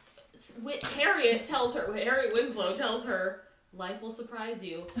 Harriet Winslow tells her, life will surprise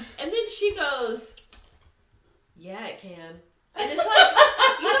you. And then she goes, yeah, it can. And it's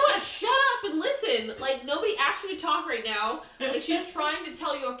like, you know what? Shut up and listen. Like, nobody asked you to talk right now. Like, she's trying to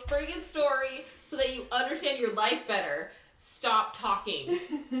tell you a friggin' story so that you understand your life better. Stop talking.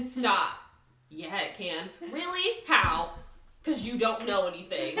 Stop. Yeah, it can. Really? How? Because you don't know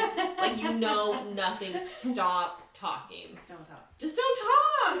anything. Like, you know nothing. Stop talking. Don't talk. Just don't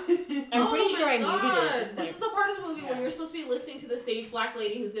talk. I'm pretty my sure I muted it at God. this This point. is the part of the movie where Yeah. you're supposed to be listening to the sage black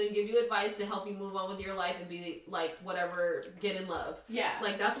lady who's going to give you advice to help you move on with your life and be like whatever, get in love. Yeah.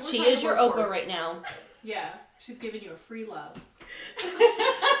 Like that's what we're She trying is to your work Oprah towards. right now. Yeah. She's giving you a free love.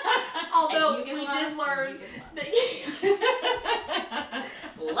 Although And you we get did love, learn and you get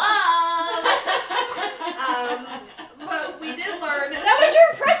love. love. But we did learn. That was your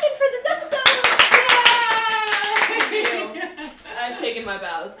impression for this episode! I've taken my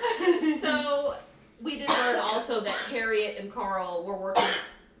bows. So we did learn also that Harriet and Carl were working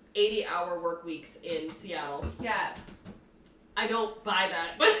 80-hour work weeks in Seattle. Yes. I don't buy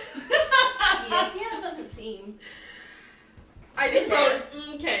that, but Yeah, Seattle doesn't seem. I just Been wrote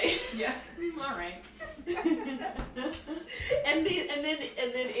okay. Yeah. All right. And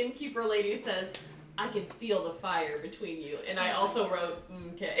then innkeeper lady says, I can feel the fire between you. And I also wrote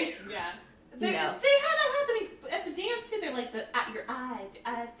okay. Yeah. No. They had that happening at the dance too. They're like, your eyes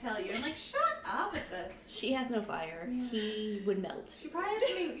tell you. I'm like, shut up with this. She has no fire. Yeah. He would melt. She probably has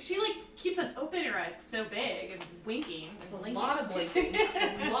something. She like keeps on opening her eyes so big and winking. It's a lot of blinking.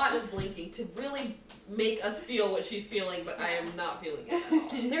 It's a lot of blinking to really make us feel what she's feeling, but I am not feeling it at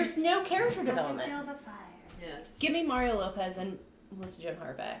all. There's no character I can development. feel the fire. Yes. Give me Mario Lopez and Melissa Joan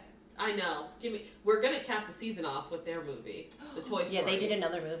Hart back. I know. We're gonna cap the season off with their movie, the Toy Story. Yeah, they did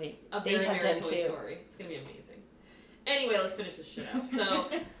another movie. A They very, have very done Toy two. Story. It's gonna be amazing. Anyway, let's finish this shit out. So,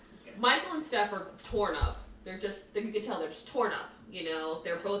 Michael and Steph are torn up. You can tell they're just torn up. You know,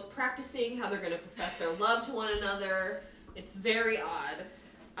 they're both practicing how they're gonna profess their love to one another. It's very odd.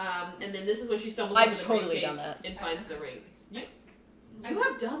 And then this is when she stumbles I've into the totally briefcase done that. and finds the ring. You I've-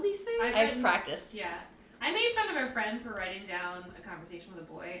 have done these things? I've practiced. Yeah. I made fun of our friend for writing down a conversation with a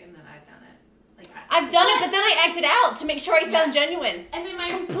boy, and then I've done it. Like I've done it, but then I acted out to make sure I sound genuine. And then my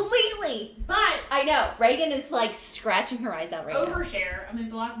Completely. but I know. Reagan is like scratching her eyes out right now. overshare. I'm in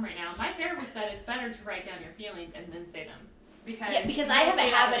Blossom right now. My therapist said it's better to write down your feelings and then say them because Yeah, because you I don't have a say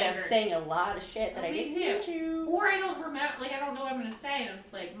it out habit of anger. saying a lot of shit that Oh, I me didn't too. mean to. Or I don't remember, like I don't know what I'm gonna say, and I'm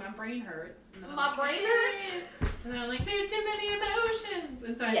just like, my brain hurts. And then I'm My like, brain hurts? And then I'm like, there's too many emotions,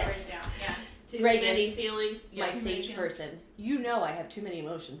 and so I Yes. write it down. Yeah. Too Reagan, many feelings. My Yes. sage person. You know I have too many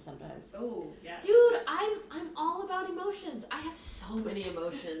emotions sometimes. Oh yeah. Dude, I'm all about emotions. I have so many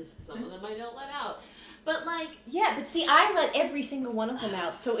emotions. Some of them I don't let out. But like, Yeah, but see, I let every single one of them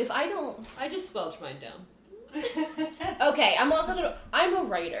out. So if I don't... I just squelch mine down. Okay, I'm a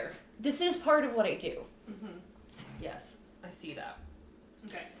writer. This is part of what I do. Yes, I see that.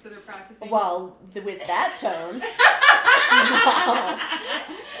 Okay, so they're practicing. Well, with that tone. Wow.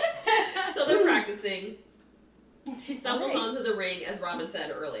 So they're practicing. She stumbles Alright. onto the ring, as Robin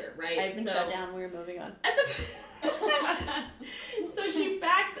said earlier, right? I've been shut down. We're moving on. At the so she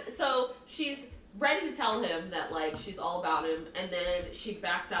backs. So she's ready to tell him that like she's all about him, and then she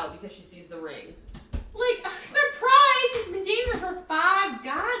backs out because she sees the ring. Like, surprise! He's been dating her for 5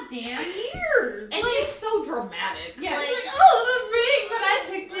 goddamn years. And like, it's so dramatic. yeah, Like, she's like, oh, the ring that I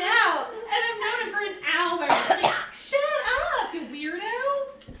picked out, and I've known it for an hour. Like, shut up, you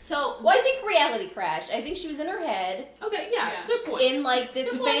weirdo. so Well, I think reality crash. I think she was in her head okay, yeah, Yeah. good point. in like this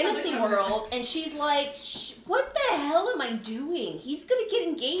Good point. fantasy Good point. world, and she's like, "What the hell am I doing? He's gonna get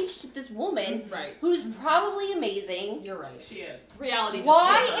engaged to this woman Right, who's probably amazing. you're right. She is. Reality. Just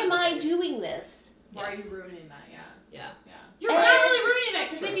Why hit her in am the I face. doing this?" Why are Yes. you ruining that? Yeah. Yeah. Yeah. You're And- We're right. not really ruining it,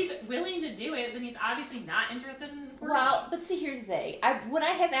 because That's if he's willing to do it, then he's obviously not interested in Courtney. Well, but see, here's the thing. When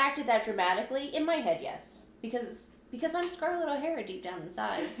I have acted that dramatically, in my head, yes, because I'm Scarlett O'Hara deep down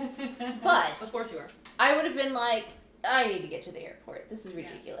inside. Of But course you are. I would have been like, I need to get to the airport. This is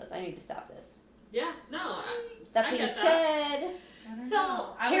ridiculous. I need to stop this. Yeah. No. That I being get that. said, I don't So,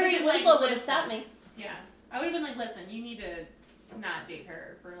 know. I would've Harriet been like, Winslow would have listen. stopped me. Yeah. I would have been like, listen, you need to not date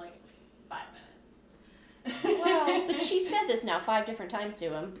her for like 5 minutes. Well, but she said this now 5 different times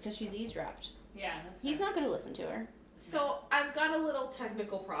to him because she's eavesdropped. Yeah, that's He's true. not going to listen to her. So I've got a little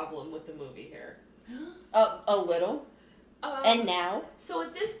technical problem with the movie here. A little. And now? So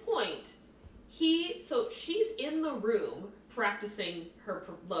at this point, she's in the room practicing her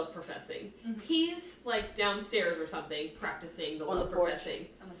love professing. Mhm. He's like downstairs or something practicing the On love the porch. professing.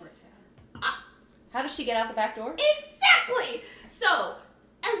 On the porch, yeah. How does she get out the back door? Exactly. So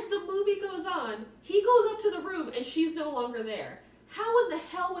as the movie goes on, he goes up to the room and she's no longer there. How in the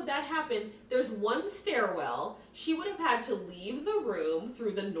hell would that happen? There's one stairwell. She would have had to leave the room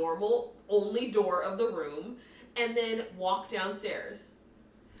through the normal only door of the room and then walk downstairs.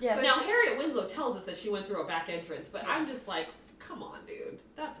 Yeah. Now, Harriet Winslow tells us that she went through a back entrance, but I'm just like, come on, dude.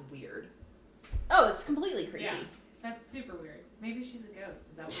 That's weird. Oh, it's completely creepy. Yeah. That's super weird. Maybe she's a ghost.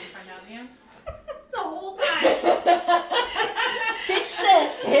 Is that what we find out in the end? the whole time. Sixth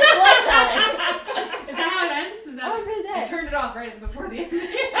sense. Hit blood time. Is that how it ends? Is that Oh, I'm really I dead. turned it off right before the end.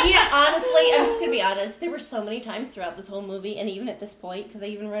 You know, honestly, I'm just gonna be honest. There were so many times throughout this whole movie, and even at this point, because I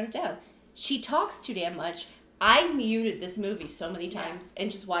even wrote it down, she talks too damn much. I muted this movie so many times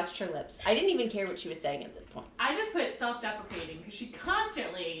and just watched her lips. I didn't even care what she was saying at this point. I just put self-deprecating because she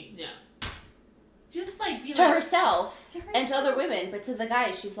constantly Yeah. just like be To like herself to and to other herself. women, but to the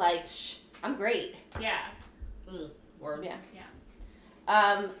guys, she's like, "Shh, I'm great." Yeah. Word. Yeah.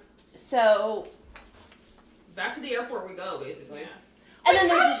 Yeah. So, Back to the airport we go, basically. Yeah. and then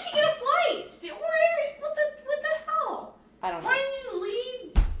How there's did this, she get a flight? What the hell? I don't know. Why didn't you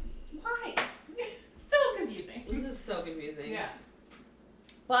leave? Why? So confusing. This is so confusing. Yeah.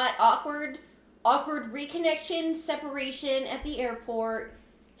 But awkward reconnection, separation at the airport.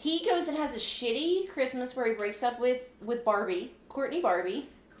 He goes and has a shitty Christmas where he breaks up with Barbie, Courtney Barbie.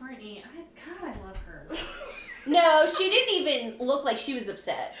 Courtney, I love her. No, she didn't even look like she was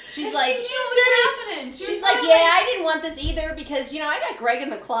upset. She's like, she knew what was happening. She she's was like, probably yeah, I didn't want this either because, you know, I got Greg in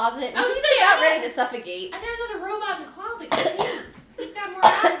the closet and I was he's gonna say, about I ready got- to suffocate. I got another robot in the closet. He's got more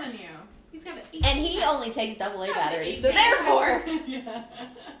eyes than you. He's got an 18 And he only takes AA He's got batteries, an so 18. therefore. Yeah.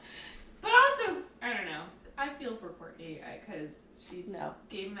 But also, I don't know. I feel for Courtney because she's No.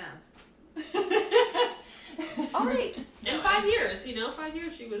 gay mouth. All right. In 5 years, 5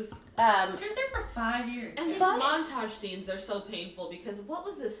 years she was. She was there for 5 years. And these But- montage scenes are so painful because what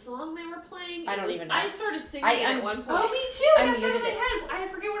was this song they were playing? I don't even know. I started singing I- it I'm- at one point. Oh, me too. I That's muted in my it. head. I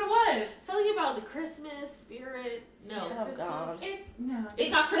forget what it was. Something about the Christmas spirit. No, Oh, Christmas. God. No. It's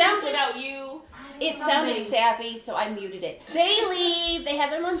It not Christmas sounded- without you. It Something. sounded sappy, so I muted it. They leave. They have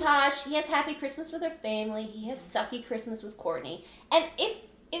their montage. He has happy Christmas with her family. He has sucky Christmas with Courtney. And if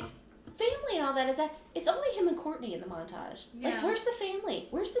family and all that is that, it's only him and Courtney in the montage. Like, Yeah. where's the family?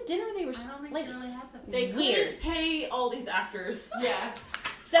 Where's the dinner they were? I don't think like, she really has a They family. Weird. couldn't pay all these actors Yeah.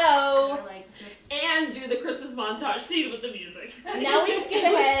 So They're like, just, and do the Christmas montage scene with the music. now we skip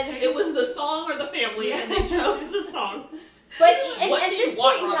ahead. It was the song or the family, and they chose the song. But at What do you this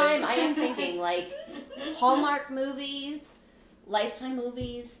want, point in Robin? time, I am thinking like Hallmark movies, Lifetime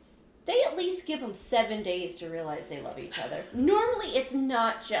movies. They at least give them 7 days to realize they love each other. Normally, it's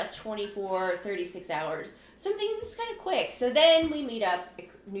not just 24, 36 hours. So I'm thinking this is kind of quick. So then we meet up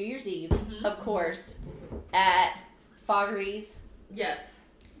New Year's Eve, Mhm. of course, at Fogarty's. Yes.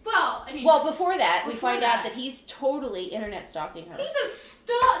 well, I mean, Well, before that, we Before find that. out that he's totally internet stalking her. he's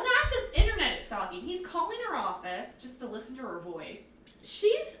not just internet stalking. He's calling her office just to listen to her voice.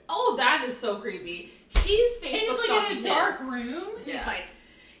 That is so creepy. She's And Facebook it's like stalking in a him. dark room. Yeah. He's like,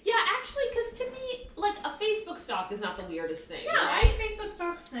 Yeah, actually, because to me, like, a Facebook stalk is not the weirdest thing, Yeah, right? Facebook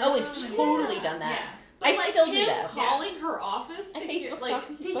stalks. Oh, we've totally done that. Yeah. But, I like, still do him that. calling her office to I hear, Facebook like,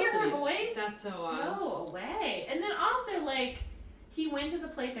 stalking To both hear of her you. voice. that's so odd. Go away. And then also, like, he went to the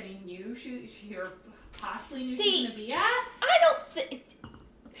place that he knew she or possibly knew she See, was gonna be at. I don't think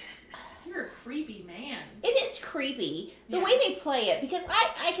You're a creepy man. it is creepy the Yeah. way they play it because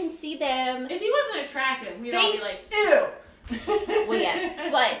I can see them. If he wasn't attractive, we'd They- all be like, ew. Well, yes,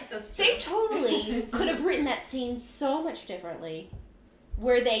 but That's true. they totally could have written that scene so much differently,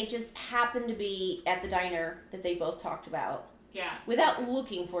 where they just happened to be at the diner that they both talked about Yeah. without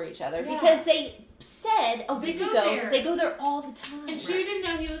looking for each other Yeah. because they said a They week go ago there. that they go there all the time. And she didn't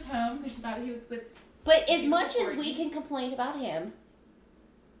know he was home because she thought he was with. But as People much as for we it. can complain about him,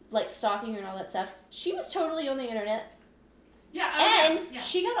 like stalking her and all that stuff, she was totally on the internet. Yeah. And yeah.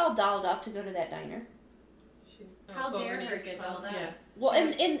 she got all dolled up to go to that diner. How dare her get dolled up? Yeah. Well,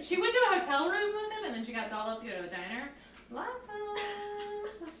 and She went to a hotel room with him, and then she got dolled up to go to a diner.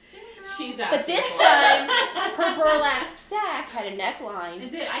 She's but asking this for it. time her burlap sack had a neckline,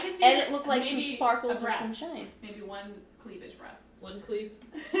 It did. I could see. and it looked like some maybe sparkles a or breast. some shine. Maybe one cleavage breast. One cleave.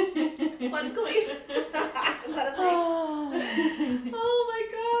 One cleave. Is that a thing? Oh. Oh my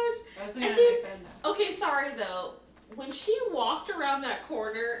gosh. I was And thinking then- Big Ben, though. Okay, sorry though. When she walked around that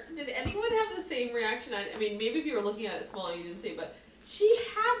corner, did anyone have the same reaction? I mean, maybe if you were looking at it small, you didn't see, but she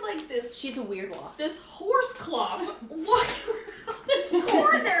had like this She's a weird walk. horse clop walking around this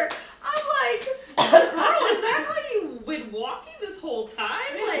corner. I'm like, girl, is that how you've been walking this whole time?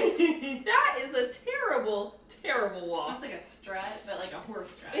 Like, that is a terrible, terrible walk. That's like a strut, but like a horse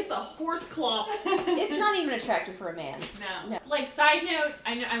strut. It's a horse clop. It's not even attractive for a man. No. No. Like, side note,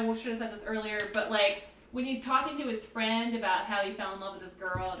 I know I should have said this earlier, but like, when he's talking to his friend about how he fell in love with this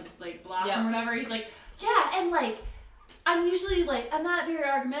girl and it's like Blossom Yeah. or whatever, he's like, yeah, and like, I'm usually like, I'm not very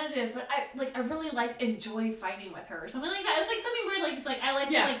argumentative, but I really enjoy fighting with her or something like that. It's like something weird, like, he's like, I like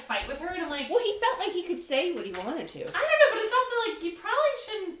Yeah. to like fight with her, and I'm like, Well, he felt like he could say what he wanted to. I don't know, but it's also like, you probably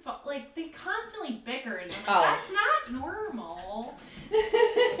shouldn't, like, they constantly bicker, and I'm like, Oh. that's not normal.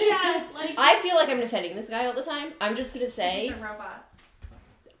 Yeah, like, I feel like I'm defending this guy all the time. I'm just gonna say he's a robot.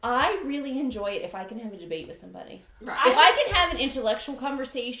 I really enjoy it if I can have a debate with somebody. Right. If I can have an intellectual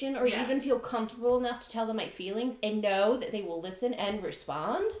conversation or Yeah. even feel comfortable enough to tell them my feelings and know that they will listen and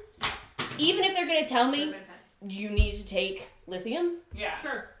respond, even if they're going to tell me you need to take lithium, Yeah.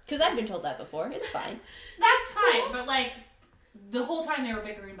 Sure. because I've been told that before, it's fine. That's fine, but like the whole time they were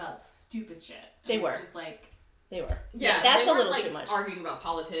bickering about stupid shit. And They it's were. just like, They were. Yeah, that's they a weren't, little like, too much. arguing about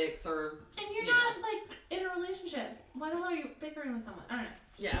politics or and you're You not like in a relationship. Why the hell are you bickering with someone? I don't know.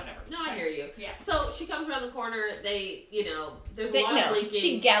 Just yeah. whatever. No, I hear you. Yeah. So she comes around the corner. They, there's a They, lot of no, blinking.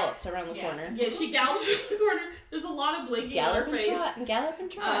 she gallops around the Yeah. corner. Yeah, she gallops around the corner. There's a lot of blinking Gallop on her and face. trot and gallop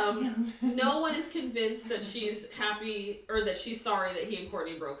and trot. No one is convinced that she's happy or that she's sorry that he and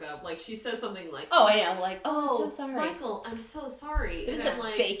Courtney broke up. Like, she says something like, Oh, I know. Like, oh, "Oh, I'm so sorry. Michael, I'm so sorry." It was And the I'm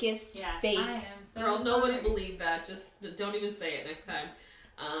like, fakest Yeah. fake. I am so girl, nobody sorry. believed that. Just don't even say it next time.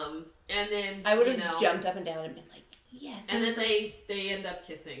 And then, I would you have know, jumped up and down and been like, yes. and then they end up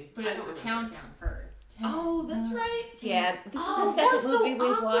kissing. But I it's don't a remember. countdown first. Oh, that's right. Yeah, this Oh, is the second that's so movie we've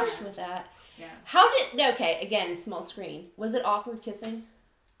awkward. watched with that. Yeah. How did okay? Again, small screen. Was it awkward kissing?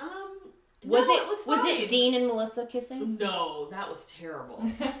 Was no, it was was fine. it Dean and Melissa kissing? No, that was terrible.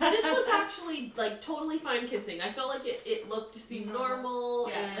 This was actually like totally fine kissing. I felt like it seemed normal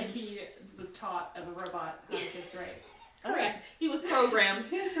Yeah, and like he was taught as a robot how to kiss right. correct. He was programmed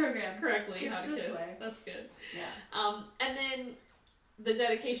His program. correctly Kiss how to this kiss. way. That's good. Yeah. And then the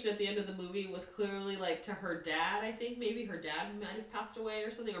dedication at the end of the movie was clearly like to her dad. I think maybe her dad might have passed away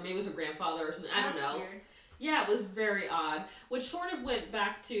or something, or maybe it was her grandfather or something. I don't That's know. weird. Yeah, it was very odd, which sort of went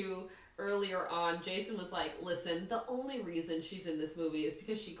back to earlier on. Jason was like, listen, the only reason she's in this movie is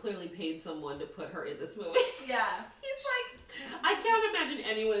because she clearly paid someone to put her in this movie. Yeah. He's like, I can't imagine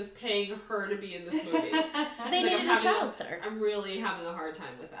anyone is paying her to be in this movie. They Like, needed I'm a having child star. I'm really having a hard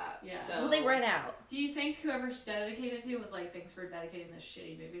time with that. Yeah. So Well, they ran out. Do you think whoever she dedicated to was like, thanks for dedicating this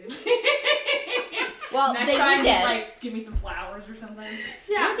shitty movie to me? Well, Next they time, were dead. like, give me some flowers or something.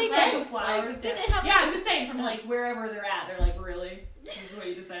 Yeah, Weren't they like, dead? Some flowers. Did they have? Yeah, I'm just saying from like wherever they're at, they're like, really? This is what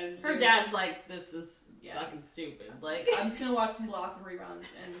you decided to her do? dad's like, this is Yeah. fucking stupid. Like, I'm just gonna watch some Blossom reruns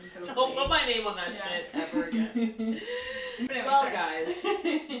and don't put my name on that Yeah. shit ever again. But anyway, Well, sorry. guys,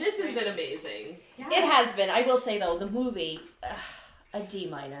 this has been amazing. Yeah. It has been. I will say though, the movie, a D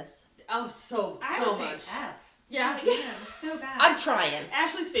minus. Oh, so I so would say much. F. Yeah. Like, it's so bad. I'm trying.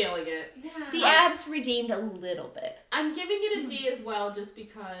 Ashley's failing it. Yeah. The abs redeemed a little bit. I'm giving it a D as well, just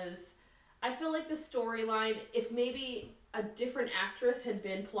because I feel like the storyline, if maybe a different actress had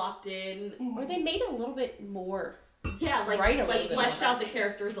been plopped in. Or they made a little bit more. Yeah, like Right, a little bit fleshed more. out the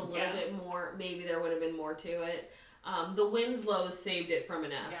characters a little Yeah. bit more. Maybe there would have been more to it. The Winslows saved it from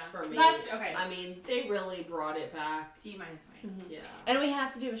an F Yeah. for me. That's okay. I mean, they really brought it back. D minus. Yeah. And we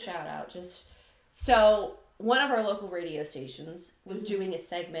have to do a shout out. Just so one of our local radio stations was doing a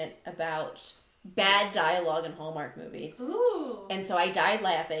segment about bad dialogue in Hallmark movies. Ooh. And so I died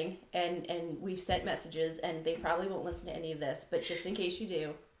laughing, and we've sent messages, and they probably won't listen to any of this, but just in case you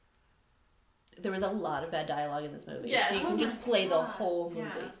do, there was a lot of bad dialogue in this movie. Yes. So you can Oh just my play the God. whole movie.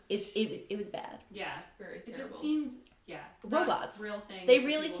 Yeah. It was bad. Yeah. It's very It terrible. just seemed not Robots. real things. They that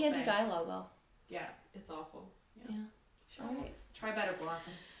really people can't say. do dialogue well. Yeah. It's awful. All right. Try better,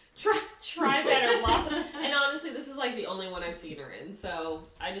 Blossom. Try better, Blossom. And honestly, this is like the only one I've seen her in, so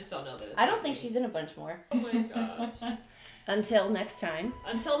I just don't know that it's I don't not think me. she's in a bunch more. Oh my god. Until next time.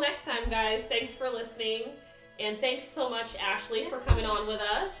 Until next time, guys, thanks for listening. And thanks so much, Ashley, for coming on with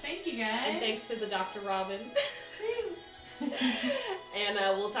us. Thank you, guys. And thanks to the Dr. Robin. And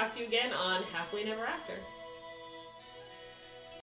we'll talk to you again on Happily Never After.